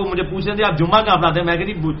اکثر لوگ مجھے پوچھ رہے تھے آپ جمعہ کہاں پڑھاتے ہیں. میں کہ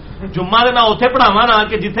جمعہ نہ اوتھے پڑھاوا نا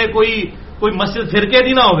کہ جتھے کوئی مسجد فرقے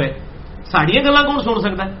دی نہ ہوئے. ساڑیاں گلاں کون سن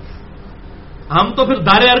سکتا ہے؟ ہم تو پھر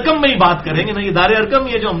دار ارکم میں ہی بات کریں گے نا. یہ دار ارکم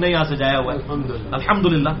یہ جو ہم نے یہاں سجایا ہوا ہے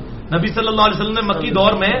الحمدللہ. نبی صلی اللہ علیہ وسلم نے مکی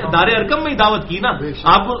دور میں دار ارکم میں ہی دعوت کی نا.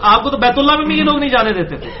 آپ کو تو بیت اللہ میں بھی یہ لوگ نہیں جانے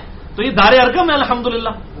دیتے تھے. تو یہ دار ارکم ہے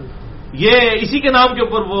الحمدللہ. یہ اسی کے نام کے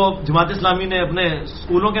اوپر وہ جماعت اسلامی نے اپنے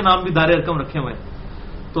اسکولوں کے نام بھی دار ارکم رکھے ہوئے ہیں.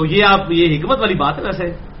 تو یہ حکمت والی بات ہے ویسے.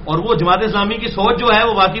 اور وہ جماعت اسلامی کی سوچ جو ہے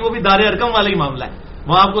وہ واقعی وہ بھی دار ارکم والا ہی معاملہ ہے.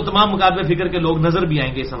 وہاں آپ کو تمام مکاتب فکر کے لوگ نظر بھی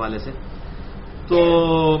آئیں گے اس حوالے سے. تو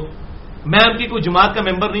میں ان کی کوئی جماعت کا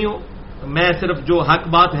ممبر نہیں ہوں. میں صرف جو حق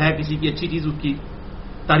بات ہے کسی کی اچھی چیز اس کی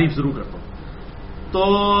تعریف ضرور کرتا ہوں. تو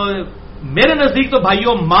میرے نزدیک تو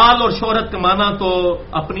بھائیوں مال اور شہرت کمانا تو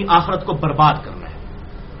اپنی آخرت کو برباد کرنا ہے,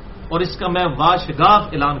 اور اس کا میں واشگاف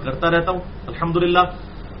اعلان کرتا رہتا ہوں الحمدللہ.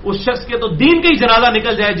 اس شخص کے تو دین کا ہی جنازہ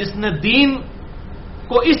نکل جائے جس نے دین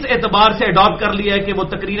کو اس اعتبار سے اڈاپٹ کر لیا ہے کہ وہ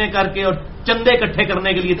تقریریں کر کے اور چندے اکٹھے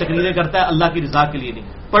کرنے کے لیے تقریریں کرتا ہے, اللہ کی رضا کے لیے نہیں.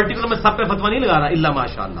 پرٹیکولر میں سب پہ فتویٰ نہیں لگا رہا, الا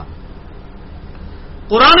ماشاء اللہ.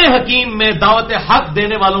 قرآن حکیم میں دعوت حق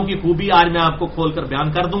دینے والوں کی خوبی آج میں آپ کو کھول کر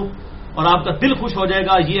بیان کر دوں اور آپ کا دل خوش ہو جائے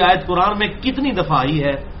گا. یہ آیت قرآن میں کتنی دفعہ آئی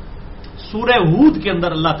ہے. سورہ ہود کے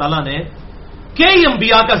اندر اللہ تعالیٰ نے کئی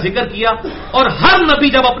انبیاء کا ذکر کیا, اور ہر نبی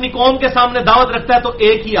جب اپنی قوم کے سامنے دعوت رکھتا ہے تو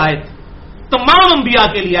ایک ہی آیت تمام انبیاء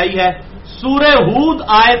کے لیے آئی ہے, سورہ ہود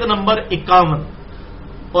آیت نمبر 51.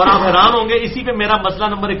 اور آپ حیران ہوں گے اسی پہ میرا مسئلہ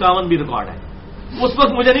نمبر 51 بھی ریکارڈ ہے. اس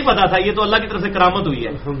وقت مجھے نہیں پتا تھا, یہ تو اللہ کی طرف سے کرامت ہوئی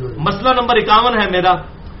ہے. مسئلہ نمبر 51 ہے میرا,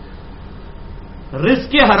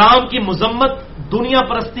 رزق حرام کی مذمت, دنیا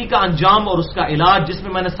پرستی کا انجام اور اس کا علاج, جس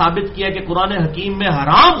میں میں نے ثابت کیا کہ قرآن حکیم میں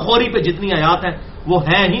حرام خوری پہ جتنی آیات ہیں وہ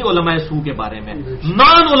ہیں ہی علماء سو کے بارے میں,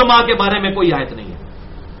 نان علماء کے بارے میں کوئی آیت نہیں ہے.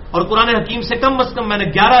 اور قرآن حکیم سے کم از کم میں نے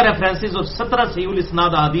 11 ریفرنسز اور 17 صحیح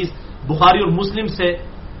الاسناد احادیث بخاری اور مسلم سے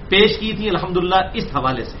پیش کی تھی الحمدللہ اس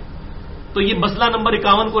حوالے سے. تو یہ مسئلہ نمبر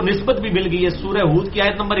 51 کو نسبت بھی مل گئی ہے. سورہ ہود کی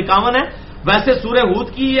آیت نمبر 51 ہے. ویسے سورہ ہود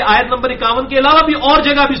کی یہ آیت نمبر 51 کے علاوہ بھی اور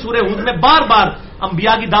جگہ بھی سورہ ہود میں بار بار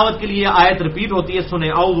انبیاء کی دعوت کے لیے آیت ریپیٹ ہوتی ہے.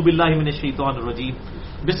 سنیں اعوذ باللہ من الشیطان الرجیم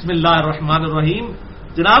بسم اللہ الرحمن الرحیم.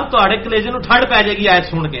 جناب تو اڑے کلیجے نو ٹھڑ پی جائے گی آیت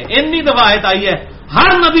سن کے, اتنی دفعہ آیت آئی ہے. ہر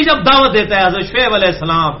نبی جب دعوت دیتا ہے, حضرت شعیب علیہ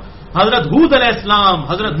السلام, حضرت ہود علیہ السلام,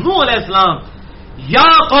 حضرت نوح علیہ السلام,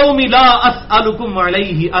 یا قوم لا اسألکم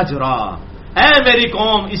علیہ اجرا, اے میری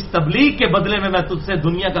قوم اس تبلیغ کے بدلے میں تجھ سے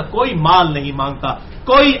دنیا کا کوئی مال نہیں مانگتا,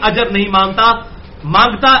 کوئی اجر نہیں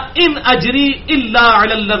مانگتا. ان اجری الا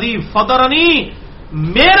علی الذی فطرنی,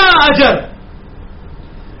 میرا اجر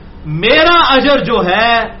میرا اجر جو ہے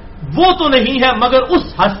وہ تو نہیں ہے مگر اس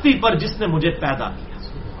ہستی پر جس نے مجھے پیدا کیا،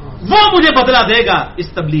 وہ مجھے بدلہ دے گا اس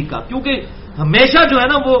تبلیغ کا. کیونکہ ہمیشہ جو ہے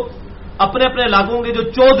نا وہ اپنے اپنے علاقوں کے جو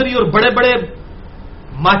چودھری اور بڑے بڑے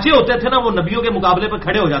ماچے ہوتے تھے نا، وہ نبیوں کے مقابلے پر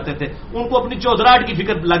کھڑے ہو جاتے تھے. ان کو اپنی چودراہٹ کی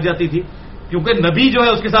فکر لگ جاتی تھی، کیونکہ نبی جو ہے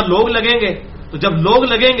اس کے ساتھ لوگ لگیں گے، تو جب لوگ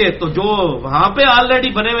لگیں گے تو جو وہاں پہ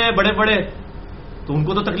آلریڈی بنے ہوئے ہیں بڑے بڑے، تو ان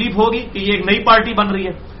کو تو تکلیف ہوگی کہ یہ ایک نئی پارٹی بن رہی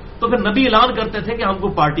ہے. تو پھر نبی اعلان کرتے تھے کہ ہم کو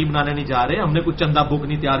پارٹی بنانے نہیں جا رہے، ہم نے کچھ چندہ بک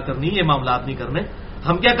نہیں تیار کرنی، یہ معاملات نہیں کرنے.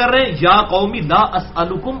 ہم کیا کر رہے ہیں؟ یا قومی لا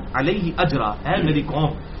اسألکم علیہ اجرا، ہے میری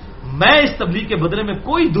قوم، میں اس تبلیغ کے بدلے میں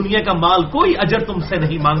کوئی دنیا کا مال، کوئی اجر تم سے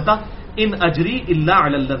نہیں مانگتا. ان اجری الا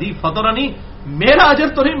علی الذی فطرنی، میرا اجر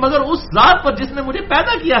تو نہیں مگر اس ذات پر جس نے مجھے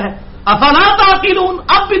پیدا کیا ہے. افلا تعقلون،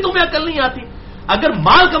 اب بھی تمہیں عقل نہیں آتی. اگر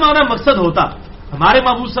مال کمانا مقصد ہوتا، ہمارے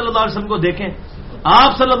محبوب صلی اللہ علیہ وسلم کو دیکھیں، آپ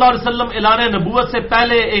صلی اللہ علیہ وسلم اعلان نبوت سے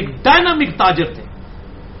پہلے ایک ڈائنامک تاجر تھے.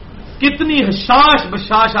 کتنی حشاش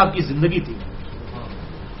بشاش آپ کی زندگی تھی.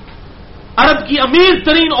 عرب کی امیر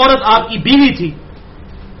ترین عورت آپ کی بیوی تھی.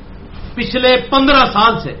 پچھلے 15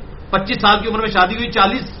 سال سے 25 سال کی عمر میں شادی ہوئی،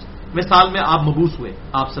 40 سال میں آپ مبعوث ہوئے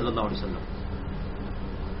آپ صلی اللہ علیہ وسلم.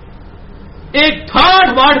 ایک ٹھاٹ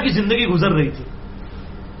واٹ کی زندگی گزر رہی تھی.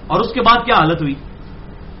 اور اس کے بعد کیا حالت ہوئی؟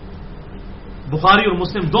 بخاری اور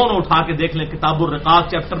مسلم دونوں اٹھا کے دیکھ لیں، کتاب الرقاق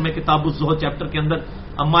چیپٹر میں، کتاب الزہد چیپٹر کے اندر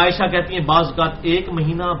اما عائشہ کہتی ہیں بعض اوقات 1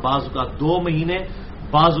 مہینہ، بعض اوقات 2 مہینے،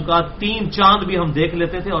 بعض اوقات 3 چاند بھی ہم دیکھ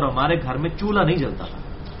لیتے تھے اور ہمارے گھر میں چولہا نہیں جلتا تھا.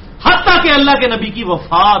 حتیٰ کہ اللہ کے نبی کی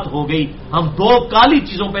وفات ہو گئی، ہم 2 کالی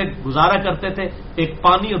چیزوں پہ گزارا کرتے تھے، ایک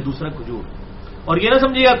پانی اور دوسرا کھجور. اور یہ نہ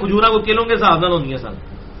سمجھیے گا کھجورا کو کلوں کے حساب نہ ہونی ہے سر.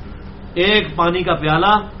 ایک پانی کا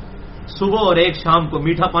پیالہ صبح اور ایک شام کو،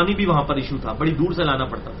 میٹھا پانی بھی وہاں پر ایشو تھا، بڑی دور سے لانا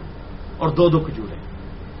پڑتا تھا، اور 2 کھجوریں.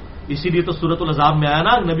 اسی لیے تو سورۃ العذاب میں آیا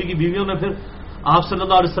نا، نبی کی بیویوں نے پھر آپ صلی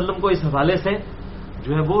اللہ علیہ وسلم کو اس حوالے سے جو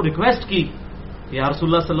ہے وہ ریکویسٹ کی کہ یا رسول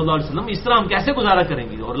اللہ صلی اللہ علیہ وسلم اس طرح ہم کیسے گزارا کریں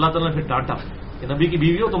گے. اور اللہ تعالیٰ نے پھر ڈانٹا کہ نبی کی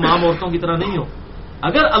بیوی ہو تو عام عورتوں کی طرح نہیں ہو،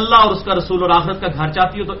 اگر اللہ اور اس کا رسول اور آخرت کا گھر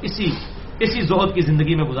چاہتی ہو تو اسی زہد کی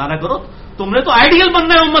زندگی میں گزارا کرو. تم نے تو آئیڈیل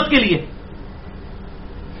بننا ہے امت کے لیے.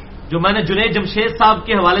 جو میں نے جنید جمشید صاحب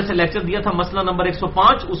کے حوالے سے لیکچر دیا تھا، مسئلہ نمبر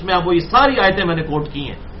 105، اس میں اب وہ یہ ساری آیتیں میں نے کوٹ کی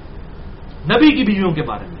ہیں نبی کی بیویوں کے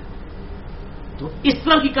بارے میں. تو اس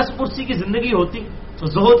طرح کی کسب پرسی کی زندگی ہوتی تو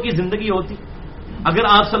زہد کی زندگی ہوتی. اگر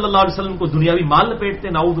آپ صلی اللہ علیہ وسلم کو دنیاوی مال لپیٹتے،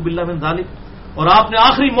 نعوذ باللہ من ذالک، اور آپ نے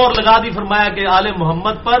آخری مور لگا دی، فرمایا کہ آل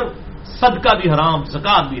محمد پر صدقہ بھی حرام،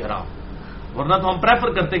 زکات بھی حرام، ورنہ تو ہم پریفر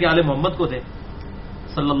کرتے کہ آل محمد کو دیں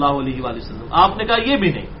صلی اللہ علیہ وآلہ وسلم. آپ نے کہا یہ بھی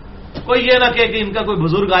نہیں، کوئی یہ نہ کہے کہ ان کا کوئی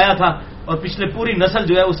بزرگ آیا تھا اور پچھلے پوری نسل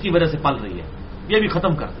جو ہے اس کی وجہ سے پل رہی ہے، یہ بھی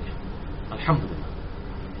ختم کر دیا الحمدللہ.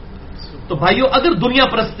 تو بھائیو، اگر دنیا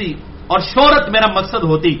پرستی اور شہرت میرا مقصد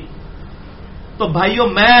ہوتی تو بھائیو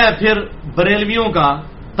میں پھر بریلویوں کا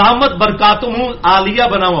دامت برکاتہم عالیہ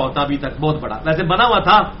بنا ہوا ہوتا ابھی تک، بہت بڑا. ویسے بنا ہوا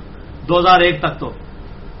تھا 2001 تک، تو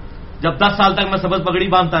جب 10 سال تک میں سبز پگڑی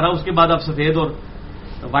باندھتا رہا، اس کے بعد اب سفید اور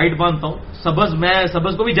وائٹ باندھتا ہوں. میں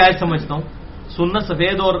سبز کو بھی جائز سمجھتا ہوں، سنت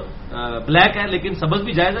سفید اور بلیک ہے، لیکن سبز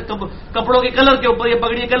بھی جائز ہے. کپڑوں کے کلر کے اوپر، یہ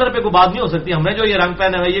پگڑی کے کلر پہ کوئی بات نہیں ہو سکتی. ہم نے جو یہ رنگ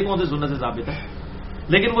پہنا ہے یہ کون سے سنت سے ثابت ہے؟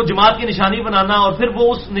 لیکن وہ جماعت کی نشانی بنانا اور پھر وہ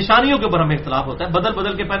اس نشانیوں کے اوپر ہمیں اختلاف ہوتا ہے. بدل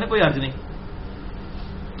بدل کے پہنے کوئی حرج نہیں.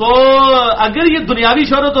 تو اگر یہ دنیاوی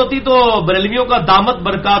شہرت ہوتی تو بریلویوں کا دامت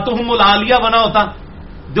برکاتہم العالیہ بنا ہوتا.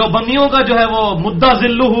 جو بندیوں کا جو ہے وہ مدعا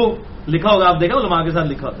ذلہ لکھا ہوگا، آپ دیکھیں علماء کے ساتھ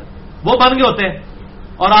لکھا ہوتا ہے، وہ بن گئے ہوتے ہیں.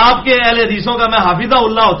 اور آپ کے اہل حدیثوں کا میں حافظہ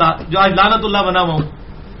اللہ ہوتا، جو آج لعنت اللہ بنا ہوا ہوں،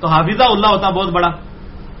 تو حافظہ اللہ ہوتا بہت بڑا.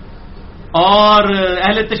 اور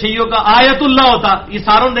اہل تشیع کا آیت اللہ ہوتا. یہ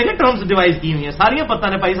ساروں نے دیکھے ٹرمز ڈیوائز کی ہوئی ہیں، ساریاں پتہ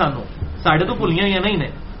نے پائی سانوں، ساڑھے تو پھلیاں ہی ہیں نہیں نے.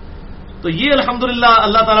 تو یہ الحمدللہ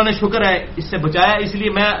اللہ تعالیٰ نے شکر ہے اس سے بچایا. اس لیے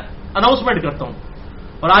میں اناؤنسمنٹ کرتا ہوں،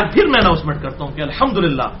 اور آج پھر میں اناؤنسمنٹ کرتا ہوں کہ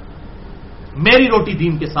الحمدللہ میری روٹی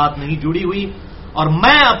دین کے ساتھ نہیں جڑی ہوئی، اور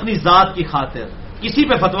میں اپنی ذات کی خاطر کسی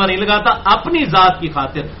پہ فتویٰ نہیں لگاتا. اپنی ذات کی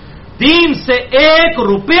خاطر دین سے 1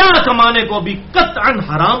 روپیہ کمانے کو بھی قطعاً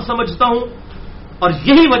حرام سمجھتا ہوں. اور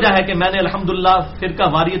یہی وجہ ہے کہ میں نے الحمدللہ فرقہ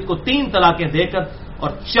واریت کو 3 طلاقیں دے کر اور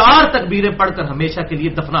 4 تکبیریں پڑھ کر ہمیشہ کے لیے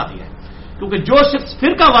دفنا دیا ہے. کیونکہ جو شخص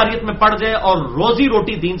فرقہ واریت میں پڑ جائے اور روزی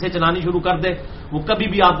روٹی دین سے چلانی شروع کر دے، وہ کبھی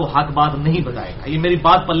بھی آپ کو حق بات نہیں بتائے گا. یہ میری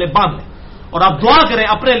بات پلے باندھ لیں، اور آپ دعا کریں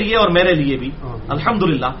اپنے لیے اور میرے لیے بھی.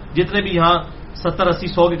 الحمدللہ جتنے بھی یہاں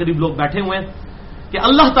 70-80-100 کے قریب لوگ بیٹھے ہوئے ہیں، کہ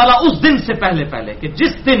اللہ تعالیٰ اس دن سے پہلے کہ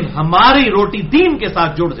جس دن ہماری روٹی دین کے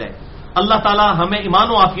ساتھ جڑ جائے، اللہ تعالیٰ ہمیں ایمان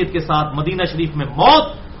و عافیت کے ساتھ مدینہ شریف میں موت،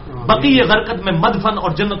 بقیع غرقد میں مدفن،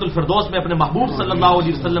 اور جنت الفردوس میں اپنے محبوب صلی اللہ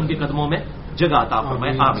علیہ وسلم کے قدموں میں جگہ عطا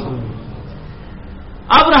فرمائے. آمین.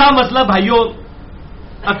 اب رہا مسئلہ بھائیوں،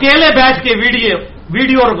 اکیلے بیٹھ کے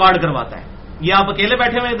ویڈیو ریکارڈ کرواتا ہے. یہ آپ اکیلے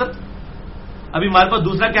بیٹھے ہوئے ادھر, ابھی ہمارے پاس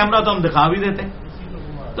دوسرا کیمرا تو ہم دکھا بھی دیتے.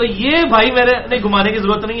 تو یہ بھائی میرے نہیں گھمانے کی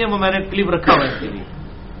ضرورت نہیں ہے, وہ میں نے کلپ رکھا ہوا ہے اس کے لیے.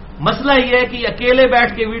 مسئلہ یہ ہے کہ اکیلے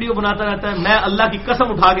بیٹھ کے ویڈیو بناتا رہتا ہے. میں اللہ کی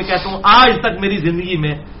قسم اٹھا کے کہتا ہوں آج تک میری زندگی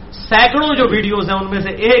میں سینکڑوں جو ویڈیوز ہیں ان میں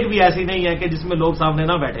سے ایک بھی ایسی نہیں ہے کہ جس میں لوگ سامنے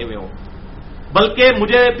نہ بیٹھے ہوئے ہوں. بلکہ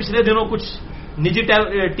مجھے پچھلے دنوں کچھ نجی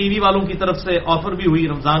ٹی وی والوں کی طرف سے آفر بھی ہوئی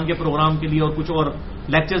رمضان کے پروگرام کے لیے اور کچھ اور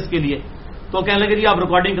لیکچرز کے لیے. تو کہنے لگے جی آپ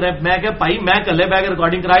ریکارڈنگ کریں. میں کہ بھائی میں کلے بیٹھ کے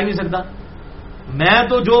ریکارڈنگ کرا ہی نہیں سکتا. میں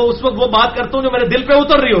تو جو اس وقت وہ بات کرتا ہوں جو میرے دل پہ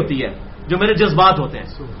اتر رہی ہوتی ہے, جو میرے جذبات ہوتے ہیں.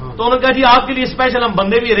 تو انہوں نے کہا جی آپ کے لیے اسپیشل ہم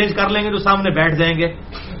بندے بھی ارینج کر لیں گے جو سامنے بیٹھ جائیں گے,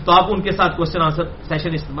 تو آپ ان کے ساتھ کوشچن آنسر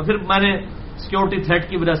سیشن استعمال. پھر میں نے سیکورٹی تھریٹ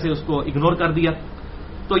کی وجہ سے اس کو اگنور کر دیا.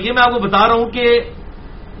 تو یہ میں آپ کو بتا رہا ہوں کہ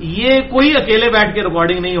یہ کوئی اکیلے بیٹھ کے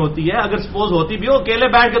ریکارڈنگ نہیں ہوتی ہے. اگر سپوز ہوتی بھی ہو اکیلے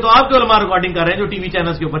بیٹھ کے تو آپ کے علماء ریکارڈنگ کر رہے ہیں جو ٹی وی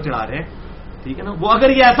چینلز کے اوپر چڑھا رہے ہیں, ٹھیک ہے نا. وہ اگر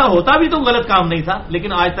یہ ایسا ہوتا بھی تو غلط کام نہیں تھا,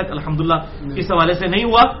 لیکن آج تک الحمدللہ اس حوالے سے نہیں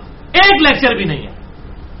ہوا. ایک لیکچر بھی نہیں ہے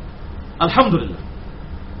الحمدللہ.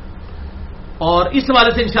 اور اس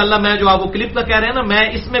حوالے سے انشاءاللہ میں جو آپ کو کلپ کا کہہ رہے ہیں نا, میں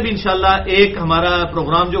اس میں بھی انشاءاللہ ایک ہمارا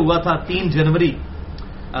پروگرام جو ہوا تھا 3 جنوری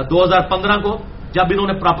 2015 کو جب انہوں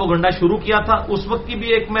نے پراپوگنڈا شروع کیا تھا, اس وقت کی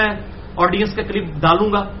بھی ایک میں آڈینس کا کلپ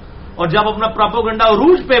ڈالوں گا. اور جب اپنا پراپوگنڈا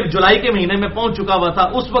عروج پہ جولائی کے مہینے میں پہنچ چکا ہوا تھا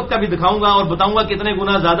اس وقت کا بھی دکھاؤں گا اور بتاؤں گا کتنے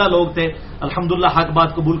گنا زیادہ لوگ تھے الحمدللہ حق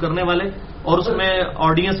بات قبول کرنے والے, اور اس میں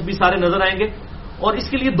آڈینس بھی سارے نظر آئیں گے. اور اس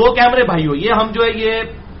کے لیے 2 کیمرے بھائیو, یہ ہم جو ہے یہ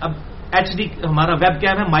اب HD ہمارا ویب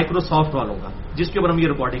کیم ہے مائکروسافٹ والوں کا جس کے اوپر ہم یہ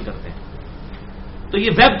ریکارڈنگ کرتے ہیں. تو یہ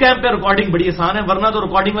ویب کیم پہ ریکارڈنگ بڑی آسان ہے, ورنہ تو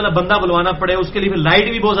ریکارڈنگ والا بندہ بلوانا پڑے, اس کے لیے پھر لائٹ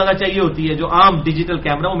بھی بہت زیادہ چاہیے ہوتی ہے. جو عام ڈیجیٹل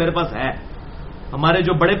کیمرا وہ میرے پاس ہے, ہمارے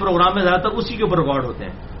جو بڑے پروگرام میں زیادہ تر اسی کے اوپر ریکارڈ ہوتے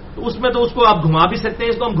ہیں. تو اس میں تو اس کو آپ گھما بھی سکتے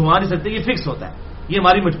ہیں, اس کو ہم گھما نہیں سکتے, یہ فکس ہوتا ہے, یہ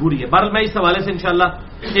ہماری مجبوری ہے. بہرحال میں اس حوالے سے انشاءاللہ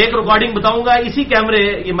ایک ریکارڈنگ بتاؤں گا اسی کیمرے,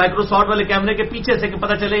 یہ مائکروسافٹ والے کیمرے کے پیچھے سے کہ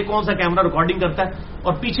پتہ چلے کون سا کیمرا ریکارڈنگ کرتا ہے,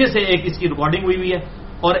 اور پیچھے سے ایک اس کی ریکارڈنگ ہوئی ہے,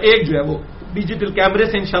 اور ایک جو ہے وہ ڈیجیٹل کیمرے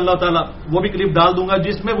سے انشاءاللہ تعالی وہ بھی کلپ ڈال دوں گا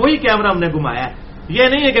جس میں وہی کیمرہ ہم نے گھمایا ہے. یہ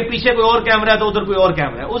نہیں ہے کہ پیچھے کوئی اور کیمرہ ہے تو ادھر کوئی اور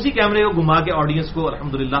کیمرہ ہے, اسی کیمرے کو گھما کے آڈینس کو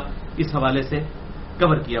الحمدللہ اس حوالے سے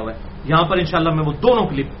کور کیا ہوا ہے. یہاں پر انشاءاللہ میں وہ دونوں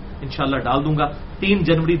کلپ انشاءاللہ ڈال دوں گا 3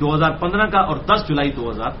 جنوری 2015 کا اور 10 جولائی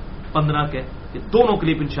 2015 کے, یہ دونوں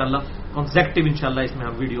کلپ انشاءاللہ کنسیکٹیو انشاءاللہ اس میں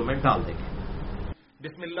ہم ویڈیو میں ڈال دیں گے.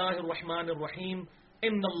 بسم اللہ الرحمن الرحیم.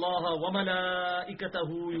 ان اللہ وملائکتہ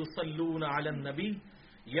یصلون علی النبی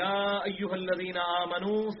یا ایھا الذین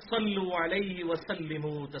آمنوا صلوا علیہ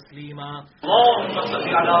وسلموا تسلیما. اللهم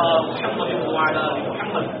صل علی محمد وعلی آل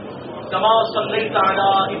محمد كما صليت على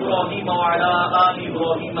ابراہیم وعلى آل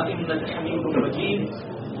ابراہیم انك حمید مجید.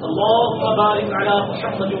 اللهم بارك على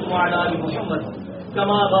محمد وعلى آل محمد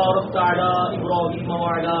كما باركت على ابراہیم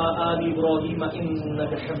وعلى آل ابراہیم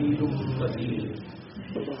انك حمید مجید.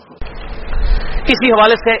 اسی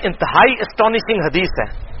حوالے سے انتہائی اسٹانشنگ حدیث ہے,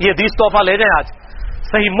 یہ حدیث تحفہ لے جائیں آج.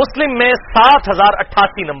 صحیح مسلم میں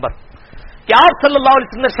 7088 نمبر کہ آپ صلی اللہ علیہ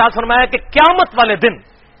وسلم نے ارشاد فرمایا کہ قیامت والے دن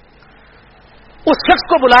اس شخص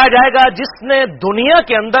کو بلایا جائے گا جس نے دنیا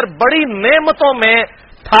کے اندر بڑی نعمتوں میں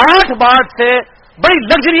ٹھاٹھ باٹھ سے بڑی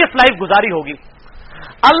لگژریس لائف گزاری ہوگی.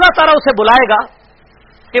 اللہ تعالیٰ اسے بلائے گا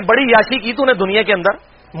کہ بڑی یاشی کی تو نے دنیا کے اندر,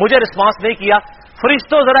 مجھے رسپانس نہیں کیا.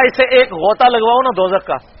 فرشتوں ذرا اسے ایک غوطہ لگواؤ نا دوزخ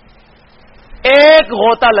کا, ایک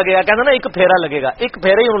غوطہ لگے گا, کہنا نا ایک پھیرا لگے گا, ایک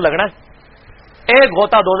پھیرے ہی انہوں لگنا ہے, ایک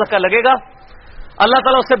غوطہ دوزخ کا لگے گا. اللہ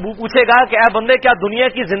تعالیٰ اس سے پوچھے گا کہ اے بندے کیا دنیا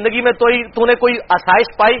کی زندگی میں تو نے کوئی آسائش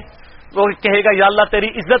پائی؟ وہ کہے گا یا اللہ تیری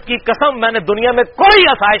عزت کی قسم میں نے دنیا میں کوئی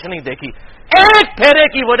آسائش نہیں دیکھی, ایک پھیرے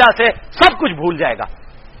کی وجہ سے سب کچھ بھول جائے گا.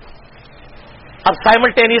 اب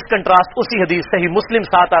سائملٹینیس کنٹراسٹ اسی حدیث صحیح مسلم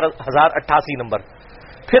 7088 نمبر.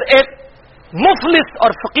 پھر ایک مفلس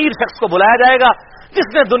اور فقیر شخص کو بلایا جائے گا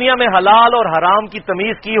جس نے دنیا میں حلال اور حرام کی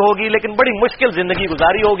تمیز کی ہوگی لیکن بڑی مشکل زندگی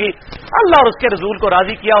گزاری ہوگی, اللہ اور اس کے رسول کو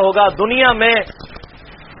راضی کیا ہوگا, دنیا میں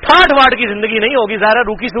ٹھاٹ واٹ کی زندگی نہیں ہوگی, ظاہر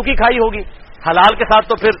روکی سوکی کھائی ہوگی, حلال کے ساتھ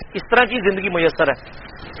تو پھر اس طرح کی زندگی میسر ہے.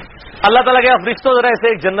 اللہ تعالیٰ کہ فرشتوں ذرا اسے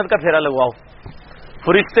ایک جنت کا پھیرا لگواؤ.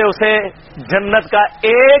 فرشتے اسے جنت کا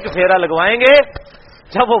ایک پھیرا لگوائیں گے.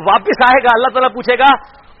 جب وہ واپس آئے گا اللہ تعالیٰ پوچھے گا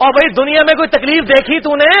اور بھائی دنیا میں کوئی تکلیف دیکھی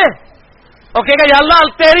تو نے؟ اور کہے گا یا اللہ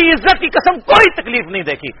تیری عزت کی قسم کوئی تکلیف نہیں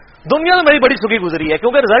دیکھی, دنیا میں میری بڑی سخی گزری ہے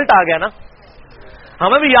کیونکہ رزلٹ آ گیا نا.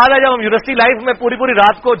 ہمیں بھی یاد ہے جب ہم یونیورسٹی لائف میں پوری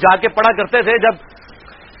رات کو جا کے پڑھا کرتے تھے, جب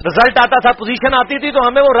رزلٹ آتا تھا پوزیشن آتی تھی تو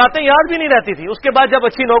ہمیں وہ راتیں یاد بھی نہیں رہتی تھی. اس کے بعد جب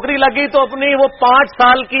اچھی نوکری لگ گئی تو اپنی وہ 5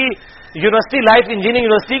 سال کی یونیورسٹی لائف انجینئرنگ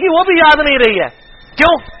یونیورسٹی کی وہ بھی یاد نہیں رہی ہے.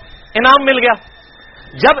 کیوں؟ انعام مل گیا.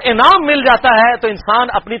 جب انعام مل جاتا ہے تو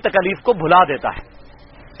انسان اپنی تکلیف کو بھلا دیتا ہے,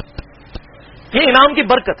 یہ انعام کی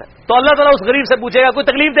برکت ہے. تو اللہ تعالیٰ اس غریب سے پوچھے گا کوئی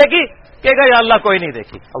تکلیف دیکھی؟ کہے گا یا اللہ کوئی نہیں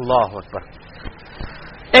دیکھی. اللہ اکبر.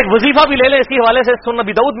 ایک وظیفہ بھی لے لیں اسی حوالے سے. سنن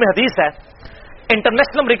ابی داؤد میں حدیث ہے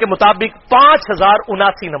انٹرنیشنل نمبر کے مطابق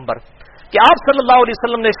 5079 نمبر کہ آپ صلی اللہ علیہ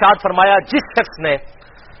وسلم نے ارشاد فرمایا جس شخص نے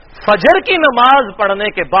فجر کی نماز پڑھنے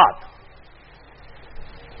کے بعد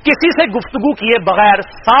کسی سے گفتگو کیے بغیر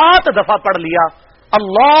 7 دفعہ پڑھ لیا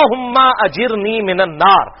اللہم اجرنی من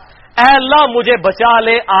النار، اے اللہ مجھے بچا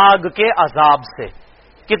لے آگ کے عذاب سے.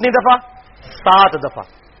 کتنی دفعہ؟ 7 دفعہ.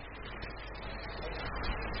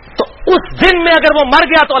 تو اس دن میں اگر وہ مر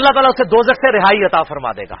گیا تو اللہ تعالیٰ اسے دوزخ سے رہائی عطا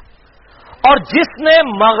فرما دے گا. اور جس نے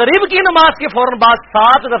مغرب کی نماز کے فوراً بعد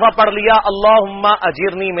 7 دفعہ پڑھ لیا اللہم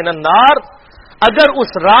اجرنی من النار، اگر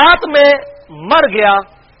اس رات میں مر گیا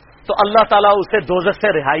تو اللہ تعالیٰ اسے دوزخ سے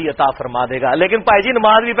رہائی عطا فرما دے گا. لیکن بھائی جی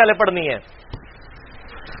نماز بھی پہلے پڑھنی ہے،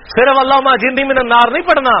 صرف اللہم اجرنی من النار نہیں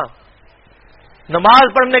پڑھنا.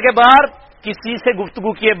 نماز پڑھنے کے بعد کسی سے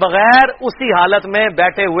گفتگو کیے بغیر اسی حالت میں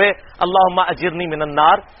بیٹھے ہوئے اللہم اجرنی من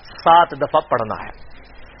النار 7 دفعہ پڑھنا ہے.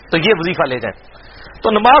 تو یہ وظیفہ لے جائیں.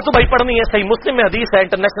 تو نماز تو بھائی پڑھنی ہے. صحیح مسلم میں حدیث ہے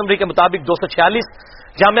انٹرنیشنل نمبر کے مطابق 246،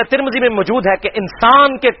 جامعہ ترمذی میں موجود ہے کہ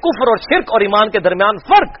انسان کے کفر اور شرک اور ایمان کے درمیان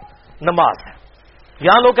فرق نماز ہے.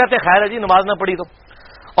 یہاں لوگ کہتے ہیں خیر ہے جی نماز نہ پڑھی تو.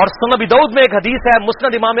 اور سنن ابی داؤد میں ایک حدیث ہے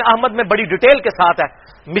مسند امام احمد میں بڑی ڈیٹیل کے ساتھ ہے،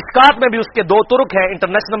 مشکات میں بھی اس کے 2 طرق ہیں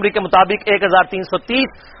انٹرنیشنل نمبر کے مطابق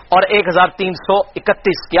 1330 اور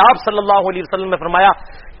 1331 کہ آپ صلی اللہ علیہ وسلم نے فرمایا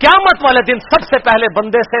قیامت والے دن سب سے پہلے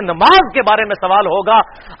بندے سے نماز کے بارے میں سوال ہوگا.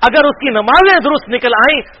 اگر اس کی نمازیں درست نکل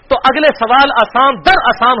آئیں تو اگلے سوال آسان در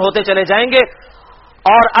آسان ہوتے چلے جائیں گے،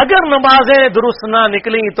 اور اگر نمازیں درست نہ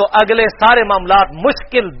نکلیں تو اگلے سارے معاملات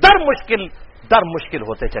مشکل در مشکل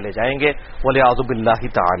ہوتے چلے جائیں گے ولیعوذ باللہ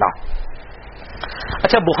تعالی.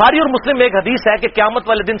 اچھا بخاری اور مسلم میں ایک حدیث ہے کہ قیامت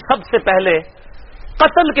والے دن سب سے پہلے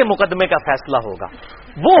قتل کے مقدمے کا فیصلہ ہوگا.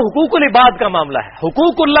 وہ حقوق العباد کا معاملہ ہے.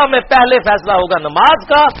 حقوق اللہ میں پہلے فیصلہ ہوگا نماز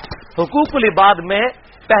کا، حقوق العباد میں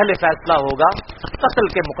پہلے فیصلہ ہوگا قتل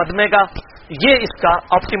کے مقدمے کا. یہ اس کا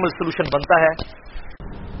آپٹیمل سولوشن بنتا ہے.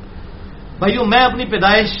 بھائیو میں اپنی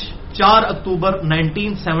پیدائش 4 اکتوبر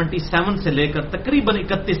 1977 سے لے کر تقریباً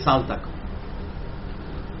 31 سال تک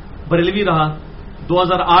بریلوی رہا.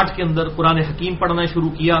 2008 کے اندر قرآن حکیم پڑھنا شروع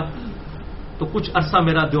کیا تو کچھ عرصہ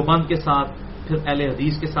میرا دیوبند کے ساتھ پھر اہل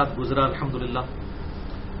حدیث کے ساتھ گزرا الحمدللہ.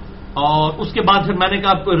 اور اس کے بعد پھر میں نے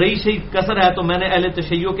کہا کوئی رہی شہی کثر ہے تو میں نے اہل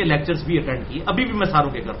تشیع کے لیکچرز بھی اٹینڈ کیے. ابھی بھی میں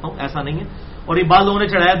ساروں کے کرتا ہوں، ایسا نہیں ہے. اور یہ بعض لوگوں نے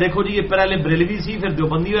چڑھایا دیکھو جی یہ پہلے بریلوی سی پھر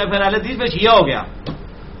دیوبندی ہوا پھر اہل حدیث پھر شیعہ ہو گیا.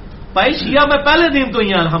 بھائی شیعہ میں پہلے دن تو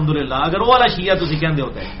ہی ہاں الحمدللہ. اگر وہ والا شیعہ تو کہندے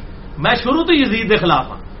ہوتے ہیں میں شروع تو یزید کے خلاف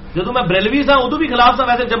ہاں. جدو میں بریلوی تھا ادو بھی خلاف تھا،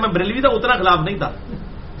 ویسے جب میں بریلوی تھا اتنا خلاف نہیں تھا.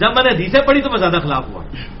 جب میں نے حدیثیں پڑھی تو میں زیادہ خلاف ہوا.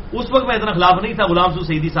 اس وقت میں اتنا خلاف نہیں تھا غلام سو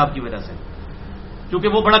سیدی صاحب کی وجہ سے، کیونکہ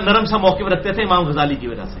وہ بڑا نرم سا موقف رکھتے تھے امام غزالی کی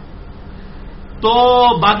وجہ سے. تو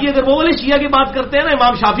باقی اگر وہ والے شیعہ کی بات کرتے ہیں نا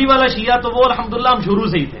امام شافی والا شیعہ تو وہ الحمدللہ ہم شروع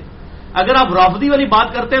سے ہی تھے. اگر آپ رافضی والی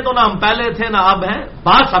بات کرتے ہیں تو نہ ہم پہلے تھے نہ اب ہیں.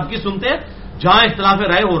 بات سب کی سنتے ہیں، جہاں اختلاف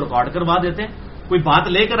رائے وہ ریکارڈ کروا دیتے ہیں. کوئی بات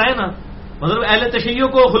لے کر آئے نا، مطلب اہل تشیع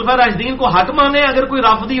کو خلفاء راشدین کو حق مانے اگر کوئی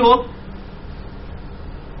رافضی ہو،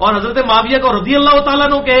 اور حضرت معاویہ کو رضی اللہ تعالیٰ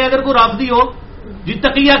عنہ کہے اگر کوئی رافضی ہو جی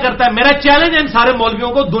تقیہ کرتا ہے. میرا چیلنج ہے ان سارے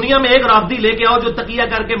مولویوں کو دنیا میں ایک رافضی لے کے آؤ جو تقیہ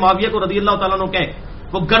کر کے معاویہ کو رضی اللہ تعالیٰ عنہ کہے.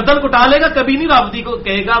 وہ گردن کو ٹالے گا، کبھی نہیں رافضی کو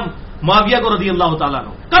کہے گا معاویہ کو رضی اللہ تعالیٰ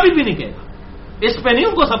عنہ، کبھی بھی نہیں کہے گا. اس پہ نہیں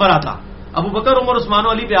ان کو صبر آتا. ابو بکر عمر عثمان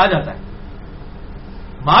علی پہ آ جاتا ہے.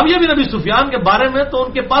 معاویہ بن ابی سفیان کے بارے میں تو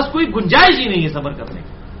ان کے پاس کوئی گنجائش ہی نہیں ہے صبر کرنے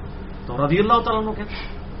کی، تو رضی اللہ تعالیٰ عنہ کہتے ہیں.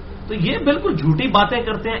 تو یہ بالکل جھوٹی باتیں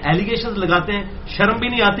کرتے ہیں، ایلیگیشنز لگاتے ہیں، شرم بھی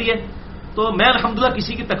نہیں آتی ہے. تو میں الحمدللہ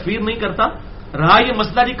کسی کی تکفیر نہیں کرتا. رہا یہ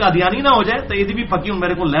مسئلہ جی قادیانی نہ ہو جائے تو یہ بھی پکی ہوں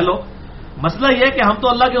میرے کو لے لو. مسئلہ یہ ہے کہ ہم تو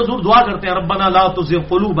اللہ کے حضور دعا کرتے ہیں ربنا لا تزغ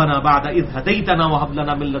قلوبنا بعد اذ هديتنا وهب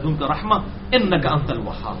لنا من لدنك رحمة انك انت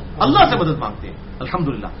الوهاب. اللہ سے مدد مانگتے ہیں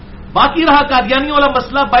الحمدللہ. باقی رہا قادیانی والا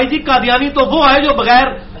مسئلہ، بھائی جی قادیانی تو وہ ہے جو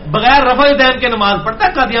بغیر رفع الیدین کے نماز پڑھتا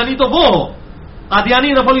ہے. قادیانی تو وہ ہو، قادیانی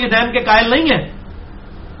رفع الیدین کے قائل نہیں ہے.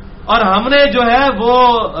 اور ہم نے جو ہے وہ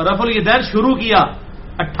رفع الیدین شروع کیا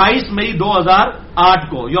 28 مئی 2008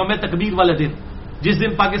 کو یوم تکبیر والے دن، جس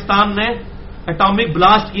دن پاکستان نے ایٹامک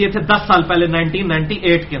بلاسٹ کیے تھے 10 سال پہلے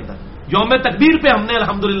 1998 کے اندر. یوم تکبیر پہ ہم نے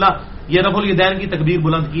الحمدللہ یہ رفع الیدین کی تکبیر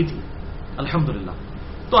بلند کی تھی الحمدللہ.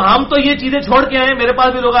 تو ہم تو یہ چیزیں چھوڑ کے آئے. میرے پاس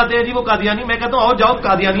بھی لوگ آتے ہیں جی وہ قادیانی. میں کہتا ہوں آؤ جاؤ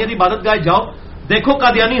قادیانیت کی عبادت گاہ جاؤ، دیکھو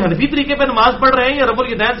قادیانی حنفی طریقے پہ نماز پڑھ رہے ہیں یا رفع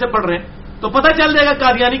الیدین سے پڑھ رہے ہیں، تو پتہ چل جائے گا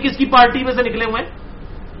قادیانی کس کی پارٹی میں سے نکلے ہوئے ہیں.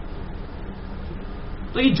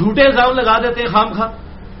 تو یہ جھوٹے الزام لگا دیتے ہیں خام خواہ.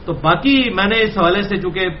 تو باقی میں نے اس حوالے سے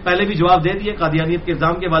چونکہ پہلے بھی جواب دے دیے قادیانیت کے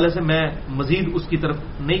الزام کے حوالے سے، میں مزید اس کی طرف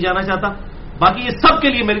نہیں جانا چاہتا. باقی یہ سب کے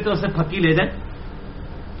لیے میری طرف سے پھکی لے جائیں.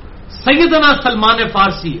 سیدنا سلمان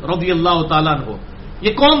فارسی رضی اللہ تعالیٰ عنہ،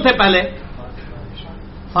 یہ کون تھے؟ پہلے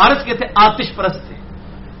فارس کے تھے، آتش پرست تھے.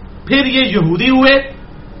 پھر یہ یہودی ہوئے،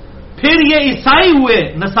 پھر یہ عیسائی ہوئے،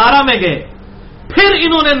 نصارہ میں گئے، پھر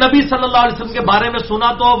انہوں نے نبی صلی اللہ علیہ وسلم کے بارے میں سنا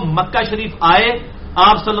تو مکہ شریف آئے،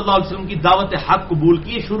 آپ صلی اللہ علیہ وسلم کی دعوت حق قبول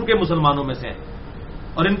کی، شروع کے مسلمانوں میں سے ہیں،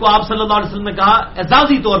 اور ان کو آپ صلی اللہ علیہ وسلم نے کہا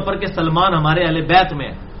اعزازی طور پر کہ سلمان ہمارے اہل بیت میں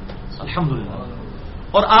ہے، الحمدللہ۔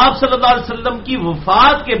 اور آپ صلی اللہ علیہ وسلم کی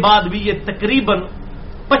وفات کے بعد بھی یہ تقریباً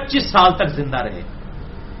 25 سال تک زندہ رہے۔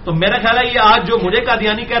 تو میرا خیال ہے یہ آج جو مجھے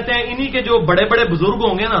قادیانی کہتے ہیں، انہی کے جو بڑے بڑے بزرگ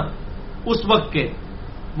ہوں گے نا اس وقت کے،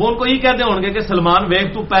 وہ ان کو یہ کہتے ہوں گے کہ سلمان ویگ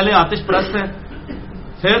تو پہلے آتش پرست ہے،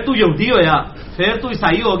 پھر تو یہودی ہویا، پھر تو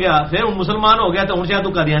عیسائی ہو گیا، پھر مسلمان ہو گیا، تو ہوں شاید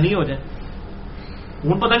تو قادیانی ہو جائے،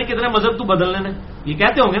 ہوں پتہ نہیں کتنے مذہب تو بدلنے نے، یہ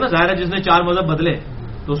کہتے ہوں گے نا، ظاہر ہے جس نے 4 مذہب بدلے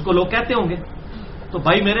تو اس کو لوگ کہتے ہوں گے۔ تو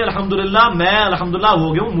بھائی میرے الحمدللہ میں الحمدللہ ہو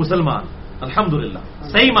گیا ہوں مسلمان، الحمدللہ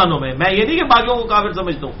صحیح معنوں میں، میں یہ نہیں کہ باقیوں کو کافر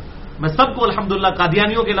سمجھتا ہوں، میں سب کو الحمدللہ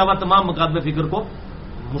قادیانیوں کے علاوہ تمام مکاتب فکر کو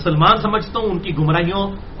مسلمان سمجھتا ہوں، ان کی گمراہیوں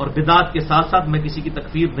اور بدعات کے ساتھ ساتھ میں کسی کی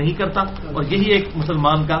تکفیر نہیں کرتا، اور یہی ایک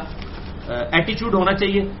مسلمان کا ایٹیچیوڈ ہونا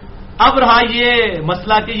چاہیے۔ اب رہا یہ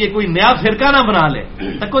مسئلہ کہ یہ کوئی نیا فرقہ نہ بنا لے،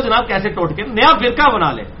 تک جناب کیسے ٹوٹ کے نیا فرقہ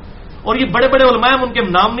بنا لے، اور یہ بڑے بڑے علماء ان کے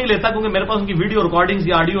نام نہیں لیتا کیونکہ میرے پاس ان کی ویڈیو ریکارڈنگز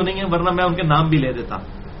یا آڈیو نہیں ہے، ورنہ میں ان کے نام بھی لے دیتا،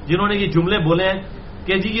 جنہوں نے یہ جملے بولے ہیں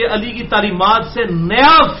کہ جی یہ علی کی تعلیمات سے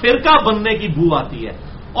نیا فرقہ بننے کی بو آتی ہے،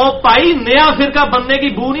 اور بھائی نیا فرقہ بننے کی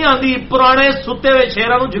بو نہیں آتی، پرانے ستے ہوئے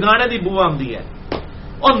شیراں نوں جگانے کی بو آتی ہے،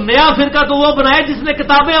 اور نیا فرقہ تو وہ بنائے جس نے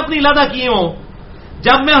کتابیں اپنی علیحدہ کی ہوں۔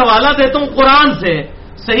 جب میں حوالہ دیتا ہوں قرآن سے،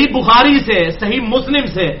 صحیح بخاری سے، صحیح مسلم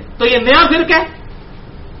سے، تو یہ نیا فرقہ ہے؟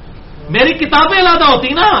 میری کتابیں علیحدہ ہوتی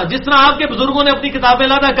نا، جس طرح آپ کے بزرگوں نے اپنی کتابیں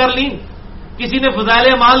علیحدہ کر لیں، کسی نے فضائل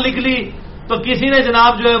اعمال لکھ لی، تو کسی نے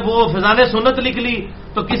جناب جو ہے وہ فضائل سنت لکھ لی،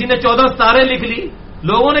 تو کسی نے 14 ستارے لکھ لی،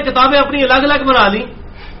 لوگوں نے کتابیں اپنی الگ الگ بنا لی۔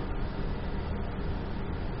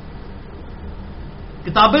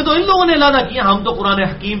 کتابیں تو ان لوگوں نے علیحدہ کی ہیں، ہم تو قرآن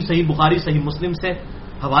حکیم، صحیح بخاری، صحیح مسلم سے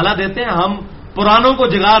حوالہ دیتے ہیں، ہم پرانوں کو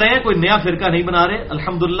جگا رہے ہیں، کوئی نیا فرقہ نہیں بنا رہے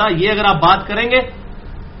الحمدللہ۔ یہ اگر آپ بات کریں گے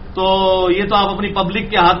تو یہ تو آپ اپنی پبلک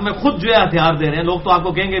کے ہاتھ میں خود جو ہے ہتھیار دے رہے ہیں، لوگ تو آپ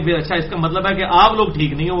کو کہیں گے پھر اچھا اس کا مطلب ہے کہ آپ لوگ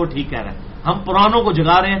ٹھیک نہیں ہو، وہ ٹھیک کہہ رہے ہیں۔ ہم پرانوں کو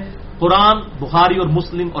جگا رہے ہیں، قرآن، بخاری اور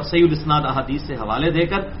مسلم اور صحیح الاسناد احادیث سے حوالے دے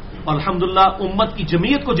کر، اور الحمدللہ امت کی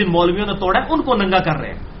جمعیت کو جن مولویوں نے توڑا ہے ان کو ننگا کر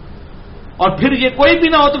رہے ہیں، اور پھر یہ کوئی بھی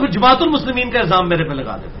نہ ہو تو پھر جماعت المسلمین کا الزام میرے پہ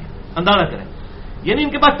لگا دیتے ہیں، اندازہ کریں، یعنی ان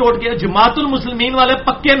کے پاس ٹوٹ کے جماعت المسلمین والے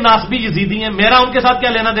پکے ناسبی یزیدی ہیں، میرا ان کے ساتھ کیا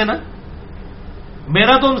لینا دینا؟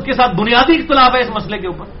 میرا تو ان کے ساتھ بنیادی اختلاف ہے اس مسئلے کے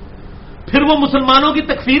اوپر۔ پھر وہ مسلمانوں کی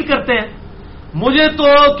تکفیر کرتے ہیں، مجھے تو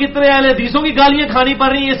کتنے اہل حدیثوں کی گالیاں کھانی پڑ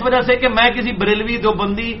رہی ہیں اس وجہ سے کہ میں کسی بریلوی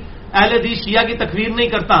دیوبندی اہل حدیث شیعہ کی تکفیر نہیں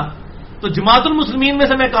کرتا، تو جماعت المسلمین میں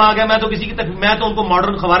سے میں کہا گیا میں تو کسی کی میں تو ان کو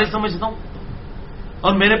ماڈرن خوارج سمجھتا ہوں،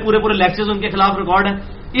 اور میرے پورے لیکچرز ان کے خلاف ریکارڈ ہیں۔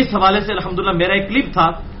 اس حوالے سے الحمدللہ میرا ایک کلپ تھا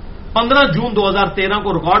 15 جون 2013 کو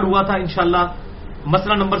ریکارڈ ہوا تھا، انشاءاللہ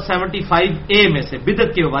مسئلہ نمبر 75A میں سے، بدعت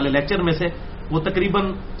کے والے لیکچر میں سے، وہ تقریباً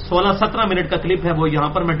 16-17 منٹ کا کلپ ہے، وہ یہاں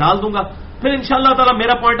پر میں ڈال دوں گا، پھر انشاءاللہ تعالی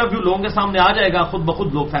میرا پوائنٹ آف ویو لوگوں کے سامنے آ جائے گا، خود بخود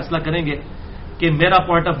لوگ فیصلہ کریں گے کہ میرا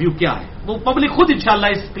پوائنٹ آف ویو کیا ہے، وہ پبلک خود انشاءاللہ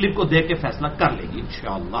اس کلپ کو دیکھ کے فیصلہ کر لے گی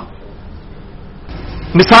انشاءاللہ۔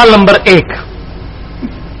 مثال نمبر 1،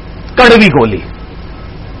 کڑوی گولی،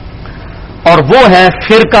 اور وہ ہے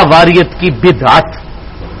فرقہ واریت کی بدعت،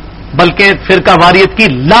 بلکہ فرقہ واریت کی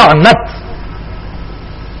لعنت۔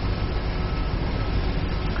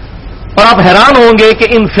 اور آپ حیران ہوں گے کہ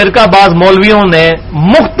ان فرقہ باز مولویوں نے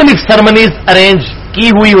مختلف سرمنیز ارینج کی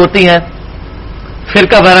ہوئی ہوتی ہیں،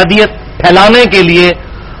 فرقہ واریت پھیلانے کے لیے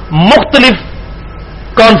مختلف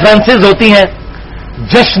کانفرنسز ہوتی ہیں،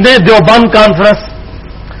 جشن دیوبند کانفرنس،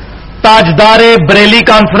 تاجدار بریلی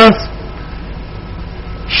کانفرنس،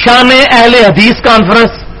 شان اہل حدیث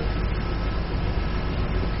کانفرنس،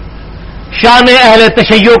 شان اہل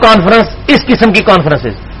تشیع کانفرنس، اس قسم کی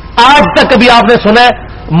کانفرنسز۔ آج تک کبھی آپ نے سنا ہے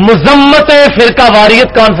مذمت فرقہ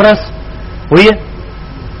واریت کانفرنس ہوئی ہے؟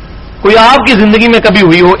 کوئی آپ کی زندگی میں کبھی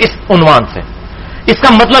ہوئی ہو اس عنوان سے؟ اس کا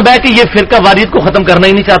مطلب ہے کہ یہ فرقہ واریت کو ختم کرنا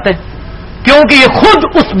ہی نہیں چاہتے، کیونکہ یہ خود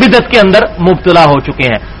اس بدعت کے اندر مبتلا ہو چکے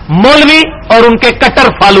ہیں، مولوی اور ان کے کٹر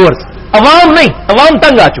فالوورز۔ عوام نہیں، عوام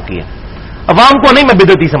تنگ آ چکی ہے، عوام کو نہیں میں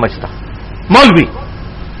بدعتی سمجھتا، مولوی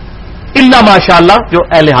الا ماشاء اللہ جو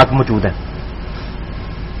اہل حق موجود ہیں۔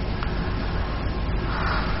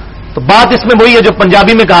 تو بات اس میں وہی ہے جو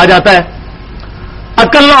پنجابی میں کہا جاتا ہے،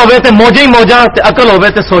 عقل نہ ہوئے تے موجے ہی موجا تے عقل ہوئے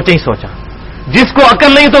تے سوچے ہی سوچا۔ جس کو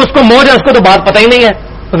عقل نہیں تو اس کو موج ہے، اس کو تو بات پتہ ہی نہیں ہے،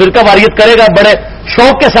 تو فرقہ واریت کرے گا، بڑے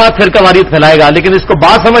شوق کے ساتھ فرقہ واریت پھیلائے گا، لیکن اس کو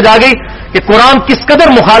بات سمجھ آ گئی کہ قرآن کس قدر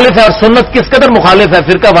مخالف ہے اور سنت کس قدر مخالف ہے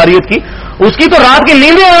فرقہ واریت کی، اس کی تو رات کی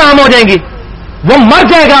نیندیں آرام ہو جائیں گی، وہ مر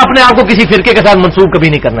جائے گا اپنے آپ کو کسی فرقے کے ساتھ منسوب کبھی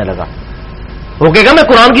نہیں کرنے لگا، وہ کہے گا میں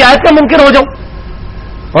قرآن کی آیت کا منکر ہو جاؤں۔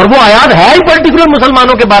 اور وہ آیات ہے ہی پرٹیکولر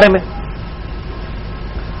مسلمانوں کے بارے میں.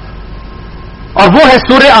 اور وہ ہے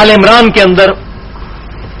سورہ آل عمران کے اندر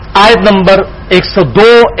آیت نمبر 102,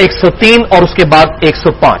 103 اور اس کے بعد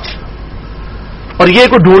 105. اور یہ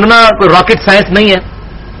کوئی ڈھونڈنا کوئی راکٹ سائنس نہیں ہے,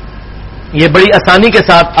 یہ بڑی آسانی کے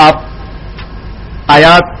ساتھ آپ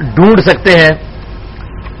آیات ڈھونڈ سکتے ہیں.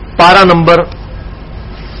 پارہ نمبر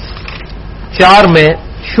 4 میں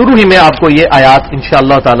شروع ہی میں آپ کو یہ آیات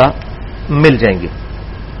انشاءاللہ تعالی مل جائیں گی.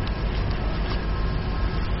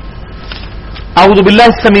 اعوذ باللہ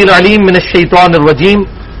السمیع العلیم من الشیطان الرجیم,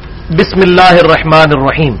 بسم اللہ الرحمن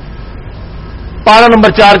الرحیم. پارہ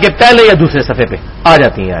نمبر 4 کے پہلے یا دوسرے صفحے پہ آ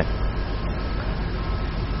جاتی ہیں آیات.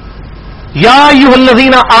 یا ایھا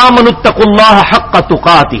الذین آمنوا اتقوا اللہ حق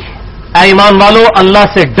تقاتہ, اے ایمان والو اللہ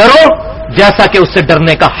سے ڈرو جیسا کہ اس سے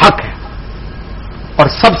ڈرنے کا حق ہے. اور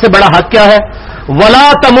سب سے بڑا حق کیا ہے؟ ولا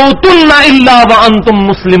تموتن الا وانتم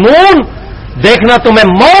مسلمون, دیکھنا تمہیں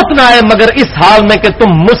موت نہ آئے مگر اس حال میں کہ تم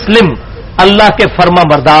مسلم, اللہ کے فرما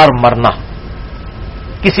بردار مرنا.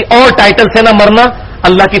 کسی اور ٹائٹل سے نہ مرنا,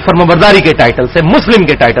 اللہ کی فرما برداری کے ٹائٹل سے, مسلم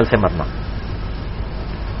کے ٹائٹل سے مرنا.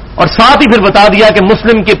 اور ساتھ ہی پھر بتا دیا کہ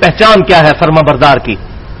مسلم کی پہچان کیا ہے فرما بردار کی.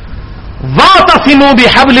 وَاعْتَصِمُوا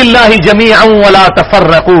بِحَبْلِ اللَّهِ جَمِيعًا وَلَا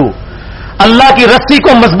تَفَرَّقُوا, اللہ کی رسی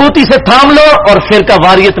کو مضبوطی سے تھام لو اور فرقہ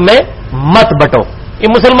واریت میں مت بٹو. یہ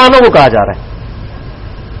مسلمانوں کو کہا جا رہا ہے.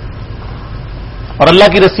 اور اللہ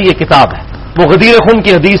کی رسی یہ کتاب ہے. وہ غدیر خون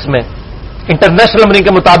کی حدیث میں انٹرنیشنل نمبرنگ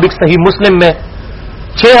کے مطابق صحیح مسلم میں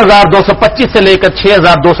 6225 سے لے کر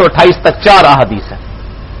 6228 تک 4 احادیث ہیں.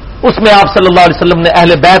 اس میں آپ صلی اللہ علیہ وسلم نے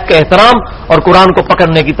اہل بیت کا احترام اور قرآن کو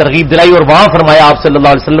پکڑنے کی ترغیب دلائی, اور وہاں فرمایا آپ صلی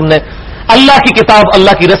اللہ علیہ وسلم نے اللہ کی کتاب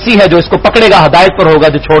اللہ کی رسی ہے, جو اس کو پکڑے گا ہدایت پر ہوگا,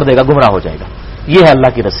 جو چھوڑ دے گا گمراہ ہو جائے گا. یہ ہے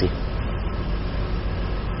اللہ کی رسی.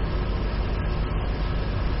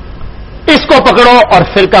 اس کو پکڑو اور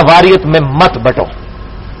فرقہ واریت میں مت بٹو.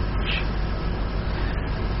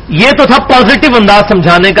 یہ تو تھا پازیٹو انداز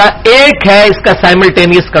سمجھانے کا. ایک ہے اس کا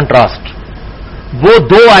سائملٹینیس کنٹراسٹ. وہ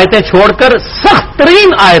 2 آیتیں چھوڑ کر سخت ترین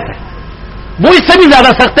آیت ہے, وہ اس سے بھی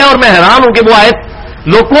زیادہ سخت ہے, اور میں حیران ہوں کہ وہ آیت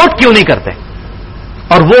لوگ کوٹ کیوں نہیں کرتے.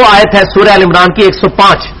 اور وہ آیت ہے سورہ آل عمران کی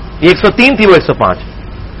 105. 103 تھی, وہ 105.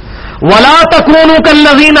 وَلَا تَكُونُوا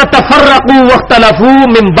كَالَّذِينَ تَفَرَّقُوا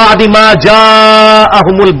وَاخْتَلَفُوا مِن بَعْدِ مَا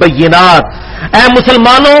جَاءَهُمُ الْبَيِّنَاتُ, اے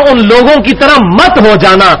مسلمانوں ان لوگوں کی طرح مت ہو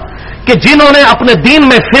جانا کہ جنہوں نے اپنے دین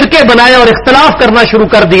میں فرقے بنائے اور اختلاف کرنا شروع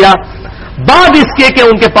کر دیا بعد اس کے کہ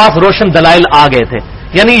ان کے پاس روشن دلائل آ گئے تھے.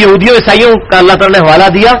 یعنی یہودیوں عیسائیوں کا اللہ تعالی نے حوالہ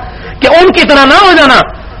دیا کہ ان کی طرح نہ ہو جانا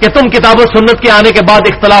کہ تم کتاب و سنت کے آنے کے بعد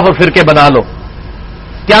اختلاف اور فرقے بنا لو.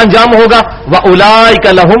 کیا انجام ہوگا؟ وَأُولَٰئِكَ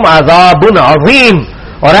لَهُمْ عَذَابٌ عَظِيمٌ,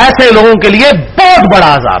 اور ایسے لوگوں کے لیے بہت بڑا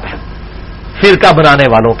عذاب ہے فرقہ بنانے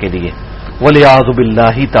والوں کے لیے. وَلِعَاذُ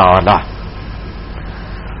بِاللَّهِ تَعَالَى.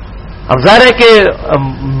 اب ظاہر ہے کہ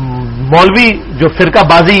مولوی جو فرقہ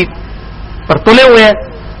بازی پر تلے ہوئے ہیں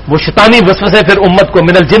وہ شیطانی وسوسے پھر امت کو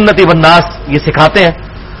من الجنۃ والناس یہ سکھاتے ہیں.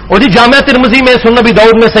 اور جی جامعہ ترمذی میں سنن نبی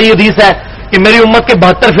داؤد میں صحیح حدیث ہے کہ میری امت کے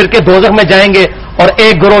 72 فرقے دوزخ میں جائیں گے اور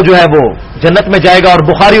ایک گروہ جو ہے وہ جنت میں جائے گا. اور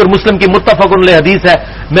بخاری اور مسلم کی متفق علیہ حدیث ہے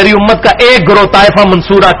میری امت کا ایک گروہ طائفہ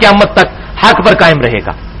منصورہ قیامت تک حق پر قائم رہے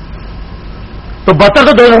گا. تو 72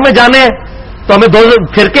 تو دوزخ میں جانے ہیں, تو ہمیں دو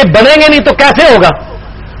فرقے بنیں گے نہیں تو کیسے ہوگا؟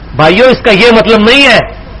 بھائیو اس کا یہ مطلب نہیں ہے.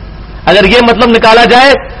 اگر یہ مطلب نکالا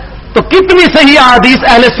جائے تو کتنی صحیح احادیث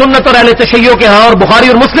اہل سنت اور اہل تشیع کے ہاں اور بخاری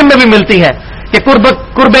اور مسلم میں بھی ملتی ہیں کہ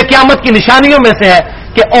قرب قیامت کی نشانیوں میں سے ہے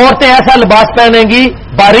کہ عورتیں ایسا لباس پہنیں گی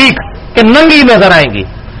باریک کہ ننگی نظر آئیں گی,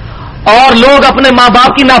 اور لوگ اپنے ماں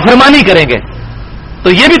باپ کی نافرمانی کریں گے.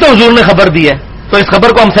 تو یہ بھی تو حضور نے خبر دی ہے, تو اس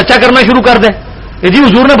خبر کو ہم سچا کرنا شروع کر دیں. جی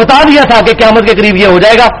حضور نے بتا دیا تھا کہ قیامت کے قریب یہ ہو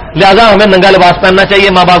جائے گا, لہذا ہمیں ننگا لباس پہننا چاہیے,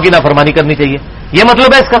 ماں باپ کی نافرمانی کرنی چاہیے. یہ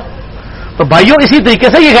مطلب ہے اس کا. تو بھائیوں اسی طریقے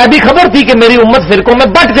سے یہ غیبی خبر تھی کہ میری امت فرقوں میں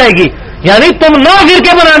بٹ جائے گی, یعنی تم نہ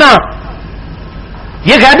فرقے بنانا.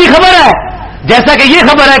 یہ غیبی خبر ہے, جیسا کہ یہ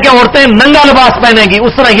خبر ہے کہ عورتیں ننگا لباس پہنیں گی,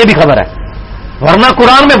 اس طرح یہ بھی خبر ہے. ورنہ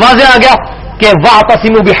قرآن میں واضح آ گیا کہ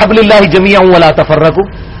وَاعْتَصِمُوا بِحَبْلِ اللَّهِ جَمِيعًا وَلَا تَفَرَّقُوا,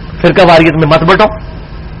 فرقہ واریت میں مت بٹو.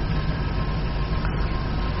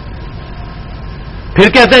 پھر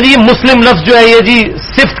کہتے ہیں جی مسلم لفظ جو ہے یہ جی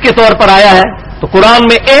صفت کے طور پر آیا ہے. تو قرآن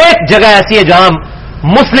میں ایک جگہ ایسی ہے جہاں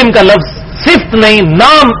مسلم کا لفظ صفت نہیں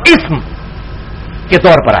نام اسم کے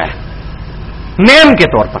طور پر آیا, نیم کے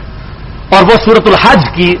طور پر, اور وہ سورۃ الحج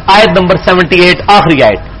کی آیت نمبر 78 آخری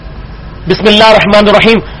آیت. بسم اللہ الرحمن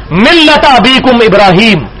الرحیم. ملت ابیکم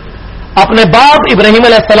ابراہیم, اپنے باپ ابراہیم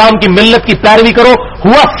علیہ السلام کی ملت کی پیروی کرو.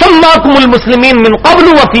 ہوا سماکم المسلمین من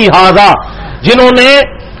قبل وفی ھذا, جنہوں نے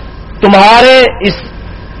تمہارے اس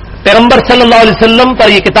پیغمبر صلی اللہ علیہ وسلم پر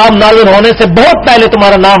یہ کتاب نازل ہونے سے بہت پہلے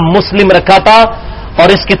تمہارا نام مسلم رکھا تھا, اور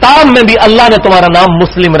اس کتاب میں بھی اللہ نے تمہارا نام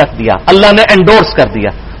مسلم رکھ دیا, اللہ نے انڈورس کر دیا.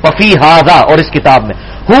 وفی ہذا, اور اس کتاب میں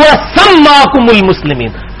ہوا سماکم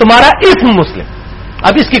المسلمین, تمہارا اسم مسلم.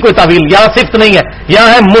 اب اس کی کوئی تعویل یہاں صفت نہیں ہے, یہاں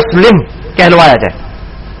ہے مسلم کہلوایا جائے.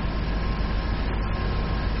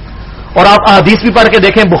 اور آپ احادیث بھی پڑھ کے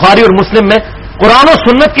دیکھیں, بخاری اور مسلم میں قرآن و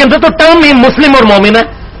سنت کے اندر تو ٹرم ہی مسلم اور مومن ہے.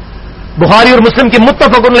 بخاری اور مسلم کی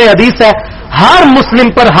متفق علیہ حدیث ہے, ہر مسلم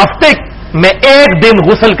پر ہفتے میں ایک دن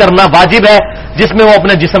غسل کرنا واجب ہے, جس میں وہ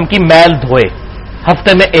اپنے جسم کی میل دھوئے,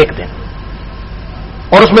 ہفتے میں ایک دن.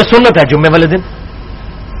 اور اس میں سنت ہے جمعے والے دن.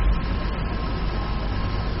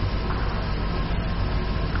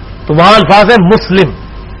 تو وہاں الفاظ ہے مسلم.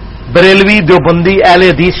 بریلوی, دیوبندی, اہل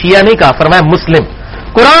حدیث, شیعہ نہیں کہا, فرمایا مسلم.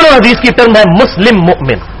 قرآن اور حدیث کی ٹرم ہے مسلم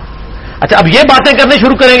مؤمن. اچھا, اب یہ باتیں کرنے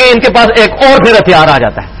شروع کریں گے, ان کے پاس ایک اور پھر ہتھیار آ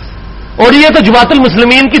جاتا ہے, اور یہ تو جماعت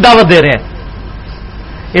المسلمین کی دعوت دے رہے ہیں.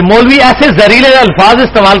 یہ مولوی ایسے زہریلے الفاظ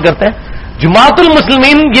استعمال کرتے ہیں. جماعت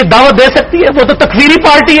المسلمین یہ دعوت دے سکتی ہے؟ وہ تو تکفیری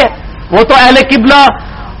پارٹی ہے, وہ تو اہل قبلہ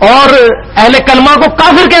اور اہل کلمہ کو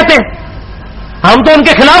کافر کہتے ہیں. ہم تو ان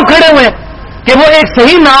کے خلاف کھڑے ہوئے ہیں کہ وہ ایک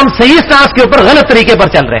صحیح نام, صحیح سانس کے اوپر غلط طریقے پر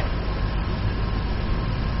چل رہے ہیں.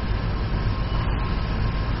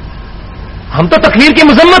 ہم تو تکفیر کی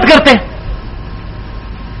مذمت کرتے ہیں.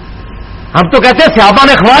 ہم تو کہتے ہیں صحابہ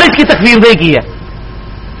نے خوارج کی تکفیر نہیں کی ہے.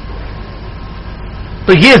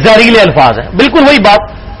 تو یہ زہریلے الفاظ ہیں. بالکل وہی بات,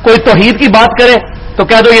 کوئی توحید کی بات کرے تو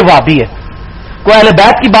کہہ دو یہ وہابی ہے, کوئی اہل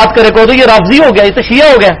بیت کی بات کرے کہو تو یہ رافضی ہو گیا, یہ تو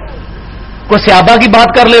شیعہ ہو گیا. کوئی صحابہ کی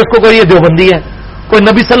بات کر لے اس کو کوئی یہ دیوبندی ہے. کوئی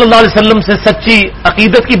نبی صلی اللہ علیہ وسلم سے سچی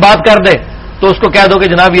عقیدت کی بات کر دے تو اس کو کہہ دو کہ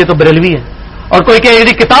جناب یہ تو بریلوی ہے. اور کوئی کہ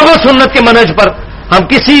یعنی کتاب و سنت کے منہج پر ہم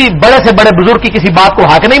کسی بڑے سے بڑے بزرگ کی کسی بات کو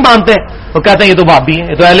حق نہیں مانتے, وہ کہتے ہیں یہ تو وہابی ہے,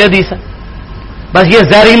 یہ تو اہل حدیث ہے. بس یہ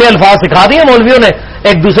زہریلے الفاظ سکھا دیے مولویوں نے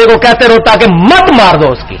ایک دوسرے کو, کہتے رہو تاکہ مت مار دو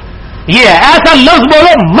اس کی. یہ ہے ایسا لفظ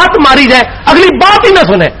بولو مت ماری جائے, اگلی بات ہی نہ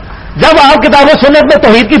سنے. جب آپ کتاب و سنت میں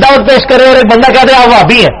توحید کی دعوت پیش کرے اور ایک بندہ کہہ دے آپ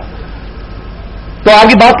وہابی ہے, تو آپ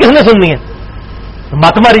کی بات کس نے سننی ہے؟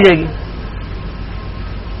 مت ماری جائے گی.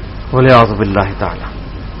 بولے اعوذ باللہ تعالی.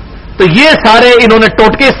 تو یہ سارے انہوں نے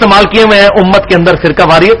ٹوٹکے استعمال کیے ہوئے ہیں امت کے اندر فرقہ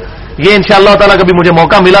واریت. یہ انشاءاللہ تعالی کبھی مجھے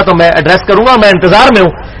موقع ملا تو میں ایڈریس کروں گا, میں انتظار میں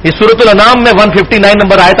ہوں. یہ سورۃ الانعام میں 159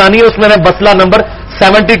 نمبر آیت آنی ہے, اس میں مسئلہ نمبر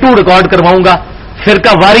 72 ریکارڈ کرواؤں گا,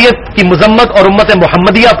 فرقہ واریت کی مذمت اور امت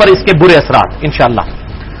محمدیہ پر اس کے برے اثرات انشاءاللہ.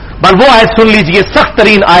 بس وہ آیت سن لیجئے, سخت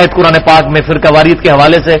ترین آیت قرآن پاک میں فرقہ واریت کے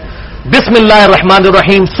حوالے سے. بسم اللہ الرحمن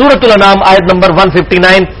الرحیم, سورۃ الانعام آیت نمبر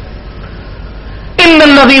 159. ان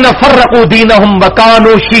الذین فرقوا دینہم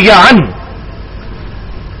وکانوا شیعا,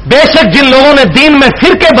 بے شک جن لوگوں نے دین میں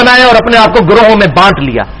فرقے بنائے اور اپنے آپ کو گروہوں میں بانٹ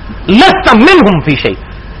لیا, لست منہم فی شیء,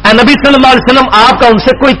 اے نبی صلی اللہ علیہ وسلم آپ کا ان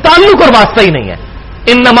سے کوئی تعلق اور واسطہ ہی نہیں ہے.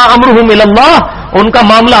 انما امرہم الی اللہ, ان کا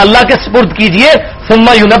معاملہ اللہ کے سپرد کیجئے. ثم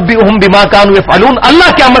ینبئہم بما کانوا یفعلون, اللہ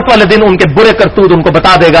قیامت والے دن ان کے برے کرتوت ان کو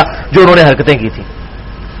بتا دے گا جو انہوں نے حرکتیں کی تھیں.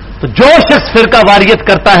 تو جو شخص فرقہ واریت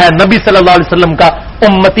کرتا ہے نبی صلی اللہ علیہ وسلم کا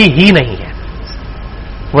امتی ہی نہیں ہے.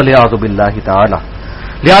 وَلِعَاذُ بِاللَّهِ تَعَالَى.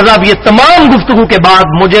 لہذا اب یہ تمام گفتگو کے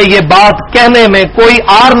بعد مجھے یہ بات کہنے میں کوئی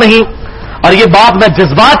آر نہیں, اور یہ بات میں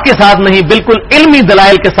جذبات کے ساتھ نہیں, بالکل علمی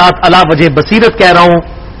دلائل کے ساتھ علی وجہ بصیرت کہہ رہا ہوں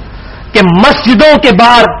کہ مسجدوں کے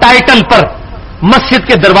باہر ٹائٹل پر, مسجد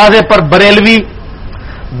کے دروازے پر بریلوی,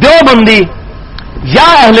 دیوبندی یا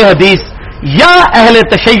اہل حدیث یا اہل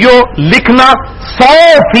تشیع لکھنا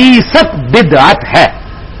 100% بدعت ہے.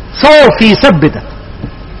 100% بدعت.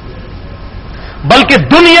 بلکہ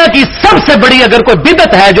دنیا کی سب سے بڑی اگر کوئی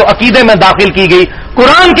بدعت ہے جو عقیدے میں داخل کی گئی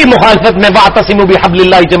قرآن کی مخالفت میں, واعتصموا بحبل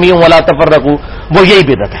اللہ جمیعا ولا تفرقوا, وہ یہی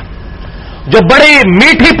بدعت ہے جو بڑی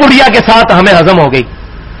میٹھی پڑیا کے ساتھ ہمیں ہضم ہو گئی.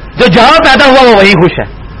 جو جہاں پیدا ہوا وہ وہی خوش ہے.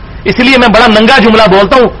 اس لیے میں بڑا ننگا جملہ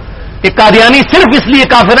بولتا ہوں کہ قادیانی صرف اس لیے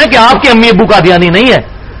کافر ہے کہ آپ کے امی ابو قادیانی نہیں ہے,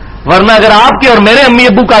 ورنہ اگر آپ کے اور میرے امی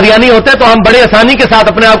ابو قادیانی ہوتے تو ہم بڑے آسانی کے ساتھ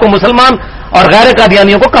اپنے آپ کو مسلمان اور غیر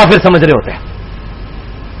قادیانیوں کو کافر سمجھ رہے ہوتے ہیں.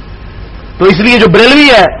 تو اس لیے جو بریلوی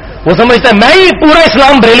ہے وہ سمجھتا ہے میں ہی پورا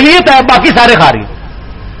اسلام بریلویت ہے, باقی سارے خارج.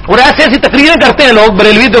 اور ایسی تقریریں کرتے ہیں لوگ,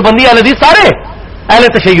 بریلوی دیوبندی اہل حدیث سارے اہل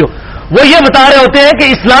تشیع, وہ یہ بتا رہے ہوتے ہیں کہ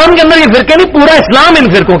اسلام کے اندر یہ فرقے نہیں, پورا اسلام ان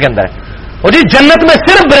فرقوں کے اندر ہے. اور جی جنت میں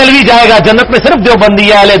صرف بریلوی جائے گا, جنت میں صرف دیوبندی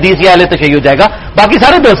یا اہل حدیث یا اہل تشیع جائے گا, باقی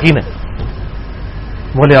سارے دوستی میں.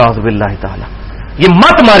 بولے اعوذ باللہ تعالی. یہ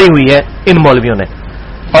مت ماری ہوئی ہے ان مولویوں نے.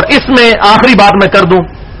 اور اس میں آخری بات میں کر دوں,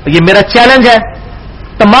 یہ میرا چیلنج ہے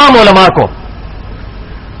تمام علماء کو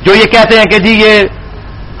جو یہ کہتے ہیں کہ جی یہ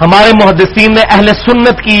ہمارے محدثین نے اہل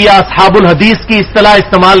سنت کی یا اصحاب الحدیث کی اصطلاح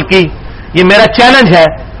استعمال کی. یہ میرا چیلنج ہے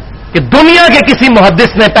کہ دنیا کے کسی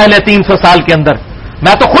محدث نے پہلے 300 سال کے اندر,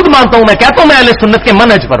 میں تو خود مانتا ہوں, میں کہتا ہوں میں اہل سنت کے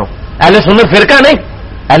منہج پر ہوں, اہل سنت فرقہ نہیں,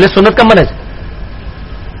 اہل سنت کا منہج.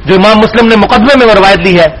 جو امام مسلم نے مقدمے میں روایت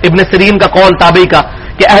لی ہے ابن سیرین کا قول تابعی کا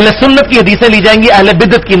کہ اہل سنت کی حدیثیں لی جائیں گی، اہل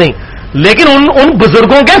بدعت کی نہیں. لیکن ان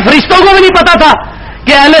بزرگوں کے فرشتوں کو بھی نہیں پتا تھا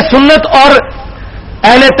کہ اہل سنت اور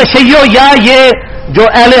اہل تشیع یا یہ جو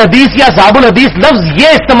اہل حدیث یا صحاب الحدیث لفظ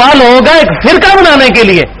یہ استعمال ہوگا ایک فرقہ بنانے کے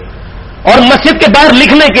لیے اور مسجد کے باہر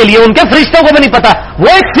لکھنے کے لیے. ان کے فرشتوں کو بھی نہیں پتا، وہ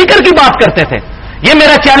ایک فکر کی بات کرتے تھے. یہ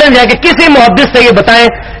میرا چیلنج ہے کہ کسی محدث سے یہ بتائیں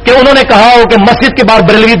کہ انہوں نے کہا ہو کہ مسجد کے باہر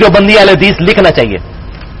بریلوی دیوبندی اہل حدیث لکھنا چاہیے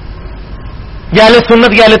یا اہل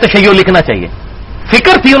سنت یا اہل تشیع لکھنا چاہیے.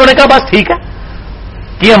 فکر تھی، انہوں نے کہا بس ٹھیک ہے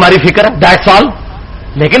کہ ہماری فکر ہے، دیٹس آل.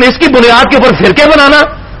 لیکن اس کی بنیاد کے اوپر فرقے بنانا،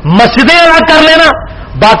 مسجدیں الگ کر لینا،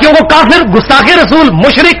 باقیوں کو کافر، گستاخ رسول،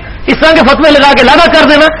 مشرک اس طرح کے فتوے لگا کے لادا کر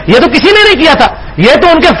دینا، یہ تو کسی نے نہیں کیا تھا. یہ تو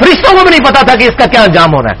ان کے فرشتوں کو بھی نہیں پتا تھا کہ اس کا کیا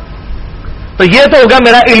انجام ہونا ہے. تو یہ تو ہوگا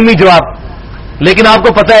میرا علمی جواب. لیکن آپ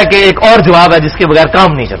کو پتا ہے کہ ایک اور جواب ہے جس کے بغیر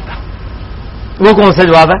کام نہیں چلتا. وہ کون سا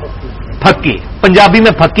جواب ہے؟ پھکی. پنجابی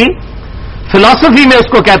میں پھکی، فلسفی میں اس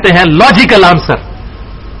کو کہتے ہیں لاجیکل آنسر،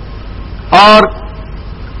 اور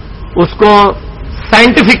اس کو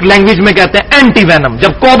سائنٹیفک لینگویج میں کہتے ہیں اینٹی وینم.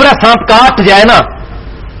 جب کوبرا سانپ کاٹ جائے نا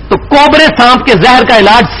تو کوبرے سانپ کے زہر کا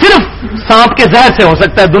علاج صرف سانپ کے زہر سے ہو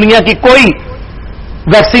سکتا ہے. دنیا کی کوئی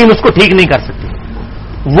ویکسین اس کو ٹھیک نہیں کر سکتی.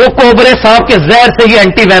 وہ کوبرے سانپ کے زہر سے ہی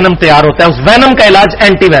اینٹی وینم تیار ہوتا ہے. اس وینم کا علاج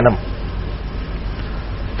اینٹی وینم.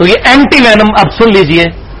 تو یہ اینٹی وینم اب سن لیجئے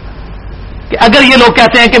کہ اگر یہ لوگ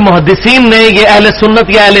کہتے ہیں کہ محدثین نے یہ اہل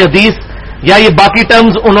سنت یا اہل حدیث یا یہ باقی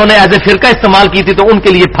ٹرمز انہوں نے ایز اے فرقہ استعمال کی تھی تو ان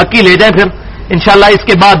کے لیے پھکی لے جائیں. پھر انشاءاللہ اس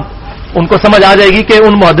کے بعد ان کو سمجھ آ جائے گی کہ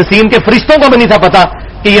ان محدثین کے فرشتوں کو بھی نہیں تھا پتا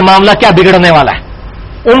کہ یہ معاملہ کیا بگڑنے والا ہے.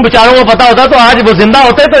 ان بیچاروں کو پتا ہوتا تو آج وہ زندہ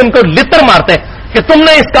ہوتے تو ان کو لتر مارتے کہ تم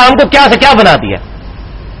نے اس کام کو کیا سے کیا بنا دیا.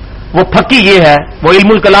 وہ پھکی یہ ہے، وہ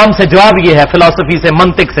علم الکلام سے جواب یہ ہے، فلسفی سے،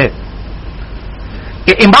 منطق سے،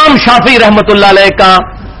 کہ امام شافعی رحمت اللہ علیہ کا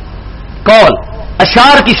قول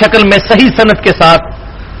اشعار کی شکل میں صحیح سند کے ساتھ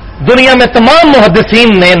دنیا میں تمام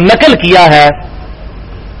محدثین نے نقل کیا ہے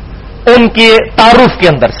ان کے تعارف کے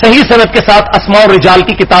اندر صحیح سند کے ساتھ اسماء الرجال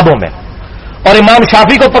کی کتابوں میں. اور امام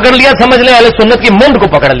شافعی کو پکڑ لیا، سمجھ لیں اہل سنت کی منڈ کو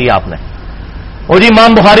پکڑ لیا آپ نے. اور جی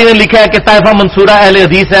امام بخاری نے لکھا ہے کہ طائفہ منصورہ اہل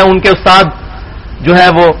حدیث ہے، ان کے استاد جو ہے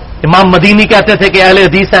وہ امام مدینی کہتے تھے کہ اہل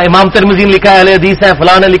حدیث ہے، امام ترمذی نے لکھا ہے اہل حدیث ہے،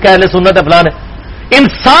 فلاں نے لکھا ہے اہل سنت ہے، فلاں نے. ان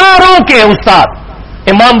ساروں کے استاد،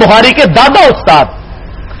 امام بخاری کے دادا استاد،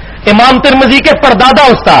 امام ترمذی کے پردادا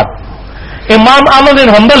استاد، امام احمد بن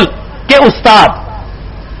حنبل کے استاد،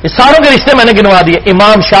 اس ساروں کے رشتے میں نے گنوا دیے.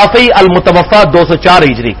 امام شافعی المتوفا 204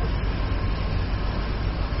 ہجری،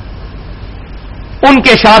 ان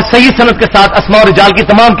کے اشعار صحیح سند کے ساتھ اسماء الرجال کی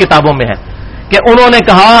تمام کتابوں میں ہے کہ انہوں نے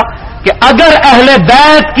کہا کہ اگر اہل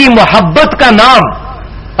بیت کی محبت کا نام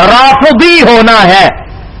رافضی ہونا ہے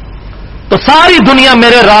تو ساری دنیا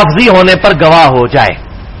میرے رافضی ہونے پر گواہ ہو جائے.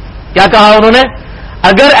 کیا کہا انہوں نے؟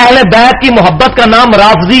 اگر اہل بیت کی محبت کا نام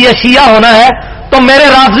رافضی یا شیعہ ہونا ہے تو میرے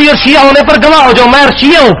رافضی اور شیعہ ہونے پر گواہ ہو جاؤ، میں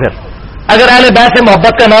شیعہ ہوں. پھر اگر اہل بیت سے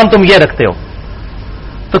محبت کا نام تم یہ رکھتے ہو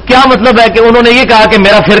تو کیا مطلب ہے کہ انہوں نے یہ کہا کہ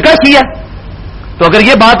میرا فرقہ شیعہ؟ تو اگر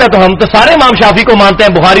یہ بات ہے تو ہم تو سارے امام شافعی کو مانتے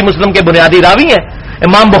ہیں، بخاری مسلم کے بنیادی راوی ہیں،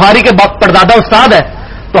 امام بخاری کے پردادا استاد ہے،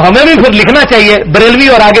 تو ہمیں بھی پھر لکھنا چاہیے بریلوی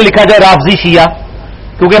اور آگے لکھا جائے رافضی شیعہ،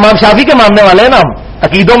 کیونکہ امام شافعی کے ماننے والے ہیں نا، ہم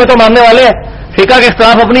عقیدوں میں تو ماننے والے ہیں، فقہ کے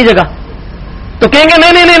اختلاف اپنی جگہ. تو کہیں گے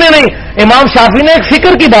نہیں، امام شافعی نے ایک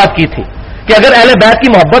فکر کی بات کی تھی کہ اگر اہل بیت کی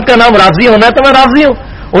محبت کا نام رافضی ہونا ہے تو میں رافضی ہوں.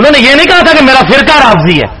 انہوں نے یہ نہیں کہا تھا کہ میرا فرقہ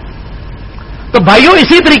رافضی ہے. تو بھائیوں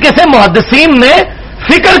اسی طریقے سے محدثین نے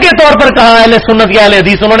فکر کے طور پر کہا اہل سنت یا اہل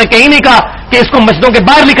حدیث، انہوں نے کہیں نہیں کہا کہ اس کو مسجدوں کے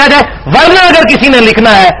باہر لکھا جائے. ورنہ اگر کسی نے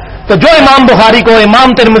لکھنا ہے تو جو امام بخاری کو،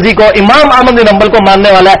 امام ترمذی کو، امام احمد بن حنبل کو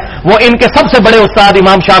ماننے والا ہے وہ ان کے سب سے بڑے استاد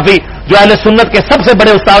امام شافعی جو اہل سنت کے سب سے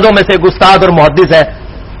بڑے استادوں میں سے ایک استاد اور محدث ہے،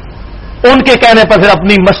 ان کے کہنے پر پھر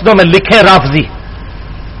اپنی مسجدوں میں لکھیں رافضی.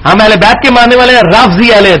 ہم اہل بیت کے ماننے والے ہیں،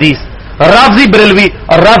 رافضی اہل حدیث، رافضی بریلوی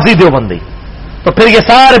اور رافضی دیوبندی. تو پھر یہ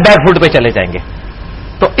سارے بیک فٹ پہ چلے جائیں گے.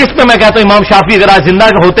 تو اس پہ میں کہتا ہوں امام شافعی اگر آج زندہ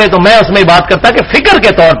ہوتے تو میں اس میں بات کرتا کہ فکر کے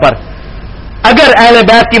طور پر اگر اہل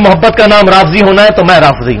بیت کی محبت کا نام رافضی ہونا ہے تو میں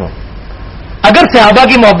رافضی ہوں، اگر صحابہ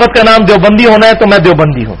کی محبت کا نام دیوبندی ہونا ہے تو میں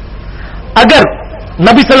دیوبندی ہوں، اگر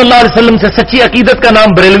نبی صلی اللہ علیہ وسلم سے سچی عقیدت کا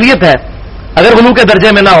نام بریلویت ہے اگر غلو کے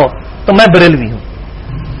درجے میں نہ ہو تو میں بریلوی ہوں،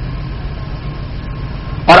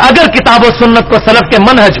 اور اگر کتاب و سنت کو سلف کے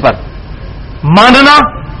منہج پر ماننا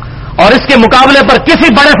اور اس کے مقابلے پر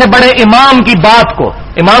کسی بڑے سے بڑے امام کی بات کو،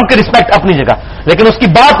 امام کی رسپیکٹ اپنی جگہ، لیکن اس کی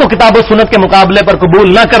بات کو کتاب و سنت کے مقابلے پر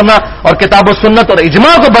قبول نہ کرنا اور کتاب و سنت اور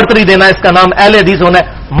اجماع کو برتری دینا، اس کا نام اہل حدیث ہونا ہے.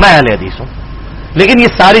 میں اہل حدیث ہوں. لیکن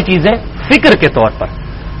یہ ساری چیزیں فکر کے طور پر،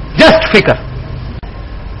 جسٹ فکر،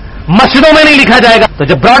 مسجدوں میں نہیں لکھا جائے گا. تو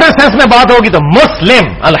جب براڈر سینس میں بات ہوگی تو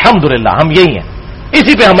مسلم الحمدللہ ہم یہی ہیں.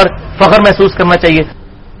 اسی پہ ہمیں فخر محسوس کرنا چاہیے.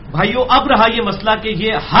 بھائیو، اب رہا یہ مسئلہ کہ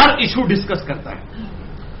یہ ہر ایشو ڈسکس کرتا ہے،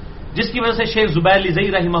 جس کی وجہ سے شیخ زبیر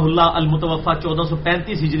لزئی رحمہ اللہ المتوفا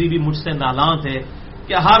 1435 ہجری بھی مجھ سے نالاں تھے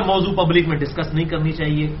کہ ہر موضوع پبلک میں ڈسکس نہیں کرنی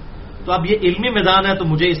چاہیے. تو اب یہ علمی میدان ہے تو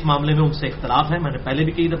مجھے اس معاملے میں ان سے اختلاف ہے. میں نے پہلے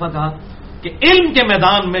بھی کئی دفعہ کہا کہ علم کے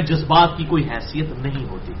میدان میں جذبات کی کوئی حیثیت نہیں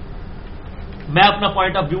ہوتی. میں اپنا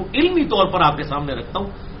پوائنٹ آف ویو علمی طور پر آپ کے سامنے رکھتا ہوں،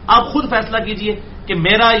 آپ خود فیصلہ کیجئے کہ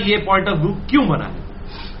میرا یہ پوائنٹ آف ویو کیوں بنا ہے.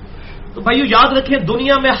 تو بھائیو یاد رکھیں،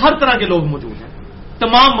 دنیا میں ہر طرح کے لوگ موجود ہیں،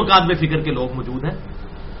 تمام مکاتب فکر کے لوگ موجود ہیں،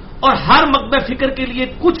 اور ہر مکتب فکر کے لیے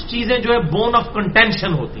کچھ چیزیں جو ہے بون آف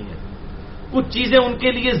کنٹینشن ہوتی ہیں، کچھ چیزیں ان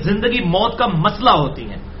کے لیے زندگی موت کا مسئلہ ہوتی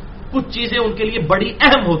ہیں، کچھ چیزیں ان کے لیے بڑی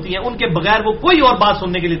اہم ہوتی ہیں، ان کے بغیر وہ کوئی اور بات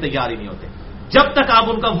سننے کے لیے تیار ہی نہیں ہوتے جب تک آپ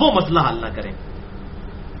ان کا وہ مسئلہ حل نہ کریں.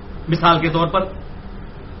 مثال کے طور پر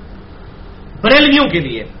بریلویوں کے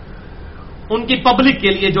لیے، ان کی پبلک کے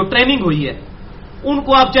لیے جو ٹریننگ ہوئی ہے، ان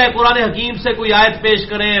کو آپ چاہے قرآن حکیم سے کوئی آیت پیش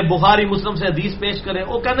کریں، بخاری مسلم سے حدیث پیش کریں،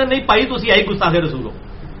 وہ کہتے ہیں نہیں پائی تو آئی گستاخ رسول ہو.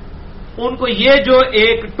 ان کو یہ جو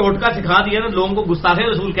ایک ٹوٹکا سکھا دیا نا لوگوں کو گستاخ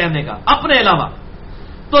رسول کہنے کا اپنے علاوہ،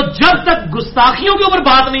 تو جب تک گستاخیوں کے اوپر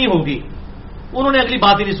بات نہیں ہوگی انہوں نے اگلی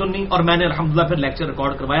بات ہی نہیں سننی. اور میں نے الحمدللہ پھر لیکچر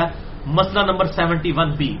ریکارڈ کروایا، مسئلہ نمبر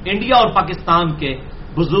 71B، انڈیا اور پاکستان کے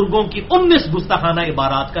بزرگوں کی 19 گستاخانہ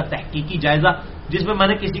عبارات کا تحقیقی جائزہ، جس میں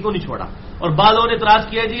نے کسی کو نہیں چھوڑا. اور بعض لوگوں نے اعتراض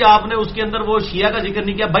کیا جی آپ نے اس کے اندر وہ شیعہ کا ذکر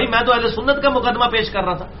نہیں کیا. بھائی میں تو اہل سنت کا مقدمہ پیش کر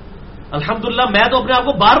رہا تھا. الحمدللہ میں تو اپنے آپ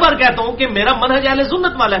کو بار بار کہتا ہوں کہ میرا منہج اہل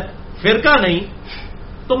سنت والا ہے، فرقہ نہیں.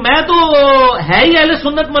 تو میں تو ہے ہی اہل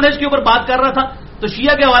سنت منہج کے اوپر بات کر رہا تھا، تو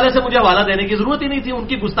شیعہ کے حوالے سے مجھے حوالہ دینے کی ضرورت ہی نہیں تھی. ان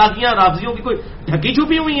کی گستاخیاں رافضیوں کی کوئی ڈھکی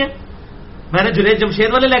چھپی ہوئی ہیں. میں نے جنید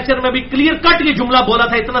جمشید والے لیکچر میں بھی کلیئر کٹ یہ جملہ بولا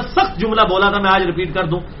تھا، اتنا سخت جملہ بولا تھا، میں آج ریپیٹ کر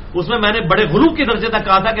دوں. اس میں نے بڑے غلوب کے درجے تک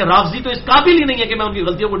کہا تھا کہ رافضی تو اس قابل ہی نہیں ہے کہ میں ان کی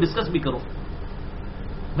غلطیوں کو ڈسکس بھی کروں.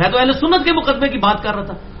 میں تو اہل سنت کے مقدمے کی بات کر رہا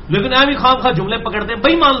تھا، لیکن ایویں خواہ خواہ جملے پکڑتے ہیں.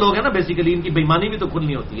 بےمان لوگ ہیں نا بیسیکلی، ان کی بےمانی بھی تو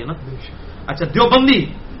کھلنی ہوتی ہے نا. اچھا دیوبندی،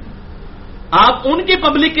 آپ ان کی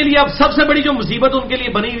پبلک کے لیے اب سب سے بڑی جو مصیبت ان کے لیے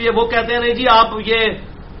بنی ہوئی ہے وہ کہتے ہیں نہیں جی آپ یہ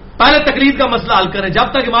پہلے تقلید کا مسئلہ حل کریں، جب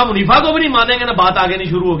تک امام حنیفہ کو بھی نہیں مانیں گے نا بات آگے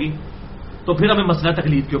نہیں شروع ہوگی. تو پھر ہمیں مسئلہ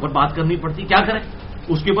تقلید کے اوپر بات کرنی پڑتی. کیا کریں؟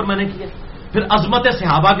 اس کے اوپر میں نے کیا. پھر عظمت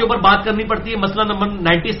صحابہ کے اوپر بات کرنی پڑتی ہے. مسئلہ نمبر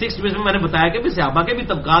 96 میں نے بتایا کہ صحابہ کے بھی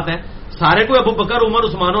طبقات ہیں. سارے کوئی ابو بکر عمر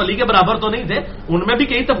عثمان و علی کے برابر تو نہیں تھے، ان میں بھی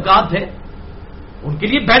کئی طبقات تھے. ان کے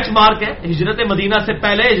لیے بینچ مارک ہے ہجرت مدینہ سے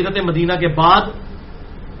پہلے، ہجرت مدینہ کے بعد.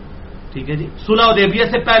 ٹھیک ہے جی، صلح حدیبیہ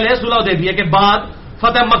سے پہلے، صلح حدیبیہ کے بعد،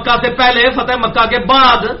 فتح مکہ سے پہلے، فتح مکہ کے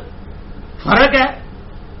بعد. فرق ہے،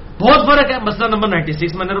 بہت فرق ہے. مسئلہ نمبر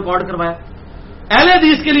 96 میں نے ریکارڈ کروایا. اہل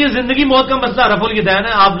حدیث کے لیے زندگی موت کا مسئلہ رفع الیدین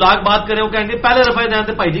ہے. آپ لاکھ بات کریں وہ کہیں گے پہلے رفع الیدین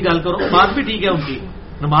سے بھائی جی گل کرو. بات بھی ٹھیک ہے ان کی،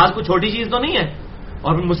 نماز کوئی چھوٹی چیز تو نہیں ہے.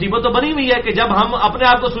 اور مصیبت تو بنی ہوئی ہے کہ جب ہم اپنے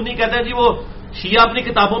آپ کو سنی کہتے ہیں جی وہ شیعہ اپنی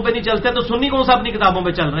کتابوں پہ نہیں چلتے، تو سنی کون سا اپنی کتابوں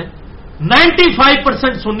پہ چل رہے ہیں؟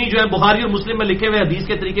 95% سنی جو ہے بخاری اور مسلم میں لکھے ہوئے حدیث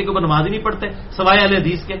کے طریقے کے اوپر نماز ہی نہیں پڑھتے سوائے اہل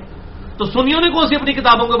حدیث کے. تو سنیوں نے کون سی اپنی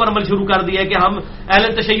کتابوں کے اوپر عمل شروع کر دیا ہے کہ ہم اہل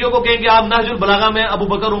تشیع کو کہیں گے آپ نہج البلاغہ میں ابو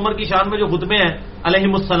بکر عمر کی شان میں جو خطبے ہیں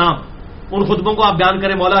علیہم السلام، ان خطبوں کو آپ بیان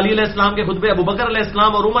کریں. مولا علی علیہ السلام کے خطبے ابو بکر علیہ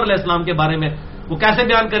السلام اور عمر علیہ السلام کے بارے میں وہ کیسے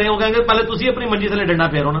بیان کریں؟ وہ کہیں گے پہلے تسی اپنی منجی سے ڈنڈا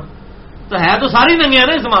پھیرو نا. تو ہے تو ساری ننگے ہیں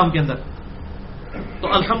نا اس امام کے اندر. تو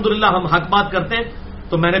الحمدللہ ہم حق بات کرتے ہیں.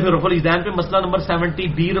 تو میں نے پھر رفع الیدین پہ مسئلہ نمبر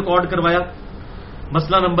 70B ریکارڈ کروایا،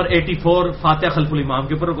 مسئلہ نمبر 84 فاتح خلف الامام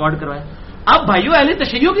کے اوپر ریکارڈ کروایا. اب بھائیو اہل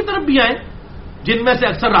تشیع کی طرف بھی آئے جن میں سے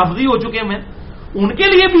اکثر رافضی ہو چکے ہیں، ان کے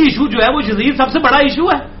لیے بھی ایشو جو ہے وہ یزید سب سے بڑا ایشو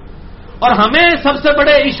ہے. اور ہمیں سب سے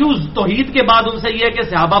بڑے ایشوز توحید کے بعد ان سے یہ ہے کہ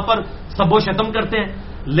صحابہ پر سب و شتم کرتے ہیں.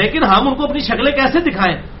 لیکن ہم ان کو اپنی شکلیں کیسے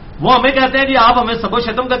دکھائیں؟ وہ ہمیں کہتے ہیں جی آپ ہمیں سب و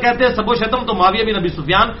شتم کا کہتے ہیں. سب و شتم تو معاویہ بن ابی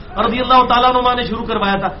سفیان رضی اللہ تعالیٰ عنہ نے شروع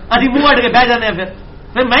کروایا تھا. ابھی منہ اڑ کے بہ جانے ہیں.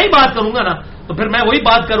 پھر میں ہی بات کروں گا نا، تو پھر میں وہی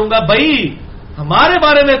بات کروں گا بھائی ہمارے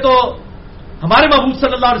بارے میں تو ہمارے محبوب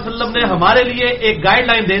صلی اللہ علیہ وسلم نے ہمارے لیے ایک گائیڈ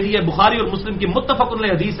لائن دے دی ہے، بخاری اور مسلم کی متفق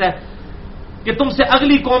علیہ حدیث ہے کہ تم سے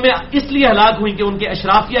اگلی قومیں اس لیے ہلاک ہوئیں کہ ان کے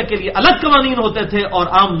اشرافیہ کے لیے الگ قوانین ہوتے تھے اور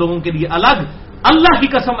عام لوگوں کے لیے الگ. اللہ کی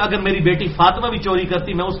قسم اگر میری بیٹی فاطمہ بھی چوری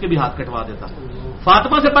کرتی میں اس کے بھی ہاتھ کٹوا دیتا.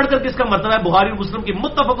 فاطمہ سے بڑھ کر کس کا مرتبہ ہے؟ بخاری اور مسلم کی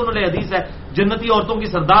متفق علیہ حدیث ہے، جنتی عورتوں کی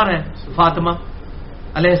سردار ہے فاطمہ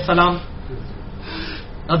علیہ السلام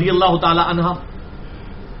رضی اللہ تعالی عنہا.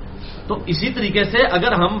 تو اسی طریقے سے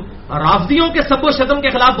اگر ہم رافضیوں کے سب و شتم کے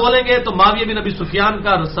خلاف بولیں گے تو معاویہ بن ابی سفیان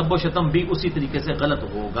کا سب و شتم بھی اسی طریقے سے غلط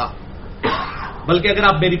ہوگا. بلکہ اگر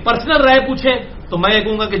آپ میری پرسنل رائے پوچھیں تو میں یہ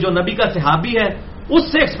کہوں گا کہ جو نبی کا صحابی ہے اس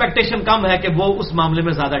سے ایکسپیکٹیشن کم ہے کہ وہ اس معاملے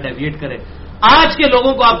میں زیادہ ڈیویٹ کرے. آج کے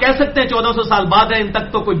لوگوں کو آپ کہہ سکتے ہیں 1400 سال بعد ہے، ان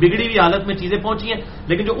تک تو کوئی بگڑی ہوئی حالت میں چیزیں پہنچی ہیں،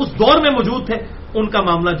 لیکن جو اس دور میں موجود تھے ان کا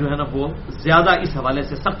معاملہ جو ہے نا وہ زیادہ اس حوالے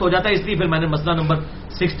سے سخت ہو جاتا ہے. اس لیے پھر میں نے مسئلہ نمبر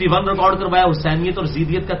 61 ریکارڈ کروایا، حسینیت اور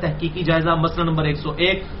زیدیت کا تحقیقی جائزہ. مسئلہ نمبر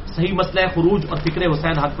 101 صحیح مسئلہ ہے خروج اور فکر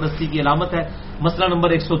حسین حق پرستی کی علامت ہے. مسئلہ نمبر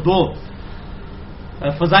 102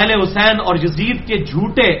 فضائل حسین اور یزید کے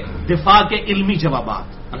جھوٹے دفاع کے علمی جوابات.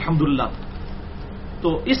 الحمدللہ تو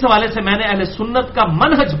اس حوالے سے میں نے اہل سنت کا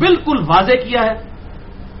منہج بالکل واضح کیا ہے.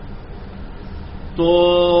 تو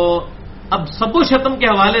اب سب و شتم کے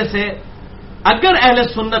حوالے سے اگر اہل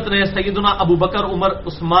سنت نے سیدنا ابو بکر، عمر،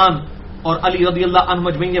 عثمان اور علی رضی اللہ عنہ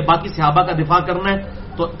مجمعین یا باقی صحابہ کا دفاع کرنا ہے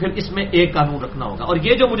تو پھر اس میں ایک قانون رکھنا ہوگا. اور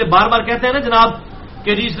یہ جو مجھے بار بار کہتے ہیں نا جناب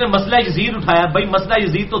کہ جی اس نے مسئلہ یزید اٹھایا، بھائی مسئلہ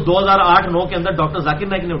یزید تو 2008-9 کے اندر ڈاکٹر ذاکر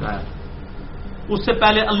نائک نے اٹھایا. اس سے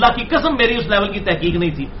پہلے اللہ کی قسم میری اس لیول کی تحقیق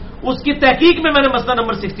نہیں تھی. اس کی تحقیق میں نے مسئلہ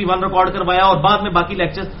نمبر 61 ریکارڈ کروایا اور بعد میں باقی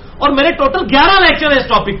لیکچرز، اور میرے ٹوٹل 11 لیکچر ہیں اس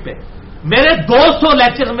ٹاپک پہ. میرے 200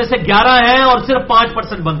 لیکچرز میں سے 11 ہیں اور صرف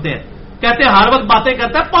 5% بنتے ہیں. کہتے ہیں ہر وقت باتیں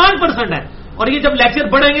کرتا ہے، 5% ہے. اور یہ جب لیکچر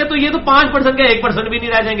بڑھیں گے تو یہ تو 5% کے 1% بھی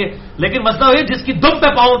نہیں رہ جائیں گے. لیکن مسئلہ یہ جس کی دم پہ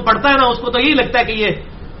پاؤں پڑتا ہے نا اس کو تو یہی لگتا ہے کہ یہ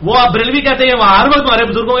وہ آپ بریلوی کہتے ہیں وہ ہر وقت ہمارے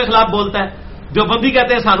بزرگوں کے خلاف بولتا ہے، جو بندی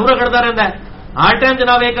کہتے ہیں سانو رگڑتا رہتا ہے، ہر ٹائم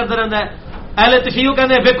جناب یہ کرتا رہتا ہے. اہل تشیع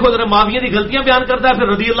کہتے ہیں ویکھو ذرا معاویہ کی غلطیاں بیان کرتا ہے، پھر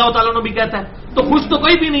رضی اللہ تعالیٰ نے بھی کہتا ہے. تو خوش تو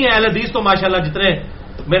کوئی بھی نہیں ہے. اہل حدیث تو ماشاءاللہ جتنے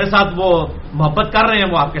میرے ساتھ وہ محبت کر رہے ہیں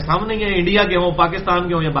وہ آپ کے سامنے ہی ہیں، انڈیا کے ہوں، پاکستان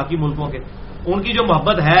کے ہوں یا باقی ملکوں کے. ان کی جو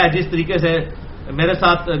محبت ہے، جس طریقے سے میرے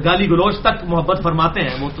ساتھ گالی گلوچ تک محبت فرماتے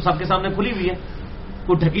ہیں، وہ تو سب کے سامنے کھلی ہوئی ہے،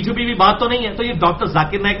 کوئی ڈھکی چھپی بھی بات تو نہیں ہے. تو یہ ڈاکٹر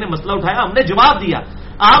ذاکر نائک نے مسئلہ اٹھایا، ہم نے جواب دیا.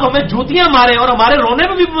 آپ ہمیں جوتیاں مارے اور ہمارے رونے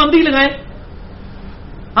میں بھی پابندی لگائیں،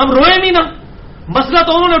 ہم روئے نہیں نا. مسئلہ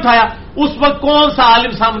تو انہوں نے اٹھایا. اس وقت کون سا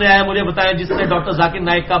عالم سامنے آیا مجھے بتایا جس نے ڈاکٹر ذاکر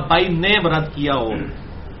نائک کا بائی نیم رد کیا ہو.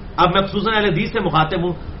 اب میں خصوصاً اہل حدیث سے مخاطب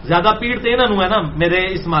ہوں، زیادہ پیڑ تو انہوں ہے نا میرے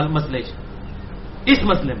اس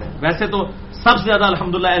مسئلے میں. ویسے تو سب سے زیادہ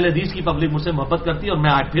الحمدللہ اہل حدیث کی پبلک مجھ سے محبت کرتی ہے، اور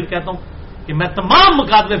میں آج پھر کہتا ہوں کہ میں تمام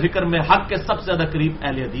مکاتب فکر میں حق کے سب سے زیادہ قریب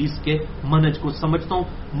اہل حدیث کے منہج کو سمجھتا ہوں.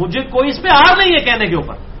 مجھے کوئی اس پہ آر نہیں ہے کہنے کے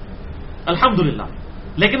اوپر الحمدللہ،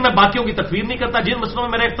 لیکن میں باقیوں کی تکفیر نہیں کرتا. جن مسئلوں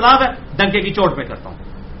میں میرا اختلاف ہے ڈنکے کی چوٹ پہ کرتا ہوں.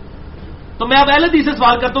 تو میں اب اہل حدیث سے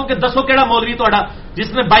سوال کرتا ہوں کہ دسو کیڑا مولوی توڑا جس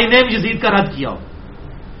نے بائی نیم یزید کا رد کیا ہو؟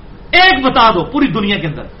 ایک بتا دو پوری دنیا کے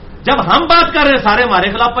اندر. جب ہم بات کر رہے ہیں سارے ہمارے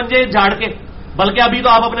خلاف پنجے جھاڑ کے، بلکہ ابھی تو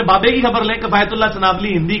آپ اپنے بابے کی خبر لیں کفایت اللہ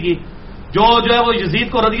سنابلی ہندی کی، جو ہے وہ یزید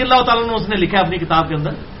کو رضی اللہ تعالیٰ نے اس نے لکھا ہے اپنی کتاب کے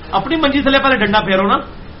اندر. اپنی منجی تلے پہلے ڈنڈا پھیرو نا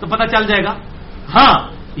تو پتہ چل جائے گا. ہاں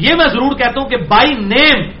یہ میں ضرور کہتا ہوں کہ بائی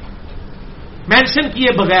نیم مینشن کیے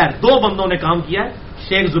بغیر 2 بندوں نے کام کیا ہے،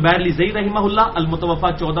 شیخ زبیر علی زئی رحمہ اللہ المتوفا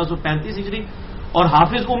 1435 ہجری اور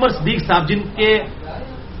حافظ عمر صدیق صاحب، جن کے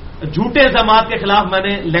جھوٹے الزامات کے خلاف میں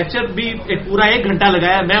نے لیکچر بھی ایک پورا 1 گھنٹہ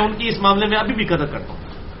لگایا. میں ان کی اس معاملے میں ابھی بھی قدر کرتا ہوں،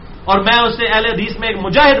 اور میں اسے اہل حدیث میں ایک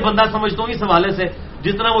مجاہد بندہ سمجھتا ہوں. اس حوالے سے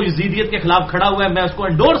جتنا وہ یزیدیت کے خلاف کھڑا ہوا ہے میں اس کو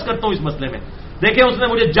انڈورس کرتا ہوں اس مسئلے میں. دیکھیں اس نے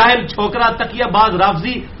مجھے جاہل، چھوکرا، تکیہ باز،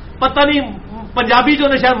 رافضی، پتہ نہیں پنجابی جو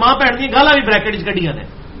نے شاید ماں بہن کی گالا بھی بریکٹ کٹیاں نے،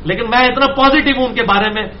 لیکن میں اتنا پازیٹو ہوں ان کے بارے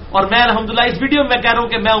میں. اور میں الحمدللہ اس ویڈیو میں کہہ رہا ہوں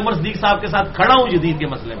کہ میں عمر صدیق صاحب کے ساتھ کھڑا ہوں یزید کے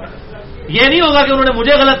مسئلے میں. یہ نہیں ہوگا کہ انہوں نے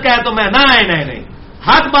مجھے غلط کہا تو میں نہیں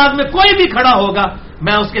حق بات میں کوئی بھی کھڑا ہوگا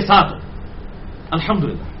میں اس کے ساتھ ہوں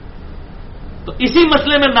الحمدللہ. تو اسی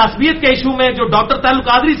مسئلے میں ناسبیت کے ایشو میں جو ڈاکٹر تعلق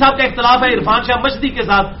قادری صاحب کا اختلاف ہے عرفان شاہ مجدی کے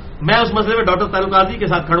ساتھ، میں اس مسئلے میں ڈاکٹر تعلق قادری کے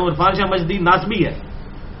ساتھ کھڑا ہوں. عرفان شاہ مجدی ناسبی ہے،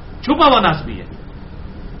 چھپا ہوا ناسبی ہے.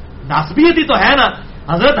 ناسبیت ہی تو ہے نا.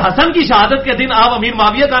 حضرت حسن کی شہادت کے دن آپ امیر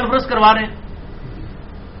معاویہ کانفرنس کروا رہے ہیں.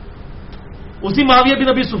 اسی معاویہ بن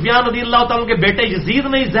ابی سفیان رضی اللہ تعالیٰ کے بیٹے یزید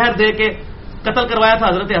نے زہر دے کے قتل کروایا تھا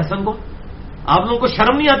حضرت حسن کو. آپ لوگوں کو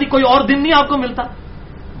شرم نہیں آتی؟ کوئی اور دن نہیں آپ کو ملتا؟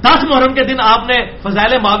 10 محرم کے دن آپ نے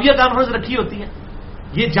فضائل معاویہ کانفرنس رکھی ہوتی ہے.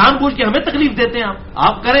 یہ جان بوجھ کے ہمیں تکلیف دیتے ہیں.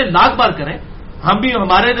 آپ کریں، لاکھ بار کریں. ہم بھی،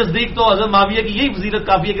 ہمارے نزدیک تو حضرت معاویہ کی یہی فضیلت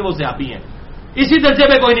کافی ہے کہ وہ صحابی ہیں. اسی درجے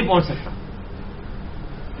پہ کوئی نہیں پہنچ سکتا.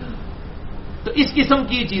 تو اس قسم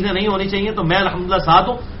کی چیزیں نہیں ہونی چاہیے. تو میں الحمدللہ ساتھ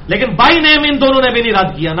ہوں، لیکن بائی نیم ان دونوں نے بھی نہیں رد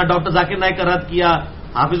کیا. نہ ڈاکٹر ذاکر نائک کا رد کیا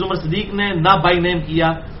حافظ عمر صدیق نے، نہ بائی نیم کیا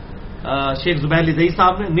شیخ زبیر علی زئی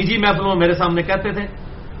صاحب نے. نجی محفلوں میں میرے سامنے کہتے تھے.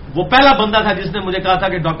 وہ پہلا بندہ تھا جس نے مجھے کہا تھا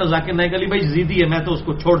کہ ڈاکٹر ذاکر نائک علی بھائی یزیدی ہے. میں تو اس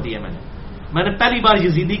کو چھوڑ دیا. میں نے پہلی بار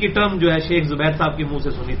یزیدی کی ٹرم جو ہے شیخ زبیر صاحب کے منہ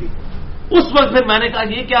سے سنی تھی. اس وقت پھر میں نے کہا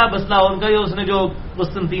یہ کیا مسئلہ ان کا، اس نے جو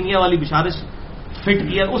قسطنطینیہ والی بشارت فٹ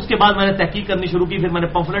کیا. اس کے بعد میں نے تحقیق کرنی شروع کی. پھر میں نے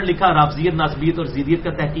پمفلٹ لکھا رافضیت، ناسبیت اور زیدیت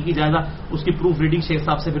کا تحقیقی جائزہ. اس کی پروف ریڈنگ شیخ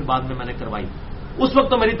صاحب سے پھر بعد میں نے کروائی. اس وقت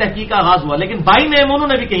تو میری تحقیق کا آغاز ہوا، لیکن بائی نیم انہوں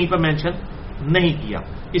نے بھی کہیں پر مینشن نہیں کیا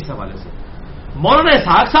اس حوالے سے. مولانا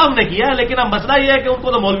اسحاق صاحب نے کیا، لیکن اب مسئلہ یہ ہے کہ ان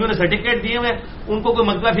کو تو مولویوں نے سرٹیفکیٹ دیے ہوئے، ان کو کوئی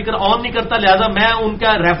مکتبہ فکر آن نہیں کرتا، لہذا میں ان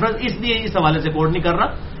کا ریفرنس اس لیے اس حوالے سے کوٹ نہیں کر رہا.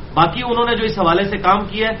 باقی انہوں نے جو اس حوالے سے کام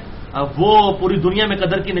کیا ہے وہ پوری دنیا میں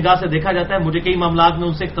قدر کی نگاہ سے دیکھا جاتا ہے. مجھے کئی معاملات میں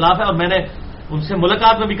ان سے اختلاف ہے، اور میں نے ان سے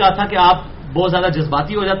ملاقات میں بھی کہا تھا کہ آپ بہت زیادہ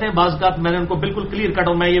جذباتی ہو جاتے ہیں بعض اوقات. میں نے ان کو بالکل کلیئر کٹ،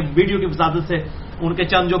 اور میں یہ ویڈیو کی وساطت سے ان کے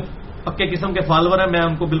چند جو پکے قسم کے فالوور ہیں میں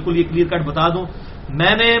ان کو بالکل یہ کلیئر کٹ بتا دوں.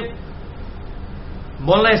 میں نے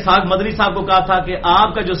مولانا اسحاق مدنی صاحب کو کہا تھا کہ آپ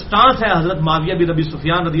کا جو سٹانس ہے حضرت معاویہ بن ابی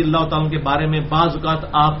سفیان رضی اللہ تعالیٰ کے بارے میں، بعض اوقات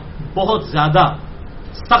آپ بہت زیادہ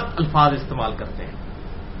سخت الفاظ استعمال کرتے ہیں،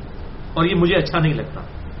 اور یہ مجھے اچھا نہیں لگتا.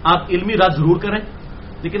 آپ علمی رد ضرور کریں،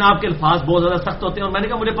 لیکن آپ کے الفاظ بہت زیادہ سخت ہوتے ہیں. اور میں نے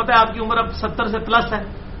کہا مجھے پتا ہے آپ کی عمر اب 70 سے پلس ہے،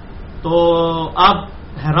 تو آپ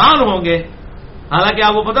حیران ہوں گے، حالانکہ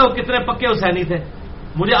آپ کو پتا وہ کتنے پکے حسینی تھے.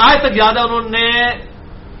 مجھے آج تک یاد ہے انہوں نے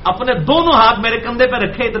اپنے دونوں ہاتھ میرے کندھے پہ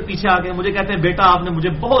رکھے ادھر پیچھے آ کے مجھے کہتے ہیں بیٹا آپ نے مجھے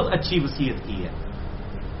بہت اچھی وصیت کی ہے.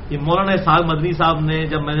 یہ مولانا اسحاق مدنی صاحب نے،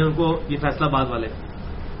 جب میں نے ان کو، یہ فیصلہ آباد والے،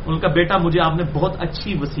 ان کا بیٹا مجھے آپ نے بہت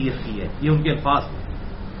اچھی وصیت کی ہے، یہ ان کے الفاظ تھے.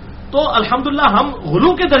 تو الحمدللہ ہم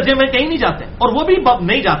غلو کے درجے میں کہیں نہیں جاتے، اور وہ بھی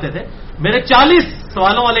نہیں جاتے تھے. میرے 40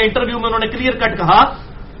 سوالوں والے انٹرویو میں انہوں نے کلیئر کٹ کہا،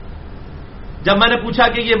 جب میں نے پوچھا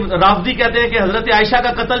کہ یہ رافضی کہتے ہیں کہ حضرت عائشہ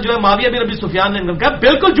کا قتل جو ہے معاویہ بن ابی سفیان نے کہا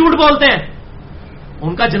بالکل جھوٹ بولتے ہیں،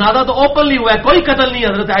 ان کا جنازہ تو اوپنلی ہوا ہے، کوئی قتل نہیں،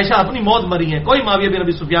 حضرت عائشہ اپنی موت مری ہیں، کوئی معاویہ بن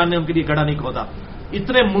ابی سفیان نے ان کے لیے گڑھا نہیں کھودا.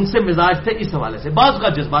 اتنے منصف مزاج تھے اس حوالے سے. بعض کا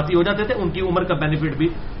جذباتی ہو جاتے تھے، ان کی عمر کا بینیفٹ بھی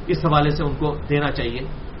اس حوالے سے ان کو دینا چاہیے،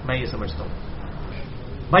 میں یہ سمجھتا ہوں.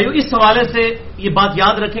 بھائیو اس حوالے سے یہ بات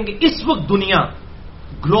یاد رکھیں کہ اس وقت دنیا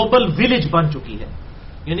گلوبل ولیج بن چکی ہے،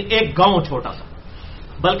 یعنی ایک گاؤں چھوٹا سا.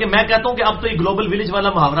 بلکہ میں کہتا ہوں کہ اب تو یہ گلوبل ولیج والا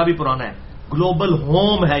محاورہ بھی پرانا ہے، گلوبل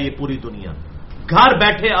ہوم ہے یہ پوری دنیا. گھر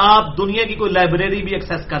بیٹھے آپ دنیا کی کوئی لائبریری بھی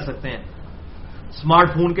ایکسیس کر سکتے ہیں، اسمارٹ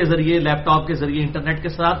فون کے ذریعے، لیپ ٹاپ کے ذریعے، انٹرنیٹ کے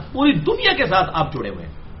ساتھ پوری دنیا کے ساتھ آپ جڑے ہوئے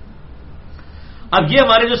ہیں. اب یہ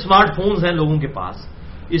ہمارے جو اسمارٹ فونز ہیں لوگوں کے پاس،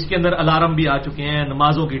 اس کے اندر الارم بھی آ چکے ہیں،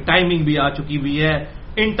 نمازوں کی ٹائمنگ بھی آ چکی ہوئی ہے،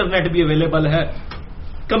 انٹرنیٹ بھی اویلیبل ہے،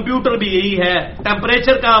 کمپیوٹر بھی یہی ہے،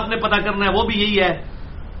 ٹیمپریچر کا آپ نے پتا کرنا ہے وہ بھی یہی ہے،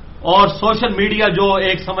 اور سوشل میڈیا جو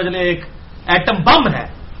ایک سمجھ لیں ایک ایٹم بم ہے.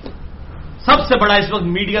 سب سے بڑا اس وقت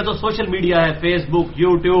میڈیا تو سوشل میڈیا ہے، Facebook,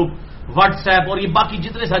 YouTube, WhatsApp اور یہ باقی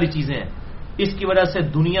جتنے ساری چیزیں ہیں. اس کی وجہ سے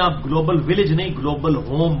دنیا گلوبل ولیج نہیں گلوبل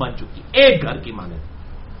ہوم بن چکی، ایک گھر کی مانے.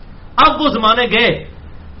 اب وہ زمانے گئے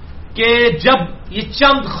کہ جب یہ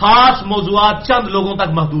چند خاص موضوعات چند لوگوں تک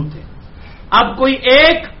محدود تھے. اب کوئی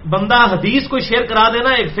ایک بندہ حدیث کوئی شیئر کرا دینا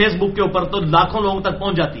ایک فیس بک کے اوپر تو لاکھوں لوگوں تک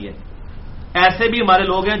پہنچ جاتی ہے. ایسے بھی ہمارے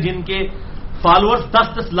لوگ ہیں جن کے فالوورز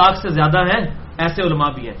 10-10 لاکھ سے زیادہ ہیں، ایسے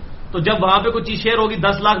علماء بھی ہیں. تو جب وہاں پہ کوئی چیز شیئر ہوگی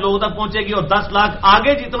 10 لاکھ لوگوں تک پہنچے گی، اور 10 لاکھ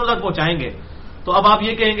آگے جتنوں تک پہنچائیں گے، تو اب آپ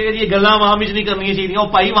یہ کہیں گے کہ یہ گلاں وہاں مج نہیں کرنی چاہیے، اور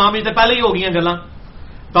بھائی وہاں مج سے پہلے ہی ہو گئی ہیں گلاں.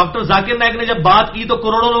 ڈاکٹر ذاکر نائک نے جب بات کی تو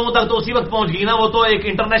کروڑوں لوگوں تک تو اسی وقت پہنچ گئی نا، وہ تو ایک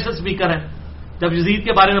انٹرنیشنل اسپیکر ہے. جب یزید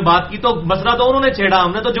کے بارے میں بات کی تو مسئلہ تو انہوں نے چھیڑا،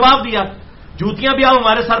 ہم نے تو جواب دیا، جوتیاں بھی آپ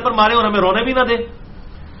ہمارے سر پر مارے اور ہمیں رونے بھی نہ دے.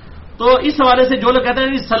 تو اس حوالے سے جو لوگ کہتے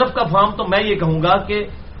ہیں سلف کا فہم، تو میں یہ کہوں گا کہ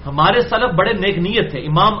ہمارے سلف بڑے نیک نیت تھے.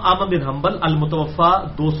 امام احمد بن حنبل المتوفا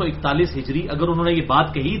 241 ہجری، اگر انہوں نے یہ بات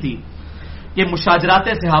کہی تھی کہ مشاجرات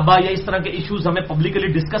صحابہ یا اس طرح کے ایشوز ہمیں پبلکلی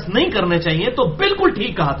ڈسکس نہیں کرنے چاہیے، تو بالکل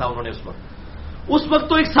ٹھیک کہا تھا انہوں نے. اس وقت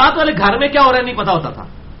تو ایک ساتھ والے گھر میں کیا ہو رہا ہے نہیں پتا ہوتا تھا.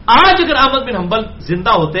 آج اگر احمد بن حنبل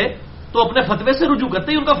زندہ ہوتے تو اپنے فتوے سے رجوع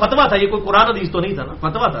کرتے ہی، ان کا فتوا تھا، یہ کوئی قرآن حدیث تو نہیں تھا نا،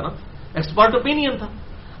 فتوا تھا نا، ایکسپرٹ اوپینین تھا.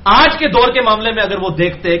 آج کے دور کے معاملے میں اگر وہ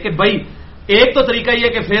دیکھتے کہ بھائی ایک تو طریقہ یہ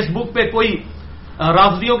کہ فیس بک پہ کوئی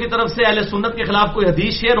رافضیوں کی طرف سے اہل سنت کے خلاف کوئی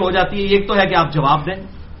حدیث شیئر ہو جاتی ہے، ایک تو ہے کہ آپ جواب دیں،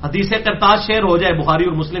 حدیث قرطاس شیئر ہو جائے بخاری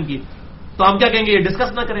اور مسلم کی، تو ہم کیا کہیں گے یہ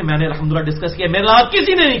ڈسکس نہ کریں. میں نے الحمدللہ ڈسکس کیا، میرے علاوہ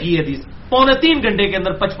کسی نے نہیں کی حدیث. 3.25 گھنٹے کے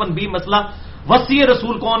اندر 55-20 مسئلہ، وصی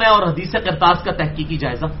رسول کون ہے اور حدیث قرطاس کا تحقیقی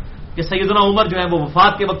جائزہ کہ سیدنا عمر جو ہے وہ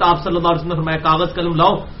وفات کے وقت آپ صلی اللہ علیہ وسلم نے فرمایا کاغذ قلم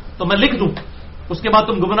لاؤ تو میں لکھ دوں، اس کے بعد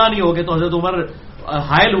تم گمراہ نہیں ہوگے. تو حضرت عمر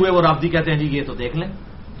حائل ہوئے، وہ رافضی کہتے ہیں جی یہ تو دیکھ لیں.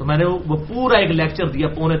 تو میں نے وہ پورا ایک لیکچر دیا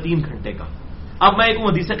 3.25 گھنٹے کا. اب میں ایک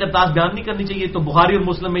حدیث قرطاس بیان نہیں کرنی چاہیے، تو بخاری اور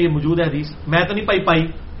مسلم میں یہ موجود ہے حدیث، میں تو نہیں پائی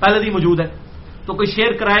پہلے ہی موجود ہے، تو کوئی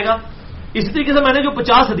شیئر کرائے گا. اسی طریقے سے میں نے جو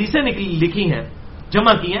 50 حدیثیں لکھی ہیں،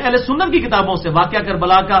 جمع کی ہیں اہل سنت کی کتابوں سے، واقعہ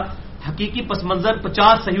کربلا کا حقیقی پس منظر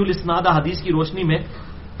 50 صحیح الاسناد حدیث کی روشنی میں،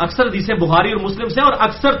 اکثر حدیثیں بخاری اور مسلم سے، اور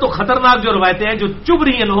اکثر تو خطرناک جو روایتیں ہیں جو چبھ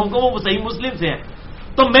رہی ہیں لوگوں کو وہ صحیح مسلم سے ہیں.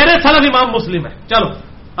 تو میرے سلف امام مسلم ہے. چلو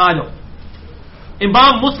آ جاؤ.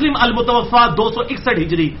 امام مسلم المتوفا 261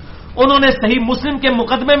 ہجری، انہوں نے صحیح مسلم کے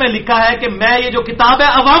مقدمے میں لکھا ہے کہ میں یہ جو کتاب ہے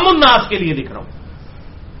عوام الناس کے لیے لکھ رہا ہوں.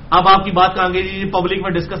 اب آپ کی بات کہیں گے جی پبلک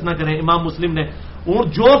میں ڈسکس نہ کریں، امام مسلم نے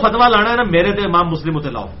جو فتوا لانا ہے نا میرے تو امام مسلم ہوتے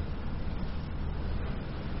لاؤ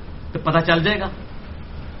تو پتہ چل جائے گا.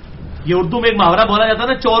 یہ اردو میں ایک محاورہ بولا جاتا ہے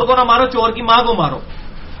نا، چور کو نہ مارو چور کی ماں کو مارو.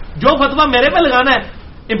 جو فتویٰ میرے پہ لگانا ہے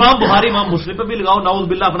امام بخاری امام مسلم پہ بھی لگاؤ، نعوذ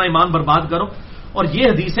باللہ اپنا ایمان برباد کرو. اور یہ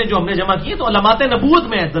حدیثیں جو ہم نے جمع کی ہیں تو علامات نبوت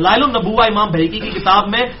میں ہے، دلائل النبوہ امام بھیکی کی کتاب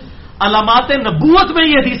میں علامات نبوت میں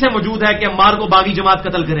یہ حدیثیں موجود ہے کہ عمار کو باغی جماعت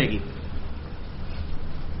قتل کرے گی.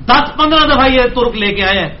 10-15 دفعہ یہ ترک لے کے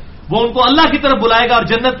آئے ہیں، وہ ان کو اللہ کی طرف بلائے گا اور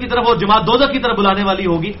جنت کی طرف، وہ جماعت دوزخ کی طرف بلانے والی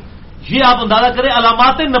ہوگی. یہ آپ اندازہ کریں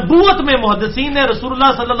علامات نبوت میں محدثین نے رسول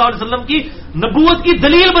اللہ صلی اللہ علیہ وسلم کی نبوت کی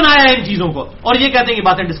دلیل بنایا ہے ان چیزوں کو، اور یہ کہتے ہیں کہ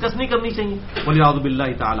باتیں ڈسکس نہیں کرنی چاہیے. وَلِعَوْذُ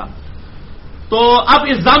بِاللَّهِ تعالی. تو اب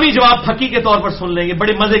الزامی جواب پھکی کے طور پر سن لیں گے.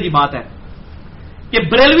 بڑی مزے کی بات ہے کہ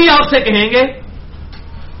بریلوی آپ سے کہیں گے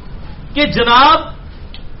کہ جناب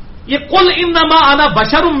یہ قل انما انا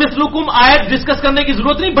بشر مثلکم آیت ڈسکس کرنے کی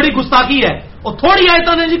ضرورت نہیں، بڑی گستاخی ہے. اور تھوڑی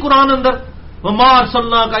آیتیں ہیں جی قرآن اندر، وما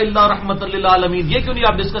ارسلناک الا رحمۃ للعالمین، یہ کیوں نہیں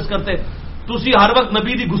آپ ڈسکس کرتے؟ تسی ہر وقت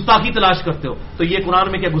نبی دی گستاخی تلاش کرتے ہو. تو یہ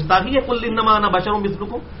قرآن میں کیا گستاخی ہے؟ قل انما انا بشر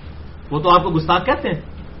مثلکم. وہ تو آپ کو گستاخ کہتے ہیں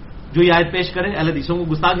جو یہ آیت پیش کریں، اہل حدیثوں کو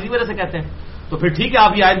گستاخ اسی وجہ سے کہتے ہیں. تو پھر ٹھیک ہے،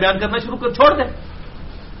 آپ یہ آیت بیان کرنا شروع کر چھوڑ دیں.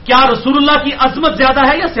 کیا رسول اللہ کی عظمت زیادہ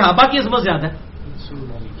ہے یا صحابہ کی عظمت زیادہ ہے؟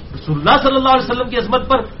 رسول اللہ صلی اللہ علیہ وسلم کی عظمت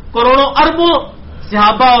پر کروڑوں اربوں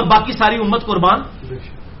صحابہ اور باقی ساری امت قربان.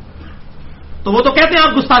 تو وہ تو کہتے ہیں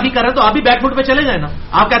آپ گستاخی کر رہے ہیں، تو آپ بھی بیک فٹ پہ چلے جائیں نا.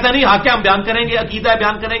 آپ کہتے ہیں نہیں حق ہے ہم بیان کریں گے، عقیدہ ہے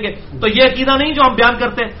بیان کریں گے. تو یہ عقیدہ نہیں جو ہم بیان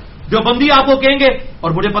کرتے ہیں. دیوبندی آپ کو کہیں گے، اور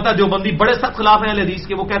مجھے پتا ہے دیوبندی بڑے سخت خلاف ہیں اہل حدیث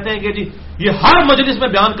کے، وہ کہتے ہیں کہ جی یہ ہر مجلس میں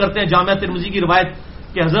بیان کرتے ہیں جامعہ ترمذی کی روایت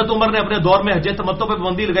کہ حضرت عمر نے اپنے دور میں حج تمتع پہ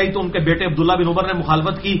پابندی لگائی تو ان کے بیٹے عبداللہ بن عمر نے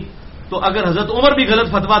مخالفت کی. تو اگر حضرت عمر بھی غلط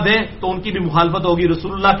فتویٰ دیں تو ان کی بھی مخالفت ہوگی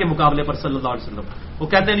رسول اللہ کے مقابلے پر صلی اللہ علیہ وسلم. وہ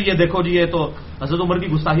کہتے ہیں یہ دیکھو جی یہ تو حضرت عمر کی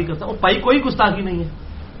گستاخی کرتا ہے. اور بھائی کوئی گستاخی نہیں ہے،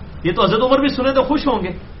 یہ تو حضرت عمر بھی سنے تو خوش ہوں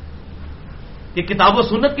گے کہ کتاب و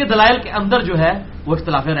سنت کے دلائل کے اندر جو ہے وہ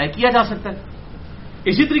اختلاف رائے کیا جا سکتا ہے.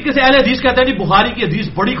 اسی طریقے سے اہل حدیث کہتے ہیں جی بخاری کی حدیث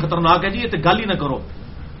بڑی خطرناک ہے جی، یہ تو گل ہی نہ کرو.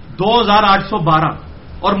 2812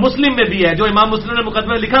 اور مسلم میں بھی ہے، جو امام مسلم نے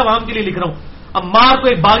مقدمے میں لکھا عوام کے لیے لکھ رہا ہوں. عمار کو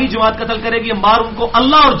ایک باغی جماعت قتل کرے گی، عمار ان کو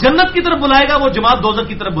اللہ اور جنت کی طرف بلائے گا، وہ جماعت دوزخ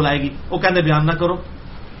کی طرف بلائے گی. وہ کہتے بیان نہ کرو.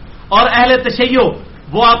 اور اہل تشیع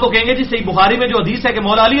وہ آپ کو کہیں گے جی صحیح بخاری میں جو حدیث ہے کہ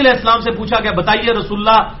مولا علی علیہ السلام سے پوچھا کہ بتائیے رسول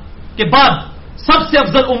اللہ کے بعد سب سے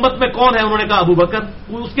افضل امت میں کون ہے؟ انہوں نے کہا ابو بکر.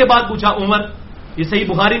 اس کے بعد پوچھا عمر. یہ صحیح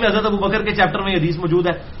بخاری میں حضرت ابو بکر کے چیپٹر میں یہ حدیث موجود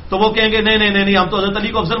ہے. تو وہ کہیں گے نہیں ہم تو حضرت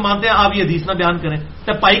علی کو افضل مانتے ہیں، آپ یہ حدیث نہ بیان کریں.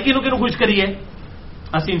 تو پائی کنوں خوش کریے،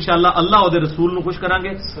 اسی انشاءاللہ اللہ اور رسول نو خوش کریں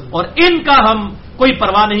گے، اور ان کا ہم کوئی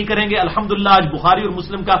پرواہ نہیں کریں گے. الحمدللہ آج بخاری اور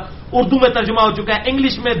مسلم کا اردو میں ترجمہ ہو چکا ہے،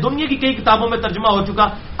 انگلش میں دنیا کی کئی کتابوں میں ترجمہ ہو چکا.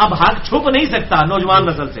 اب حق چھپ نہیں سکتا نوجوان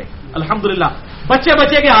نسل سے. الحمدللہ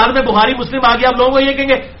بچے کے حال میں بخاری مسلم آ گیا. اب لوگوں کو یہ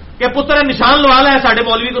کہیں گے کہ پتر نشان لوا ہے ساڈے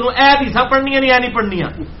مولوی کو، اے حدیثاں پڑھنی نہیں، اے نہیں پڑھنی،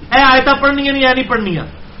 اے آیتاں پڑھنی نہیں، اے نہیں پڑھنی.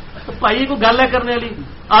 تو بھائی کو گل ہے کرنے والی.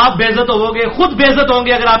 آپ بے عزت ہو گے، خود بے عزت ہوں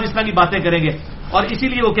گے اگر آپ اس طرح کی باتیں کریں گے. اور اسی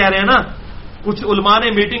لیے وہ کہہ رہے ہیں نا، کچھ علماء نے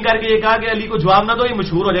میٹنگ کر کے یہ کہا کہ علی کو جواب نہ دو یہ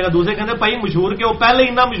مشہور ہو جائے گا. دوسرے کہتے ہیں بھائی مشہور کے وہ پہلے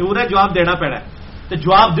اتنا مشہور ہے جواب دینا پڑا ہے. تو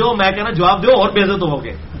جواب دو، میں کہنا جواب دو اور بے عزت ہو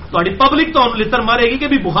گے. تھوڑی پبلک تو لتر مارے گی کہ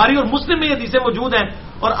بھی بخاری اور مسلم میں یہ حدیثیں موجود ہیں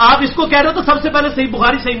اور آپ اس کو کہہ رہے ہو تو سب سے پہلے صحیح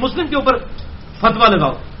بخاری صحیح مسلم کے اوپر فتویٰ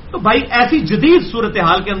لگاؤ. تو بھائی ایسی جدید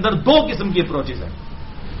صورتحال کے اندر دو قسم کی اپروچز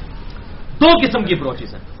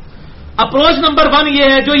ہیں. اپروچ نمبر 1 یہ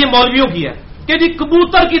ہے جو یہ مولویوں کی ہے کہ جی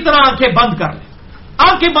کبوتر کی طرح آنکھیں بند کر لیں،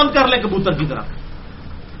 آنکھیں بند کر لیں کبوتر کی طرح،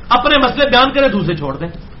 اپنے مسئلے بیان کریں دوسرے چھوڑ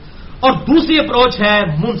دیں. اور دوسری اپروچ ہے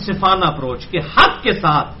منصفانہ اپروچ کہ حق کے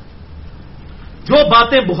ساتھ جو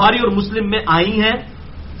باتیں بخاری اور مسلم میں آئی ہیں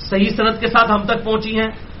صحیح سند کے ساتھ ہم تک پہنچی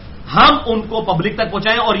ہیں، ہم ان کو پبلک تک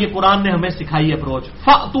پہنچائیں. اور یہ قرآن نے ہمیں سکھائی اپروچ.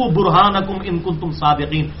 فَأْتُوا بُرْهَانَكُمْ إِن كُنتُمْ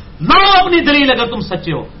صَادِقِينَ. لاؤ اپنی دلیل اگر تم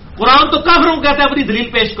سچے ہو. قرآن تو کافروں کو کہتا ہے اپنی دلیل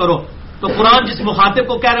پیش کرو. تو قرآن جس مخاطب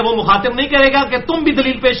کو کہہ رہے وہ مخاطب نہیں کرے گا کہ تم بھی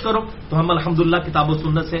دلیل پیش کرو. تو ہم الحمدللہ کتاب و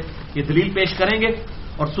سنت سے یہ دلیل پیش کریں گے.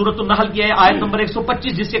 اور سورۃ النحل کی آیت نمبر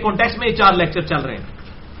 125 جس کے کانٹیکسٹ میں یہ 4 لیکچر چل رہے ہیں.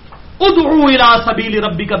 ادعوا الی سبیل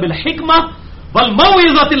ربک بالحکمہ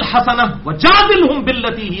والموعظۃ الحسنہ وجادلہم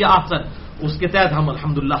باللتی ہی احسن. اس کے تحت ہم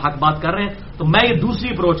الحمدللہ حق بات کر رہے ہیں. تو میں یہ دوسری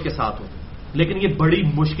اپروچ کے ساتھ ہوں، لیکن یہ بڑی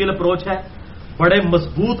مشکل اپروچ ہے. بڑے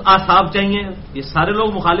مضبوط اعصاب چاہیے. یہ سارے لوگ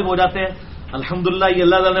مخالف ہو جاتے ہیں. الحمدللہ یہ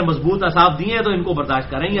اللہ تعالیٰ نے مضبوط اعصاب دیے ہیں تو ان کو برداشت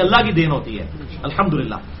کریں. یہ اللہ کی دین ہوتی ہے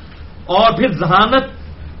الحمدللہ. اور پھر ذہانت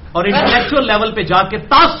اور انٹلیکچوئل لیول پہ جا کے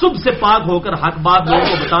تعصب سے پاک ہو کر حق بات لوگوں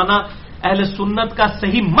کو بتانا، اہل سنت کا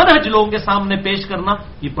صحیح منہج لوگوں کے سامنے پیش کرنا،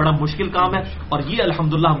 یہ بڑا مشکل کام ہے. اور یہ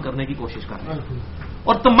الحمدللہ ہم کرنے کی کوشش کر رہے ہیں.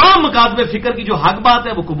 اور تمام مکاتب فکر کی جو حق بات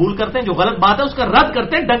ہے وہ قبول کرتے ہیں، جو غلط بات ہے اس کا رد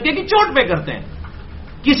کرتے ہیں، ڈنکے کی چوٹ پہ کرتے ہیں.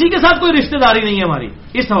 کسی کے ساتھ کوئی رشتہ داری نہیں ہے ہماری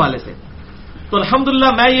اس حوالے سے. تو الحمدللہ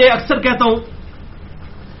میں یہ اکثر کہتا ہوں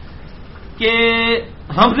کہ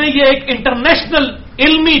ہم نے یہ ایک انٹرنیشنل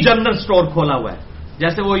علمی جنرل سٹور کھولا ہوا ہے.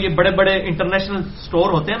 جیسے وہ یہ بڑے بڑے انٹرنیشنل سٹور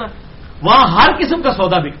ہوتے ہیں نا, وہاں ہر قسم کا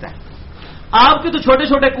سودا بکتا ہے. آپ کے تو چھوٹے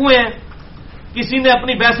چھوٹے کنویں ہیں, کسی نے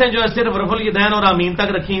اپنی بحثیں جو ہے صرف رفع الیدین اور آمین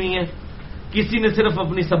تک رکھی ہوئی ہیں, کسی نے صرف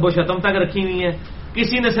اپنی سب و شتم تک رکھی ہوئی ہیں,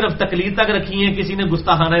 کسی نے صرف تقلید تک رکھی ہیں, کسی نے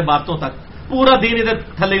گستاخانہ باتوں تک. پورا دین ادھر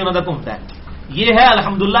تھلے انہوں کا گھومتا ہے. یہ ہے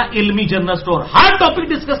الحمدللہ علمی جنرل سٹور. ہر ٹاپک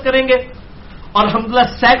ڈسکس کریں گے, اور الحمدللہ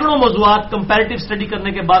سینکڑوں موضوعات کمپیریٹو اسٹڈی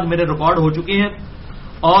کرنے کے بعد میرے ریکارڈ ہو چکے ہیں.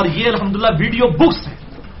 اور یہ الحمدللہ ویڈیو بکس ہیں.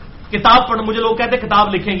 کتاب پڑھنا, مجھے لوگ کہتے ہیں کتاب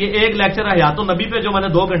لکھیں. یہ ایک لیکچر حیات النبی پہ جو میں نے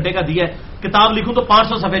 2 گھنٹے کا دیا ہے, کتاب لکھوں تو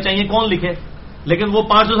 500 صفحے چاہیے, کون لکھے؟ لیکن وہ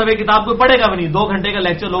 500 صفحے کتاب کوئی پڑھے گا بھی نہیں. 2 گھنٹے کا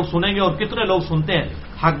لیکچر لوگ سنیں گے, اور کتنے لوگ سنتے ہیں,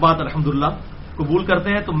 حق بات الحمدللہ قبول کرتے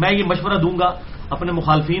ہیں. تو میں یہ مشورہ دوں گا اپنے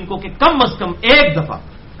مخالفین کو کہ کم از کم ایک دفعہ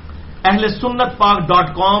اہل سنت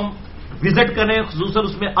پاک.com وزٹ کریں, خصوصاً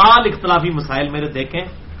اس میں آل اختلافی مسائل میرے دیکھیں,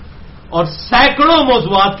 اور سینکڑوں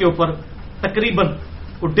موضوعات کے اوپر تقریباً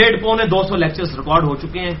 150-200 لیکچرز ریکارڈ ہو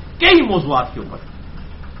چکے ہیں کئی موضوعات کے اوپر.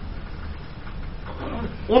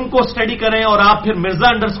 ان کو اسٹڈی کریں, اور آپ پھر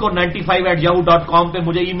mirza_95@yahoo.com پہ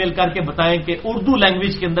مجھے ای میل کر کے بتائیں کہ اردو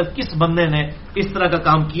لینگویج کے اندر کس بندے نے اس طرح کا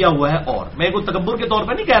کام کیا ہوا ہے. اور میں کوئی تکبر کے طور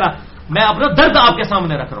پہ نہیں کہہ رہا, میں اپنا درد آپ کے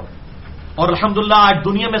سامنے رکھ رہا ہوں. اور الحمدللہ آج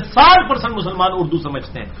دنیا میں 60% مسلمان اردو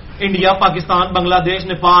سمجھتے ہیں. انڈیا, پاکستان, بنگلہ دیش,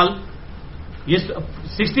 نیپال, یہ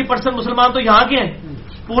 60% مسلمان تو یہاں کے ہیں.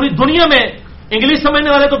 پوری دنیا میں انگلش سمجھنے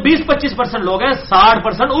والے تو 20-25% لوگ ہیں,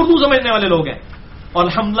 60% اردو سمجھنے والے لوگ ہیں. اور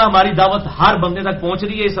الحمدللہ ہماری دعوت ہر بندے تک پہنچ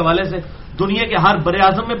رہی ہے. اس حوالے سے دنیا کے ہر بر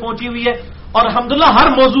اعظم میں پہنچی ہوئی ہے, اور الحمدللہ ہر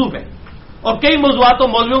موضوع پہ. اور کئی موضوعات تو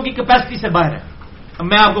مولویوں کی کیپیسٹی سے باہر ہیں. اب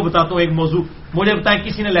میں آپ کو بتاتا ہوں ایک موضوع, مجھے بتائیں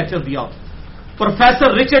کسی نے لیکچر دیا ہو. پروفیسر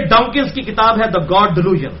رچرڈ ڈاؤکنز کی کتاب ہے دا گاڈ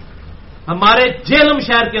ڈیلوژن. ہمارے جیلم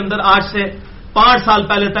شہر کے اندر آج سے 5 سال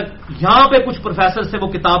پہلے تک یہاں پہ کچھ پروفیسر سے وہ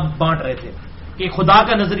کتاب بانٹ رہے تھے کہ خدا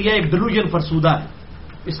کا نظریہ ایک ڈیلوژن فرسودہ ہے.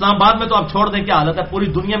 اسلام آباد میں تو آپ چھوڑ دیں کیا حالت ہے, پوری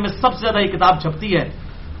دنیا میں سب سے زیادہ یہ کتاب چھپتی ہے.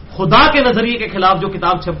 خدا کے نظریے کے خلاف جو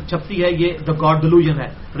کتاب چھپتی ہے یہ دا گاڈ ڈیلوژن ہے.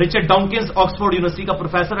 رچرڈ ڈاؤکنز آکسفورڈ یونیورسٹی کا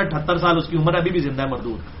پروفیسر ہے, 78 سال اس کی عمر ہے, ابھی بھی زندہ ہے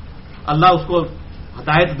مردود. اللہ اس کو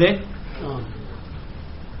ہدایت دے.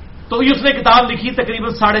 تو اس نے کتاب لکھی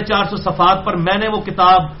تقریباً 450 صفحات پر. میں نے وہ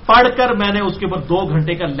کتاب پڑھ کر میں نے اس کے اوپر 2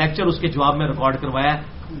 گھنٹے کا لیکچر اس کے جواب میں ریکارڈ کروایا.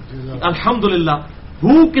 الحمدللہ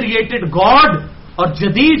ہو کریٹڈ گاڈ اور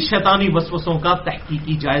جدید شیطانی وسوسوں کا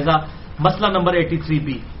تحقیقی جائزہ, مسئلہ نمبر 83B.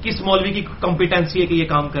 کس مولوی کی کمپیٹنسی ہے کہ یہ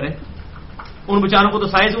کام کرے؟ ان بیچاروں کو تو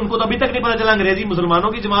سائنس, ان کو تو ابھی تک نہیں پتا چلا انگریزی مسلمانوں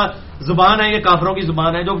کی زبان ہے, یہ کافروں کی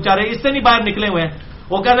زبان ہے. جو بیچارے اس سے نہیں باہر نکلے ہوئے ہیں,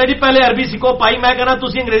 وہ کہہ رہے جی پہلے عربی سیکھو. پائی میں کہنا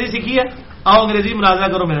تھی انگریزی سیکھی ہے, آؤ انگریزی مناظرہ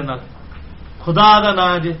کرو میرے نال. خدا دا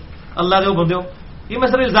نا جی اللہ دے بندے ہو. یہ میں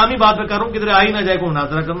صرف الزامی بات پہ کر رہا ہوں, کدھر آ ہی نہ جائے کو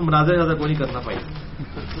مناظرہ کروں. مناظرہ زیادہ کوئی نہیں کرنا پائی.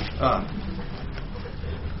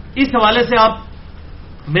 اس حوالے سے آپ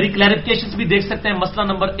میری کلیریفکیشنز بھی دیکھ سکتے ہیں. مسئلہ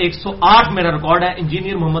نمبر 108 میرا ریکارڈ ہے.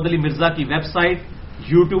 انجینئر محمد علی مرزا کی website,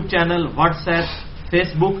 YouTube channel, WhatsApp, face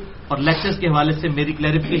بک اور لیکچرز کے حوالے سے میری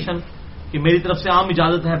کلیریفکیشن کہ میری طرف سے عام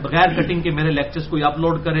اجازت ہے بغیر کٹنگ کے میرے لیکچرز کوئی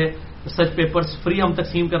اپلوڈ کرے. سچ پیپرز فری ہم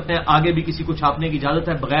تقسیم کرتے ہیں, آگے بھی کسی کو چھاپنے کی اجازت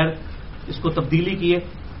ہے بغیر اس کو تبدیلی کیے.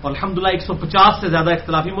 اور الحمدللہ 150 سے زیادہ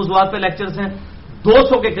اختلافی موضوعات پہ لیکچرز ہیں.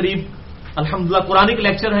 200 کے قریب الحمدللہ قرآنی کے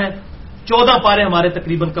لیکچر ہیں. 14 پارے ہمارے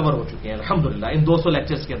تقریباً کور ہو چکے ہیں الحمدللہ ان 200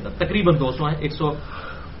 لیکچرز کے اندر. تقریباً 200 ہیں,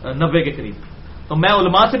 190 کے قریب. تو میں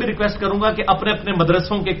علماء سے بھی ریکویسٹ کروں گا کہ اپنے اپنے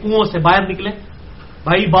مدرسوں کے کنووں سے باہر نکلیں.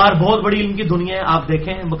 بھائی باہر بہت بڑی علم کی دنیا ہے, آپ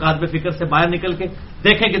دیکھیں مکاتب فکر سے باہر نکل کے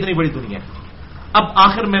دیکھیں کتنی بڑی دنیا ہے. اب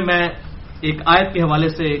آخر میں ایک آیت کے حوالے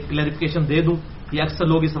سے کلیریفکیشن دے دوں, یہ اکثر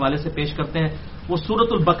لوگ اس حوالے سے پیش کرتے ہیں. وہ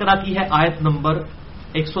سورۃ البقرہ کی ہے, آیت نمبر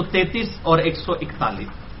 133 اور 141.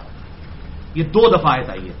 یہ 2 دفعہ آیت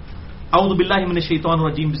آئی ہے. اعوذ باللہ من الشیطان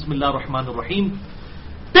الرجیم, بسم اللہ الرحمن الرحیم.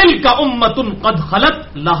 تلک امۃ قد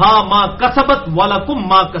خلت لہا ما کسبت ولکم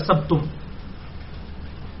ما کسبتم.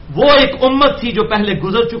 وہ ایک امت تھی جو پہلے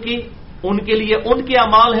گزر چکی, ان کے لیے ان کے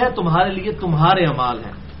اعمال ہیں, تمہارے لیے تمہارے اعمال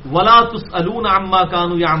ہیں. ولا تسألون عما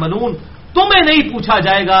كانوا يعملون. تمہیں نہیں پوچھا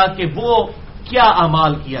جائے گا کہ وہ کیا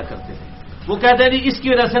اعمال کیا کرتے تھے. وہ کہتے ہیں جی اس کی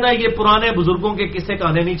وجہ سے نا یہ پرانے بزرگوں کے قصے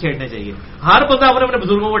کہانے نہیں چھیڑنے چاہیے. ہر بندہ اپنے اپنے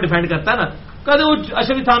بزرگوں کو ڈیفینڈ کرتا ہے نا. کہتے وہ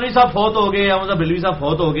اشرفی تھانوی صاحب فوت ہو گئے, احمد بریلوی صاحب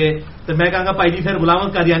فوت ہو گئے, تو میں کہاں گا بھائی جی پھر غلام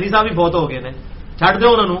احمد قادیانی صاحب بھی فوت ہو گئے نے, چھڈ دو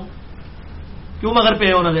انہوں نے, کیوں مگر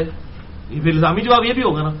پے انہوں نے. یہ پھر الزامی جواب یہ بھی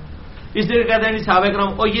ہوگا نا. اس لیے کہتے ہیں صحابہ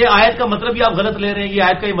کرام. اور یہ آیت کا مطلب بھی آپ غلط لے رہے ہیں. یہ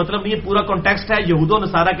آیت کا یہ مطلب نہیں ہے, پورا کانٹیکسٹ ہے. یہود و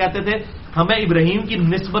نصارہ کہتے تھے ہمیں ابراہیم کی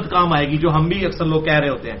نسبت کام آئے گی, جو ہم بھی اکثر لوگ کہہ رہے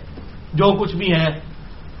ہوتے ہیں جو کچھ بھی ہے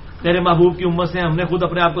تیرے محبوب کی امت سے, ہم نے خود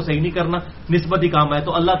اپنے آپ کو صحیح نہیں کرنا, نسبت ہی کام ہے.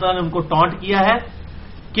 تو اللہ تعالیٰ نے ان کو ٹانٹ کیا ہے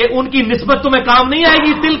کہ ان کی نسبت تمہیں کام نہیں آئے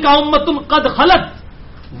گی. تلک امۃ قد خلت,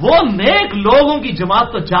 وہ نیک لوگوں کی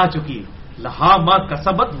جماعت تو جا چکی. لہا ما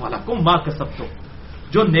کسبت ولکم ما کسبتم.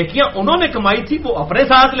 جو نیکیاں انہوں نے کمائی تھی وہ اپنے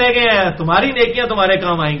ساتھ لے گئے ہیں, تمہاری نیکیاں تمہارے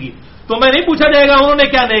کام آئیں گی. تمہیں نہیں پوچھا جائے گا انہوں نے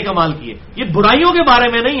کیا نیک کمال کیے. یہ برائیوں کے بارے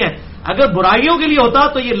میں نہیں ہے. اگر برائیوں کے لیے ہوتا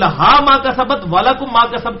تو یہ لہا ما کسبت ولکم ما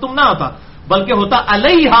کسبتم نہ ہوتا, بلکہ ہوتا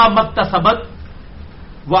علیہا مکتسبت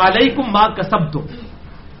وعلیکم ما کسبتم.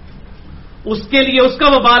 اس کے لیے اس کا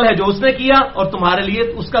وبال ہے جو اس نے کیا, اور تمہارے لیے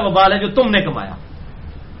اس کا وبال ہے جو تم نے کمایا.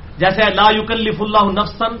 جیسے لا یکلف اللہ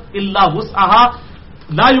نفسا الا وسعها,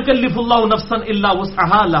 لا یکلف اللہ نفسا الا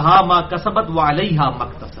وسعها لہا ما کسبت وعلیہا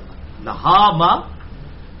مکتسبت.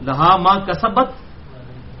 لہا ما کسبت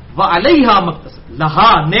وعلیہا مکتسبت.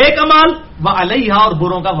 لہا نیک امال, وعلیہا اور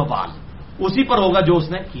بروں کا وبال اسی پر ہوگا جو اس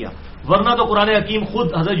نے کیا. ورنہ تو قرآن حکیم خود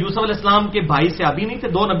حضرت یوسف علیہ السلام کے بھائی صحابی نہیں تھے,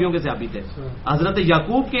 دو نبیوں کے صحابی تھے, حضرت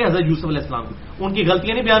یعقوب کے, حضرت یوسف علیہ السلام کی. ان کی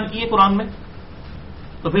غلطیاں نہیں بیان کی ہیں قرآن میں,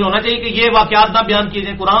 تو پھر ہونا چاہیے کہ یہ واقعات نہ بیان کیے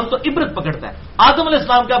جائیں. قرآن تو عبرت پکڑتا ہے. آدم علیہ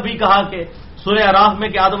السلام کا بھی کہا کہ سورہ اعراف میں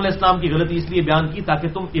کہ آدم علیہ السلام کی غلطی اس لیے بیان کی تاکہ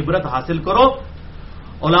تم عبرت حاصل کرو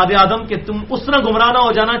اولاد آدم, کہ تم اس طرح گمراہ نہ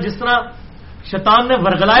ہو جانا جس طرح شیطان نے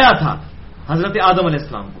ورگلایا تھا حضرت آدم علیہ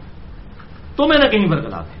السلام کو. تمہیں نہ کہیں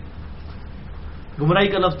ورگلا دے. گمراہی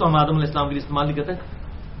کا لفظ تو ہم آدم علیہ السلام کے لیے استعمال نہیں کرتے,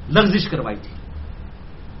 لغزش کروائی تھی.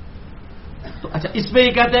 تو اچھا اس میں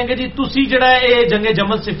یہ کہتے ہیں کہ جی تسی جڑا ہے اے جنگ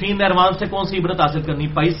جمل صفین احروان سے کون سی عبرت حاصل کرنی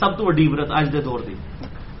پائی. سب تو بڑی عبرت آج دے دور دی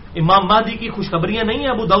امام مہدی کی خوشخبریاں نہیں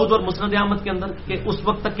ہیں ابو داؤد اور مسند احمد کے اندر کہ اس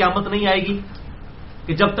وقت تک قیامت نہیں آئے گی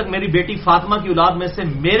کہ جب تک میری بیٹی فاطمہ کی اولاد میں سے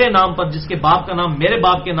میرے نام پر, جس کے باپ کا نام میرے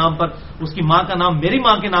باپ کے نام پر, اس کی ماں کا نام میری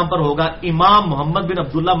ماں کے نام پر ہوگا, امام محمد بن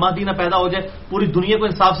عبداللہ مہدی نہ پیدا ہو جائے, پوری دنیا کو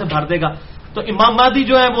انصاف سے بھر دے گا. تو امام مہدی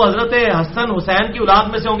جو ہے وہ حضرت حسن حسین کی اولاد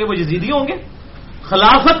میں سے ہوں گے, وہ یزیدی ہوں گے.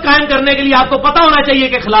 خلافت قائم کرنے کے لیے آپ کو پتا ہونا چاہیے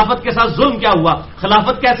کہ خلافت کے ساتھ ظلم کیا ہوا,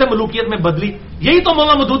 خلافت کیسے ملوکیت میں بدلی. یہی تو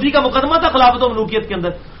مولانا مودودی کا مقدمہ تھا خلافت و ملوکیت کے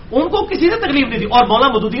اندر. ان کو کسی سے تکلیف نہیں تھی. اور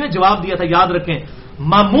مولانا مودودی نے جواب دیا تھا, یاد رکھیں,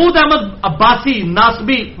 محمود احمد عباسی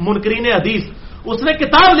ناسبی منکرین حدیث, اس نے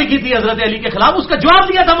کتاب لکھی تھی حضرت علی کے خلاف, اس کا جواب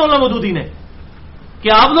دیا تھا مولانا مودودی نے کہ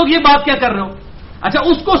آپ لوگ یہ بات کیا کر رہے ہو. اچھا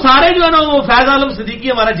اس کو سارے جو ہے نا, وہ فیض عالم صدیقی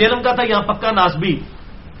ہمارا جیلم کا تھا یہاں پکا ناسبی,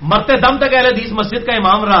 مرتے دم تک اہل حدیث مسجد کا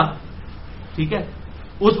امام رہا, ٹھیک ہے.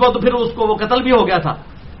 اس وقت پھر اس کو وہ قتل بھی ہو گیا تھا.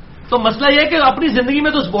 تو مسئلہ یہ کہ اپنی زندگی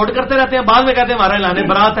میں تو سپورٹ کرتے رہتے ہیں, بعد میں کہتے ہیں ہمارا اعلان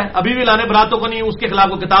برات ہے. ابھی بھی اعلان برات تو کوئی نہیں, اس کے خلاف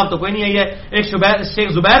کو کتاب تو کوئی نہیں آئی ہے. ایک شیخ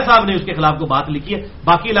زبیر صاحب نے اس کے خلاف کو بات لکھی ہے,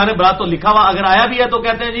 باقی اعلان برات تو لکھا ہوا اگر آیا بھی ہے تو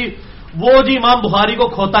کہتے ہیں جی وہ جی امام بخاری کو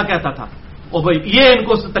کھوتا کہتا تھا. او بھائی یہ ان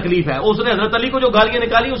کو تکلیف ہے, اس نے حضرت علی کو جو گالیاں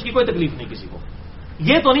نکالی اس کی کوئی تکلیف نہیں کسی کو.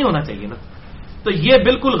 یہ تو نہیں ہونا چاہیے نا. تو یہ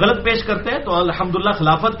بالکل غلط پیش کرتے ہیں. تو الحمدللہ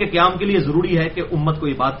خلافت کے قیام کے لیے ضروری ہے کہ امت کو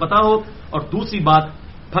یہ بات پتا ہو. اور دوسری بات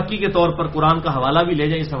پھکی کے طور پر قرآن کا حوالہ بھی لے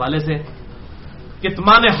جائیں اس حوالے سے.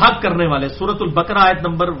 کتمان حق کرنے والے سورۃ البقرہ آیت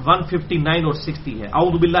نمبر 159 اور 60 ہے.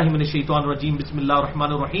 اعوذ باللہ من الشیطان الرجیم, بسم اللہ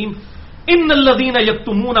الرحمن الرحیم. ان الذین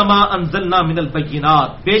یکتمون ما انزلنا من البینات,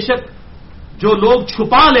 بے شک جو لوگ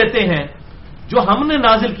چھپا لیتے ہیں جو ہم نے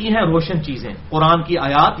نازل کی ہیں روشن چیزیں, قرآن کی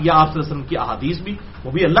آیات یا آپ صلی اللہ علیہ وسلم کی احادیث بھی, وہ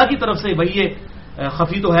بھی اللہ کی طرف سے, وہی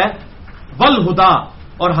خفی تو ہے, والہدی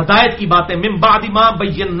اور ہدایت کی باتیں, من بعد ما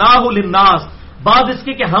بیناہ للناس, بعد اس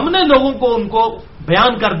کے کہ ہم نے لوگوں کو ان کو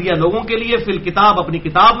بیان کر دیا لوگوں کے لیے, فی الکتاب اپنی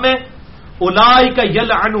کتاب میں, اولئک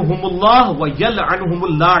یلعنہم اللہ ویلعنہم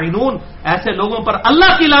اللاعنون, ایسے لوگوں پر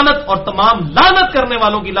اللہ کی لعنت اور تمام لعنت کرنے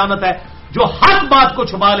والوں کی لعنت ہے جو حق بات کو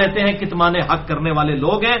چھپا لیتے ہیں. کتمان حق کرنے والے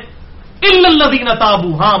لوگ ہیں. الا الذین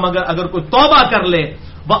تابوا, ہاں مگر اگر کوئی توبہ کر لے,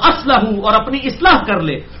 واصلحوا اور اپنی اصلاح کر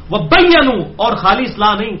لے, وبینوا اور خالی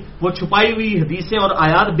اصلاح نہیں, وہ چھپائی ہوئی حدیثیں اور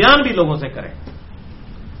آیات بیان بھی لوگوں سے کریں.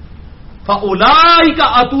 فَأُولَئِكَ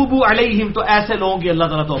أَتُوبُ عَلَيْهِمْ, تو ایسے لوگوں کی اللہ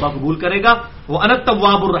تعالیٰ توبہ قبول کرے گا. وَأَنَا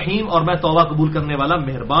التَّوَّابُ الرَّحِيمُ, اور میں توبہ قبول کرنے والا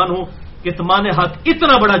مہربان ہوں. کتمان حق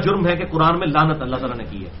اتنا بڑا جرم ہے کہ قرآن میں لعنت اللہ تعالیٰ نے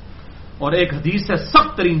کی ہے. اور ایک حدیث ہے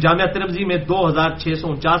سخت ترین, جامعہ ترمذی میں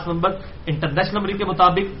 2649 نمبر, انٹرنیشنل نمبر کے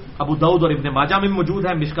مطابق, ابو داؤد اور ابن ماجہ میں موجود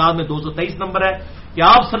ہے, مشکات میں 223 نمبر ہے, کہ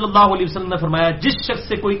آپ صلی اللہ علیہ وسلم نے فرمایا جس شخص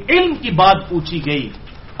سے کوئی علم کی بات پوچھی گئی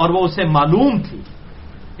اور وہ اسے معلوم تھی,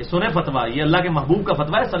 یہ سنیں فتویٰ, یہ اللہ کے محبوب کا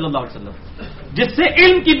فتویٰ ہے صلی اللہ علیہ وسلم, جس سے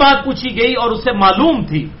علم کی بات پوچھی گئی اور اسے معلوم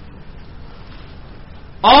تھی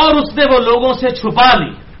اور اس نے وہ لوگوں سے چھپا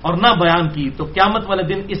لی اور نہ بیان کی, تو قیامت والے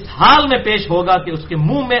دن اس حال میں پیش ہوگا کہ اس کے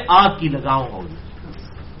منہ میں آگ کی لگاؤں ہوگی.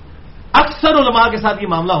 اکثر علماء کے ساتھ یہ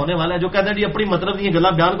معاملہ ہونے والا ہے جو کہتے ہیں جی اپنی مطلب نہیں ہے, گلا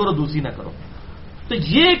بیان کرو دوسری نہ کرو. تو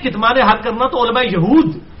یہ کتمان حق کرنا تو علماء یہود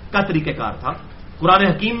کا طریقہ کار تھا. قرآن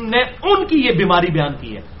حکیم نے ان کی یہ بیماری بیان کی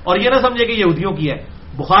ہے, اور یہ نہ سمجھے کہ یہودیوں کی ہے.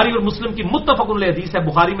 بخاری اور مسلم کی متفق علیہ حدیث ہے,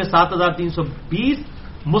 بخاری میں 7320,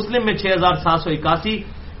 مسلم میں 6781,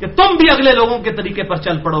 کہ تم بھی اگلے لوگوں کے طریقے پر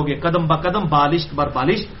چل پڑو گے, قدم با قدم, بالشت بر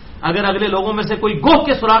بالشت. اگر اگلے لوگوں میں سے کوئی گوہ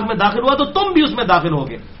کے سراغ میں داخل ہوا تو تم بھی اس میں داخل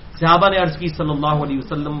ہوگے. صحابہ نے عرض کی صلی اللہ علیہ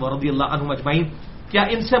وسلم ورضی اللہ عنہم اجمعین، کیا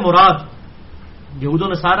ان سے مراد یہود و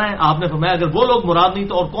نصارہ ہیں؟ آپ نے فرمایا اگر وہ لوگ مراد نہیں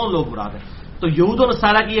تو اور کون لوگ مراد ہیں؟ تو یہود و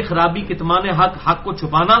نصارہ کی یہ خرابی، کتمان حق کو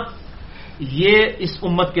چھپانا، یہ اس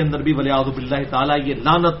امت کے اندر بھی ولیعوذ باللہ تعالی یہ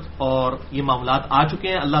لعنت اور یہ معاملات آ چکے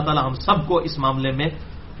ہیں۔ اللہ تعالی ہم سب کو اس معاملے میں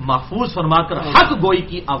محفوظ فرما کر حق گوئی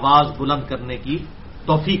کی آواز بلند کرنے کی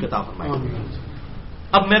توفیق عطا فرمائے۔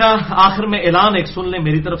 اب میرا آخر میں اعلان ایک سن لیں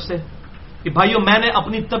میری طرف سے کہ بھائیو، میں نے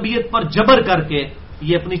اپنی طبیعت پر جبر کر کے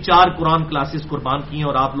یہ اپنی 4 قرآن کلاسز قربان کی ہیں،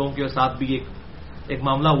 اور آپ لوگوں کے ساتھ بھی ایک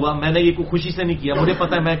معاملہ ہوا۔ میں نے یہ کوئی خوشی سے نہیں کیا، مجھے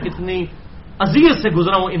پتا ہے میں کتنی اذیت سے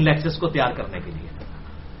گزرا ہوں ان لیکچرز کو تیار کرنے کے لیے۔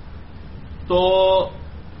 تو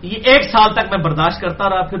یہ 1 سال تک میں برداشت کرتا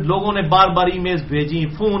رہا، پھر لوگوں نے بار بار ای میلز بھیجی،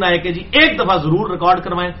 فون آئے کہ جی ایک دفعہ ضرور ریکارڈ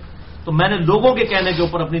کروائیں۔ تو میں نے لوگوں کے کہنے کے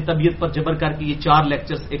اوپر اپنی طبیعت پر جبر کر کے یہ 4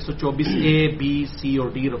 لیکچرز 124A B C اور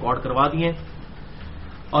D ریکارڈ کروا دیے،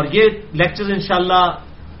 اور یہ لیکچرز انشاءاللہ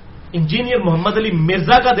انجینئر محمد علی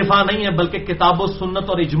مرزا کا دفاع نہیں ہے بلکہ کتاب و سنت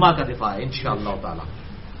اور اجماع کا دفاع ہے انشاءاللہ تعالی۔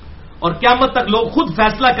 اور قیامت تک لوگ خود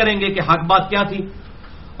فیصلہ کریں گے کہ حق بات کیا تھی،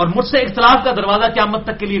 اور مجھ سے اختلاف کا دروازہ قیامت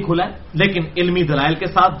تک کے لیے کھلا ہے، لیکن علمی دلائل کے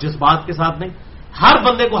ساتھ، جذبات کے ساتھ نہیں۔ ہر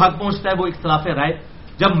بندے کو حق پہنچتا ہے، وہ اختلاف رائے۔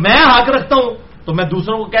 جب میں حق رکھتا ہوں تو میں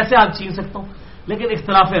دوسروں کو کیسے حق چھین سکتا ہوں؟ لیکن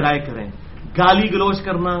اختلاف رائے کریں، گالی گلوچ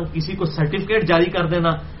کرنا، کسی کو سرٹیفکیٹ جاری کر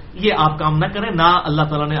دینا، یہ آپ کام نہ کریں۔ نہ اللہ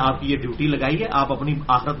تعالیٰ نے آپ کی یہ ڈیوٹی لگائی ہے، آپ اپنی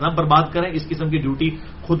آخرت نہ برباد کریں۔ اس قسم کی ڈیوٹی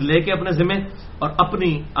خود لے کے اپنے ذمہ اور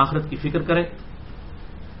اپنی آخرت کی فکر کریں۔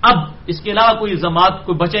 اب اس کے علاوہ کوئی الزامات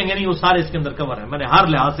کوئی بچیں گے نہیں، وہ سارے اس کے اندر کور ہیں، میں نے ہر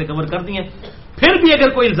لحاظ سے کور کر دیے ہیں۔ پھر بھی اگر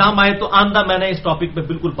کوئی الزام آئے تو آئندہ میں نے اس ٹاپک پہ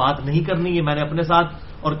بالکل بات نہیں کرنی، یہ میں نے اپنے ساتھ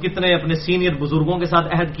اور کتنے اپنے سینئر بزرگوں کے ساتھ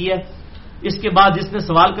عہد کیا ہے۔ اس کے بعد جس نے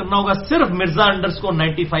سوال کرنا ہوگا صرف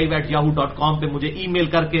mirza_95@yahoo.com پہ مجھے ای میل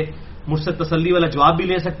کر کے مجھ سے تسلی والا جواب بھی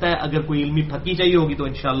لے سکتا ہے۔ اگر کوئی علمی پھکی چاہیے ہوگی تو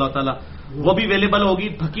انشاءاللہ تعالی وہ بھی اویلیبل ہوگی۔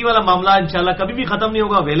 پھکی والا معاملہ انشاءاللہ کبھی بھی ختم نہیں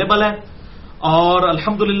ہوگا، اویلیبل ہے۔ اور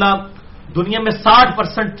الحمدللہ دنیا میں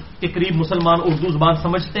 60% کے قریب مسلمان اردو زبان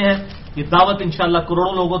سمجھتے ہیں۔ یہ دعوت انشاءاللہ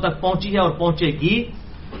کروڑوں لوگوں تک پہنچی ہے اور پہنچے گی۔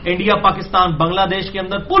 انڈیا، پاکستان، بنگلہ دیش کے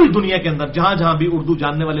اندر، پوری دنیا کے اندر جہاں جہاں بھی اردو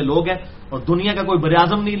جاننے والے لوگ ہیں، اور دنیا کا کوئی بر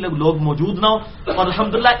اعظم نہیں لوگ موجود نہ ہو، اور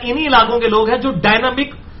الحمدللہ انہی علاقوں کے لوگ ہیں جو ڈائنامک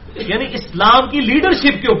یعنی اسلام کی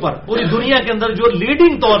لیڈرشپ کے اوپر پوری دنیا کے اندر جو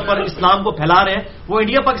لیڈنگ طور پر اسلام کو پھیلا رہے ہیں، وہ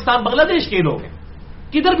انڈیا، پاکستان، بنگلہ دیش کے لوگ ہیں۔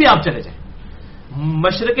 کدھر بھی آپ چلے جائیں،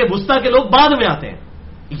 مشرق وسطیٰ کے لوگ بعد میں آتے ہیں،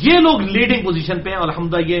 یہ لوگ لیڈنگ پوزیشن پہ ہیں۔ اور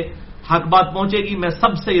الحمدللہ یہ حق بات پہنچے گی۔ میں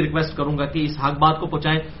سب سے یہ ریکویسٹ کروں گا کہ اس حق بات کو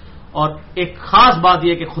پہنچائیں، اور ایک خاص بات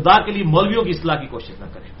یہ کہ خدا کے لیے مولویوں کی اصلاح کی کوشش نہ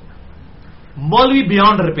کریں۔ مولوی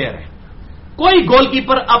بیانڈ ریپیئر ہے، کوئی گول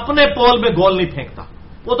کیپر اپنے پول میں گول نہیں پھینکتا،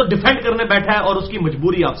 وہ تو ڈیفینڈ کرنے بیٹھا ہے اور اس کی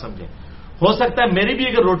مجبوری آپ سمجھیں۔ ہو سکتا ہے میری بھی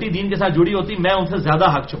اگر روٹی دین کے ساتھ جڑی ہوتی میں ان سے زیادہ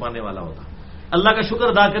حق چھپانے والا ہوتا۔ اللہ کا شکر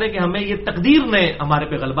ادا کرے کہ ہمیں یہ تقدیر نے ہمارے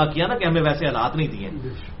پہ غلبہ کیا نا کہ ہمیں ویسے حالات نہیں دیے،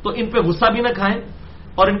 تو ان پہ غصہ بھی نہ کھائیں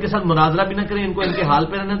اور ان کے ساتھ مناظرہ بھی نہ کریں، ان کو ان کے حال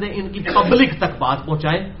پہ رہنے دیں، ان کی پبلک تک بات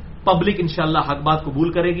پہنچائیں۔ پبلک انشاءاللہ حق بات قبول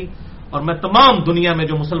کرے گی، اور میں تمام دنیا میں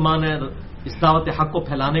جو مسلمان ہیں اس دعوت حق کو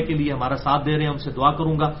پھیلانے کے لیے ہمارا ساتھ دے رہے ہیں ان سے دعا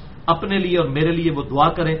کروں گا، اپنے لیے اور میرے لیے وہ دعا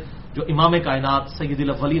کریں جو امام کائنات سید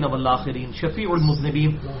الاولین والآخرین شفیع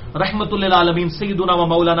المذنبین رحمت للعالمین سیدنا و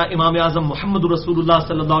مولانا امام اعظم محمد رسول اللہ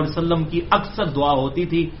صلی اللہ علیہ وسلم کی اکثر دعا ہوتی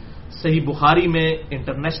تھی۔ صحیح بخاری میں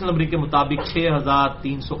انٹرنیشنل نمبر کے مطابق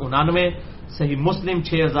 6399، صحیح مسلم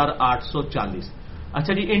 6840۔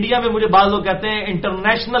 اچھا جی، انڈیا میں مجھے بعض لوگ کہتے ہیں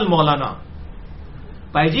انٹرنیشنل مولانا،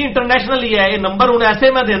 بھائی جی انٹرنیشنل ہی ہے، یہ نمبر انہیں ایسے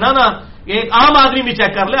میں دینا نا کہ ایک عام آدمی بھی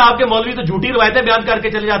چیک کر لے، آپ کے مولوی تو جھوٹی روایتیں بیان کر کے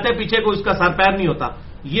چلے جاتے ہیں، پیچھے کوئی اس کا سر پیر نہیں ہوتا۔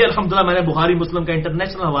 یہ الحمدللہ میں نے بخاری مسلم کا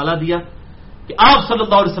انٹرنیشنل حوالہ دیا کہ آپ صلی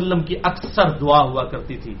اللہ علیہ وسلم کی اکثر دعا ہوا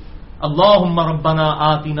کرتی تھی، اللہم ربنا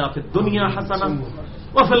آتنا فی الدنیا حسنہ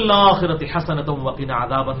وفی الآخرۃ حسنۃ وقنا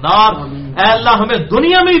عذاب النار۔ اے اللہ ہمیں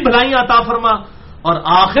دنیا میں بھی بھلائیاں عطا فرما اور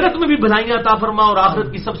آخرت میں بھی بھلائیاں عطا فرما، اور آخرت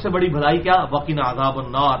کی سب سے بڑی بھلائی کیا؟ وقنا عذاب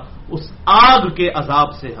النار، اس آگ کے عذاب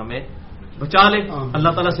سے ہمیں بچا لے۔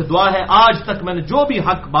 اللہ تعالیٰ سے دعا ہے آج تک میں نے جو بھی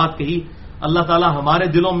حق بات کہی، اللہ تعالیٰ ہمارے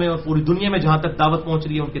دلوں میں اور پوری دنیا میں جہاں تک دعوت پہنچ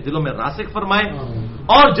رہی ہے ان کے دلوں میں راسخ فرمائے،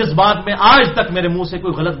 اور جس بات میں آج تک میرے منہ سے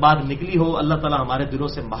کوئی غلط بات نکلی ہو اللہ تعالیٰ ہمارے دلوں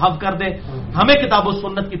سے محو کر دے، ہمیں کتاب و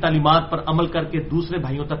سنت کی تعلیمات پر عمل کر کے دوسرے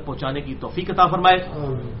بھائیوں تک پہنچانے کی توفیق عطا فرمائے۔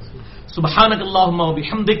 سبحانک اللہم و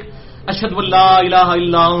بحمدک، اشہد ان لا الہ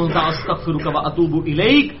الا انت، استغفرک و اتوب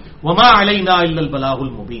الیک، وما علینا الا البلاغ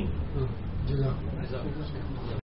المبین۔